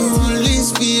is you, Holy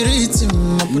Spirit.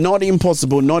 Not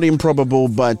impossible, not improbable,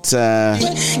 but...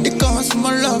 It comes from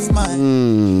my love,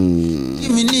 man.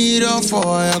 Give me need all for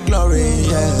your glory,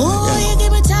 yeah. Oh, you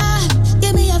give me time,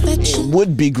 give me affection. It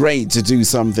would be great to do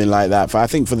something like that. I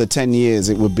think for the 10 years,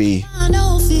 it would be...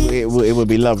 It would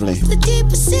be lovely. The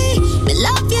deeper sea, me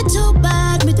love you too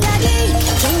bad, me daddy.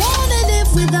 Don't wanna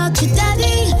live without you,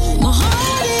 daddy. My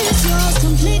heart is yours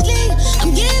completely.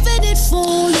 I'm giving it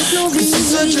full of glory. This is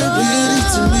such a beauty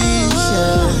to be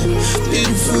here,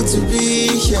 beautiful to be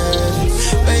here.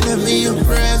 When I'm in your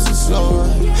presence, Lord,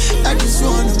 I just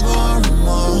want more and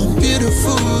more.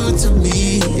 Beautiful to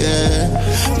me, yeah,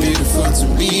 beautiful to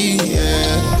me,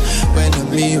 yeah. When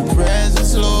I'm in your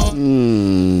presence, Lord,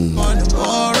 more and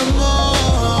more.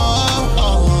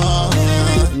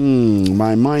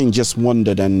 My mind just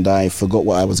wandered and I forgot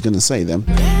what I was going to say then.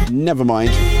 Never mind.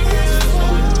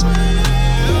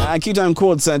 Q-Time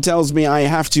Chords tells me I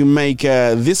have to make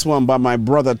this one by my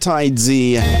brother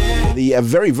Tidesy the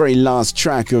very, very last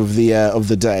track of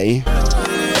the day.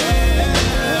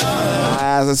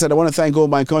 As I said, I want to thank all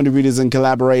my contributors and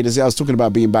collaborators. Yeah, I was talking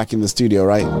about being back in the studio,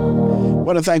 right? I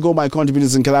want to thank all my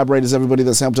contributors and collaborators, everybody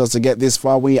that's helped us to get this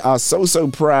far. We are so, so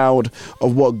proud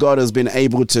of what God has been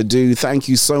able to do. Thank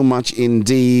you so much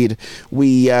indeed.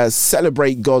 We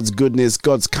celebrate God's goodness,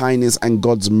 God's kindness, and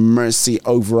God's mercy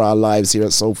over our lives here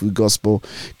at Soul Food Gospel.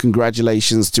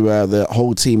 Congratulations to the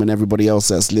whole team and everybody else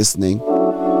that's listening.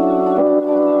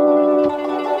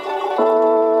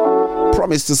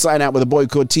 Promise to sign out with a boy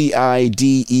called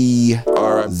Tidez.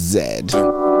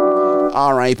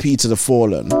 R.I.P. to the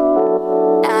fallen.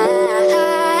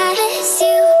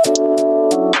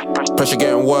 Pressure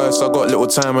getting worse, I got little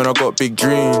time and I got big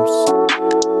dreams.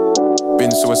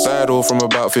 Been suicidal from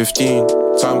about 15.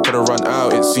 Time could have run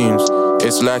out, it seems.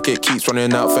 It's like it keeps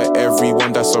running out for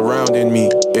everyone that's surrounding me.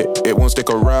 It won't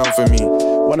stick around for me.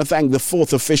 Want to thank the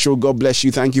 4th official. God bless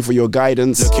you. Thank you for your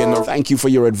guidance. Thank you for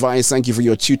your advice. Thank you for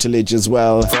your tutelage as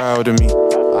well. Proud of me.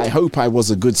 I hope I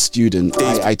was a good student.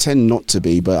 I tend not to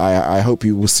be, but I hope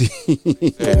you will see.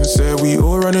 We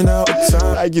all running out of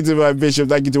time. Thank you to my bishop.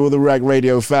 Thank you to all the Ruach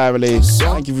Radio family.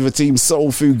 Thank you for the team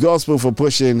Soul Food Gospel for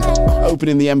pushing,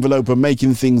 opening the envelope and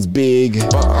making things big.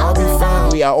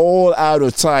 We We are all out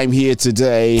of time here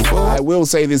today. I will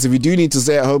say this, if you do need to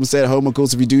stay at home, stay at home. Of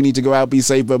course, if you do need to go out, be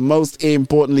safe. But most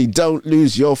importantly, don't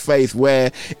lose your faith.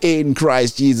 Where in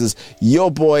Christ Jesus. Your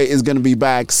boy is going to be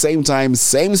back. Same time,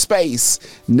 same space.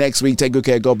 Next week. Take good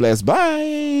care. God bless.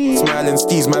 Bye. Smiling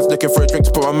steez, man's looking for a drink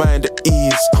to put my mind at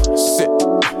ease.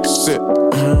 Sit.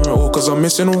 All cause I'm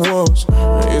missing the walls.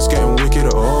 It's getting wicked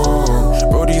at all.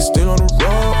 Brody's still on the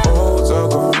roads.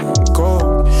 I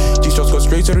go. These shots go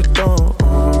straight to the door.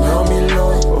 Help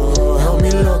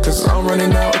me, Lord, cause I'm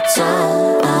running out of time.